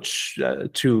approach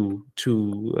to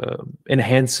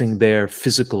enhancing their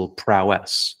physical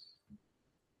prowess?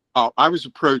 I was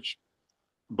approached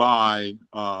by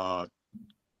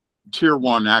Tier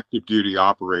 1 active duty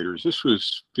operators. This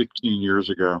was 15 years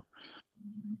ago.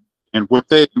 And what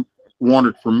they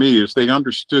wanted from me is they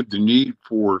understood the need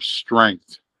for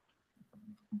strength,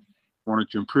 wanted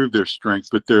to improve their strength,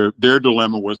 but their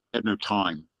dilemma was they had no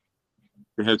time.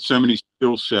 They had so many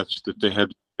skill sets that they had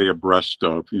to stay abreast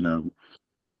of,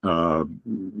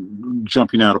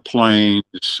 jumping out of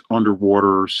planes,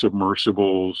 underwater,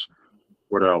 submersibles,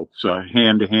 what else?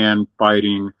 Hand-to-hand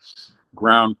fighting,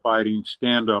 ground fighting,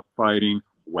 stand-up fighting,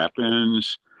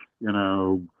 weapons,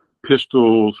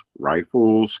 pistols,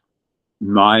 rifles,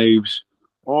 knives,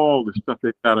 all the stuff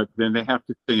then they have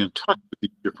to stay in touch with these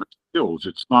different skills.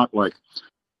 It's not like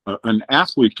an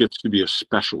athlete gets to be a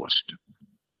specialist,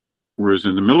 whereas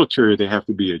in the military they have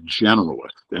to be a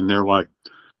generalist. And they're like,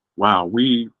 wow,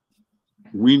 we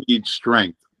need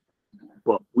strength,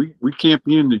 but we can't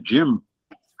be in the gym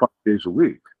 5 days a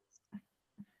week.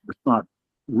 not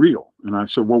real. And I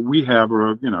said, well, we have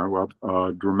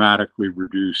a dramatically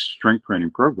reduced strength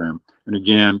training program. And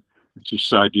again, it's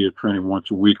this idea of training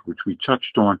once a week, which we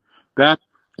touched on. That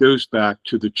goes back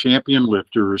to the champion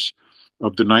lifters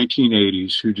of the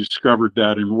 1980s who discovered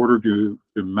that in order to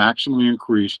maximally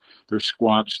increase their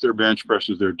squats, their bench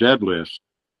presses, their deadlifts,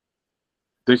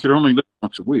 they could only lift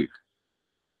once a week.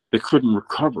 They couldn't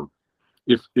recover.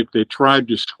 If they tried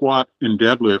to squat and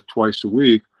deadlift twice a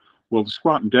week, well, the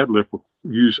squat and deadlift will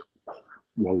use a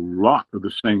lot of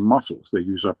the same muscles. They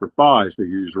use upper thighs, they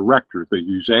use erectors, they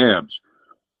use abs.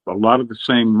 A lot of the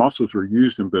same muscles are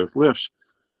used in both lifts.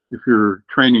 If you're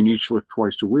training each lift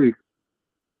twice a week,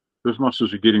 those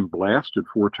muscles are getting blasted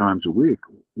 4 times a week.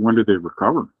 When do they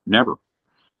recover? Never.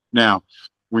 Now,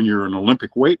 when you're an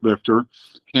Olympic weightlifter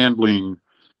handling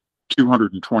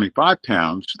 225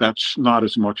 pounds, that's not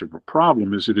as much of a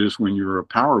problem as it is when you're a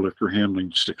power lifter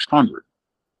handling 600.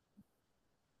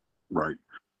 Right.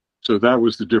 So that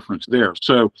was the difference there.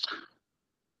 So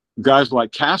guys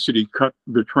like Cassidy cut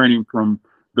the training from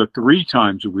the 3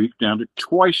 times a week down to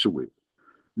twice a week.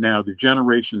 Now, the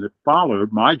generation that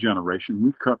followed, my generation,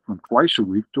 we cut from twice a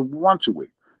week to once a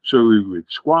week. So we would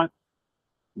squat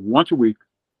once a week.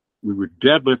 We would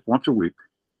deadlift once a week.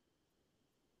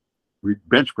 We'd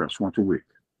bench press once a week.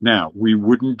 Now, we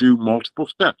wouldn't do multiple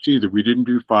sets either. We didn't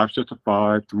do 5 sets of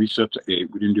 5, 3 sets of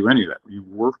 8. We didn't do any of that. We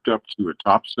worked up to a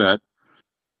top set.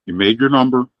 You made your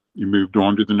number. You moved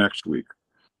on to the next week.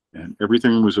 And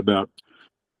everything was about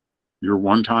your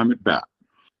one time at bat.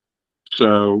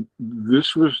 So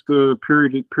this was the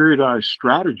periodized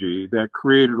strategy that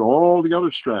created all the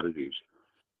other strategies.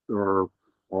 Our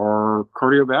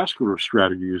cardiovascular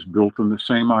strategy is built on the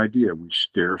same idea. We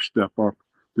step up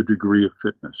the degree of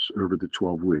fitness over the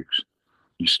 12 weeks.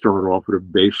 You start off at a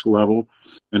base level,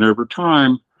 and over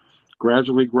time,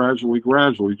 gradually,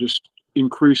 just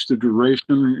increase the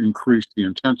duration, increase the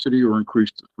intensity, or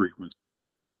increase the frequency.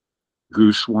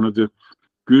 Goose, one of the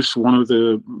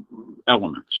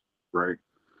elements, right?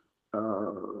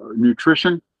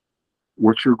 Nutrition,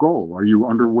 what's your goal? Are you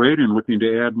underweight and looking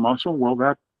to add muscle? Well,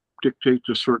 that dictates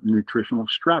a certain nutritional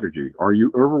strategy. Are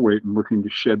you overweight and looking to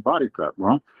shed body fat?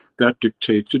 Well, that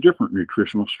dictates a different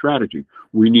nutritional strategy.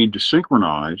 We need to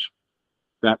synchronize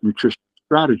that nutritional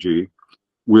strategy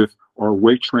with our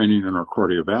weight training and our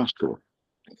cardiovascular.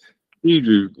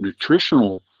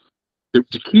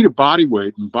 The key to body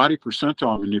weight and body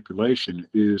percentile manipulation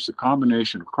is the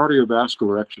combination of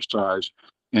cardiovascular exercise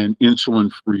and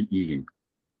insulin-free eating.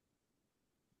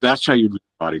 That's how you lose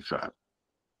body fat.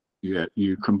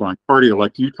 You combine cardio,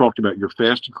 like you talked about, your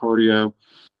fasted cardio,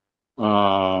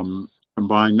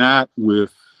 combine that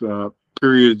with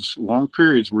long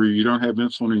periods where you don't have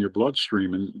insulin in your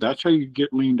bloodstream, and that's how you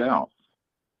get leaned out.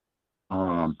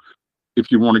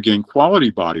 If you want to gain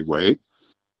quality body weight,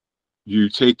 you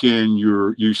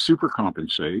super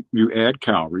compensate, you add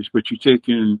calories, but you take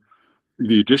in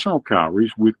the additional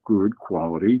calories with good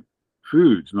quality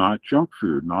foods, not junk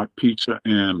food, not pizza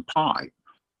and pie.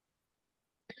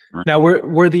 Right? Now,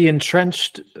 were the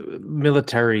entrenched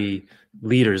military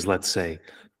leaders, let's say,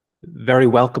 very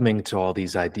welcoming to all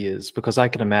these ideas? Because I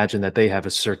can imagine that they have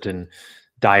a certain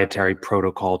dietary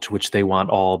protocol to which they want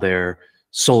all their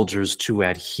soldiers to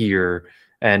adhere,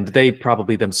 and they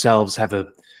probably themselves have a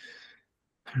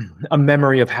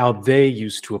memory of how they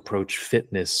used to approach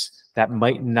fitness that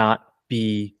might not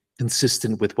be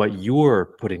consistent with what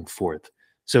you're putting forth.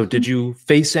 So did you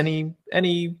face any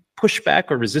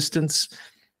pushback or resistance?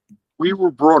 We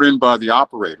were brought in by the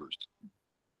operators,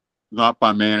 not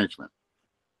by management.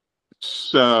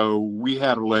 So we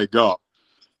had a leg up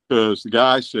because the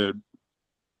guy said,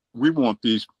 we want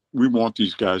these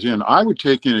guys in. I would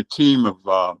take in a team of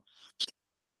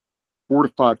 4 to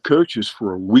 5 coaches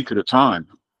for a week at a time.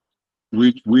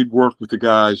 We'd work with the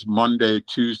guys Monday,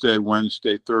 Tuesday,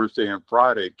 Wednesday, Thursday, and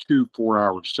Friday, 2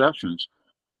 4-hour sessions,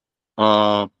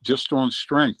 just on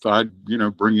strength. I'd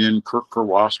bring in Kirk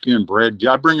Karwoski and Brad.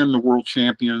 I'd bring in the world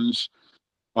champions,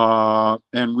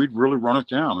 and we'd really run it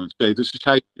down and say, this is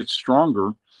how you get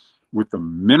stronger with the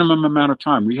minimum amount of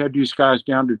time. We had these guys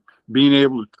down to being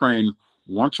able to train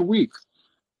once a week,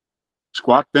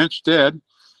 squat, bench, dead.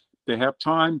 They have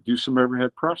time, do some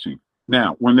overhead pressing.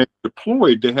 Now, when they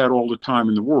deployed, they had all the time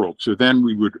in the world. So then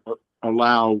we would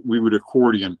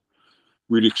accordion,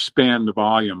 we'd expand the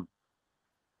volume,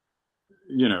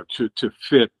 to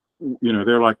fit.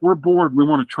 They're like, we're bored, we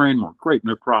want to train more. Great,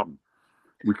 no problem.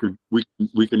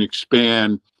 We can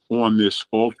expand on this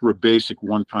ultra basic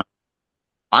one time.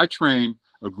 I train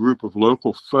a group of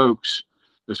local folks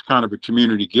as kind of a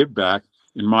community give back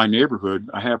in my neighborhood.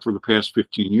 I have for the past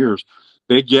 15 years.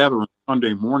 They gather on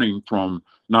Sunday morning from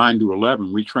 9 to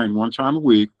 11. We train one time a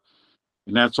week,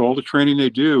 and that's all the training they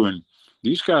do. And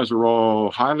these guys are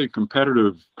all highly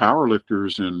competitive power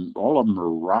lifters, and all of them are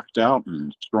rocked out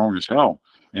and strong as hell.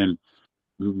 And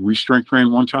we strength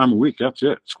train one time a week. That's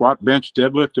it. Squat, bench,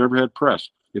 deadlift, overhead press.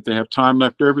 If they have time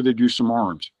left over, they do some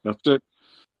arms. That's it.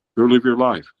 Go live your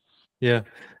life. Yeah.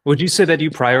 Would you say that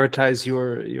you prioritize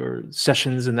your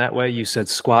sessions in that way? You said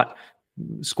squat,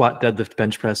 deadlift,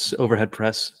 bench press, overhead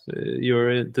press.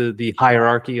 Your the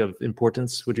hierarchy of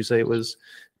importance. Would you say it was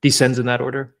descends in that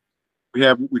order? We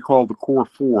have what we call the core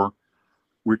four,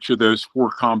 which are those four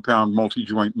compound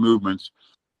multi-joint movements.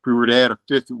 If we were to add a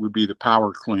fifth, it would be the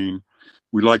power clean.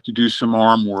 We like to do some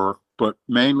arm work, but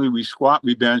mainly we squat,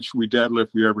 we bench, we deadlift,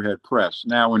 we overhead press.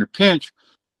 Now, in a pinch,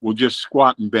 we'll just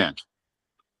squat and bench.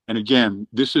 And again,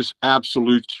 this is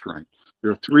absolute strength.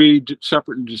 There are three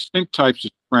separate and distinct types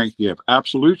of strength. You have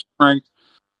absolute strength,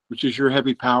 which is your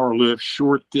heavy power lift,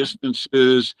 short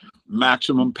distances,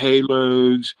 maximum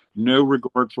payloads, no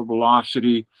regard for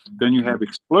velocity. Then you have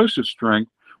explosive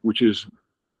strength, which is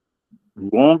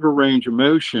longer range of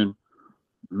motion,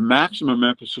 maximum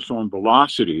emphasis on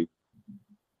velocity,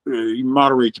 you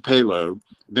moderate the payload.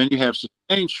 Then you have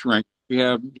sustained strength. You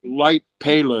have light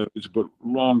payloads, but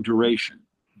long duration.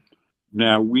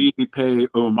 Now, we pay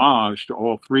homage to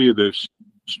all three of those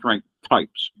strength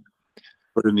types.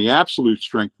 But in the absolute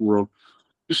strength world,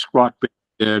 just squat,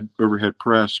 dead, overhead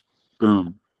press,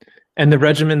 boom. And the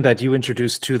regimen that you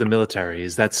introduced to the military,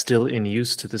 is that still in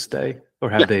use to this day? Or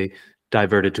have they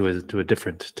diverted to a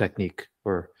different technique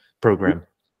or program?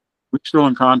 We're still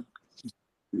in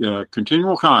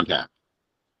continual contact.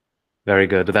 Very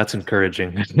good. That's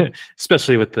encouraging,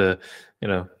 especially with the,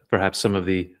 perhaps some of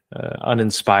the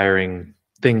uninspiring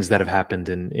things that have happened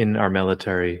in our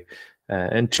military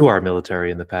and to our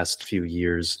military in the past few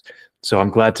years. So I'm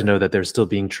glad to know that they're still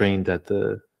being trained at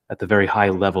the very high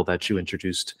level that you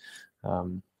introduced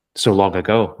so long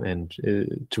ago, and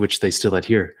to which they still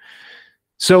adhere.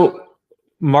 So,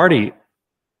 Marty,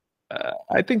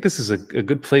 I think this is a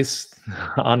good place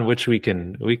on which we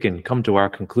can come to our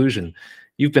conclusion.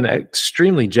 You've been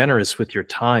extremely generous with your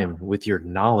time, with your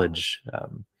knowledge,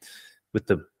 with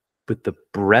the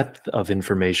breadth of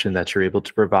information that you're able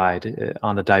to provide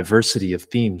on a diversity of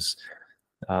themes.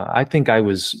 I think I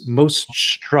was most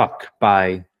struck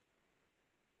by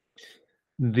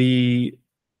the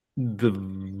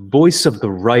voice of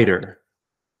the writer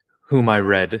whom I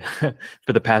read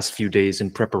for the past few days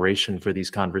in preparation for these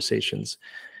conversations,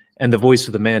 and the voice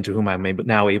of the man to whom I'm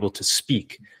now able to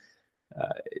speak.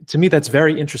 To me, that's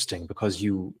very interesting, because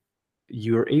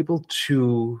you're able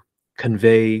to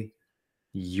convey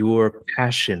your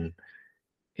passion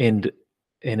in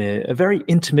a very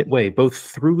intimate way, both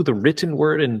through the written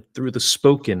word and through the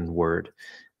spoken word.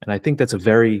 And I think that's a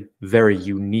very, very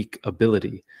unique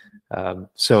ability.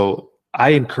 So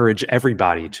I encourage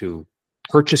everybody to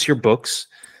purchase your books,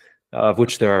 of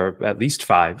which there are at least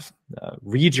 5.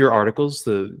 Read your articles.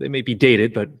 They may be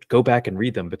dated, but go back and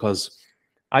read them, because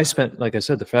I spent, like I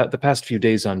said, the past few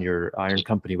days on your Iron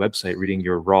Company website reading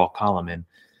your raw column, and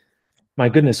my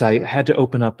goodness, I had to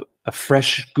open up a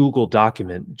fresh Google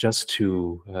document just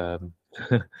to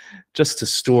just to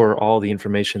store all the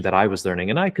information that I was learning.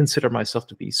 And I consider myself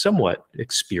to be somewhat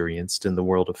experienced in the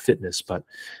world of fitness, but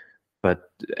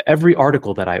every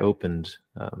article that I opened,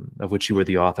 of which you were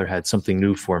the author, had something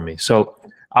new for me. So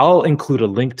I'll include a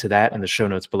link to that in the show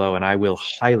notes below, and I will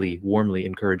highly, warmly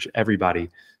encourage everybody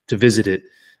to visit it,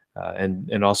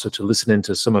 and also to listen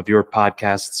into some of your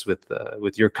podcasts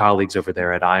with your colleagues over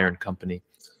there at Iron Company.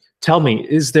 Tell me,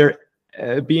 is there,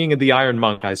 being the Iron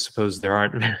Monk, I suppose there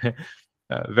aren't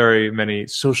very many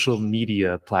social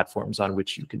media platforms on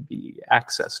which you can be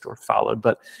accessed or followed,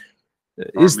 but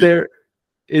is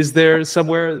there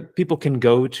somewhere people can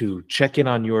go to check in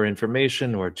on your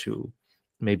information, or to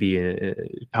maybe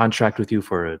contract with you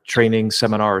for a training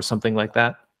seminar or something like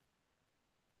that?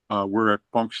 We're at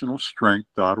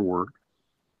functionalstrength.org,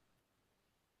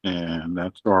 and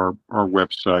that's our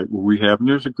website where we have, and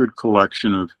there's a good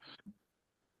collection of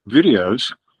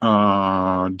videos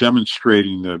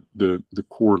demonstrating the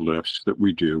core lifts that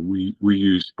we do. We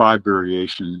use 5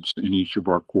 variations in each of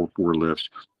our core 4 lifts.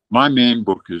 My main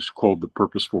book is called The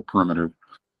Purposeful Primitive,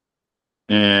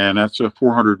 and that's a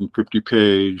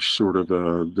 450-page sort of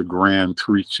the grand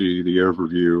treatise, the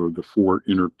overview of the 4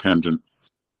 interdependent,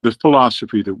 the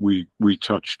philosophy that we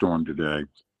touched on today.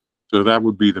 So that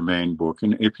would be the main book.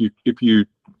 And if you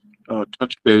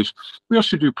touch base, we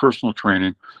also do personal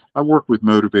training. I work with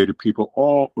motivated people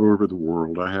all over the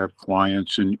world. I have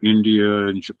clients in India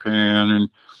and Japan and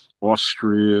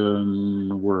Austria,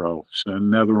 and where else?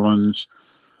 And Netherlands,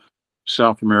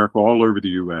 South America, all over the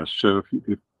U.S. So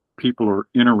if people are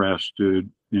interested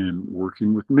in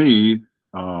working with me,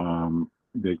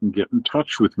 they can get in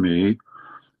touch with me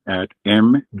at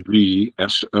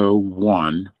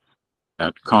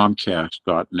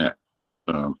mgso1@comcast.net.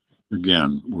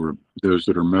 Again, we're those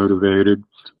that are motivated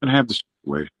and have the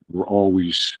way. We're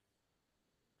always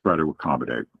try to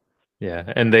accommodate.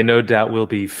 Yeah, and they no doubt will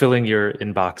be filling your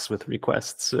inbox with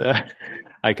requests.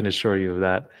 I can assure you of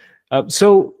that.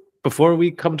 So before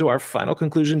we come to our final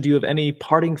conclusion, do you have any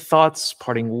parting thoughts,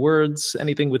 parting words,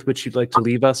 anything with which you'd like to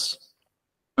leave us?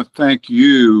 Thank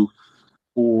you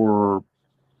for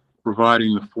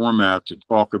providing the format to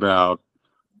talk about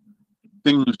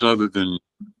things other than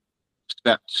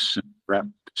sets and reps,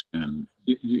 and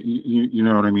you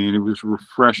know what I mean. It was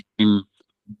refreshing,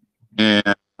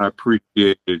 and I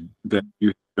appreciated that you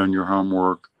had done your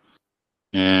homework.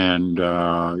 And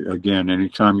again,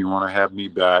 anytime you want to have me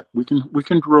back, we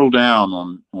can drill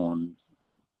down on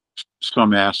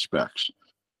some aspects.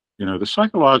 You know, the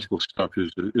psychological stuff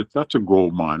that's a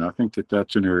gold mine. I think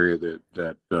that's an area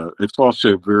that it's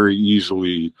also very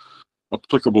easily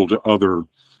applicable to other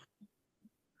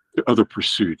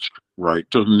pursuits, right?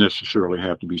 Doesn't necessarily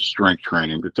have to be strength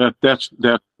training, but that's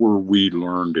where we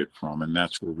learned it from, and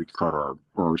that's where we cut our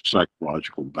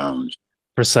psychological bones.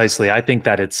 Precisely. I think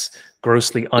that it's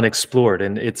grossly unexplored,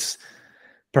 and it's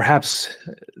perhaps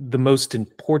the most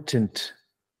important,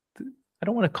 I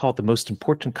don't want to call it the most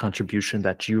important contribution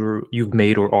that you've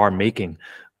made or are making,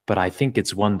 but I think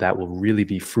it's one that will really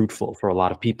be fruitful for a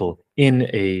lot of people in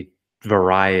a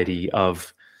variety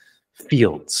of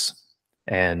fields.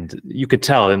 And you could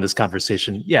tell in this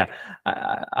conversation, yeah,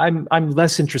 I'm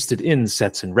less interested in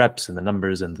sets and reps and the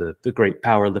numbers and the great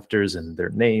power lifters and their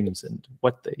names and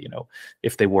what they,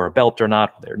 if they wore a belt or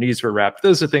not, their knees were wrapped.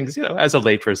 Those are things, as a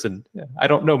layperson, I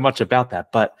don't know much about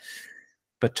that. But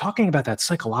talking about that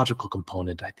psychological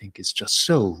component, I think, is just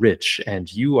so rich.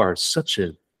 And you are such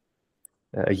a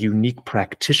unique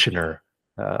practitioner,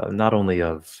 not only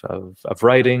of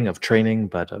writing, of training,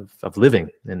 but of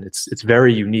living. And it's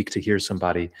very unique to hear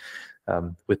somebody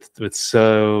with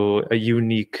so a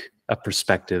unique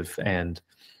perspective and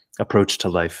approach to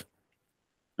life.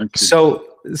 So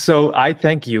I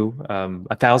thank you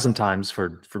 1,000 times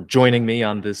for joining me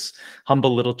on this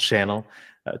humble little channel,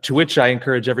 to which I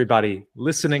encourage everybody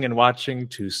listening and watching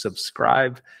to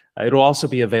subscribe. It'll also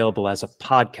be available as a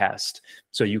podcast,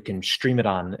 so you can stream it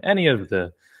on any of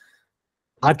the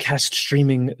podcast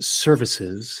streaming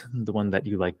services, the one that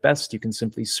you like best. You can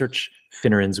simply search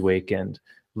Finneran's Wake and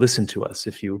listen to us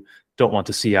if you don't want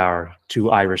to see our two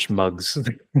Irish mugs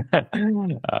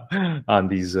on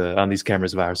these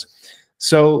cameras of ours.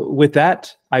 So with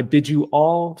that, I bid you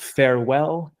all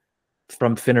farewell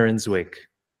from Finneran's Wake.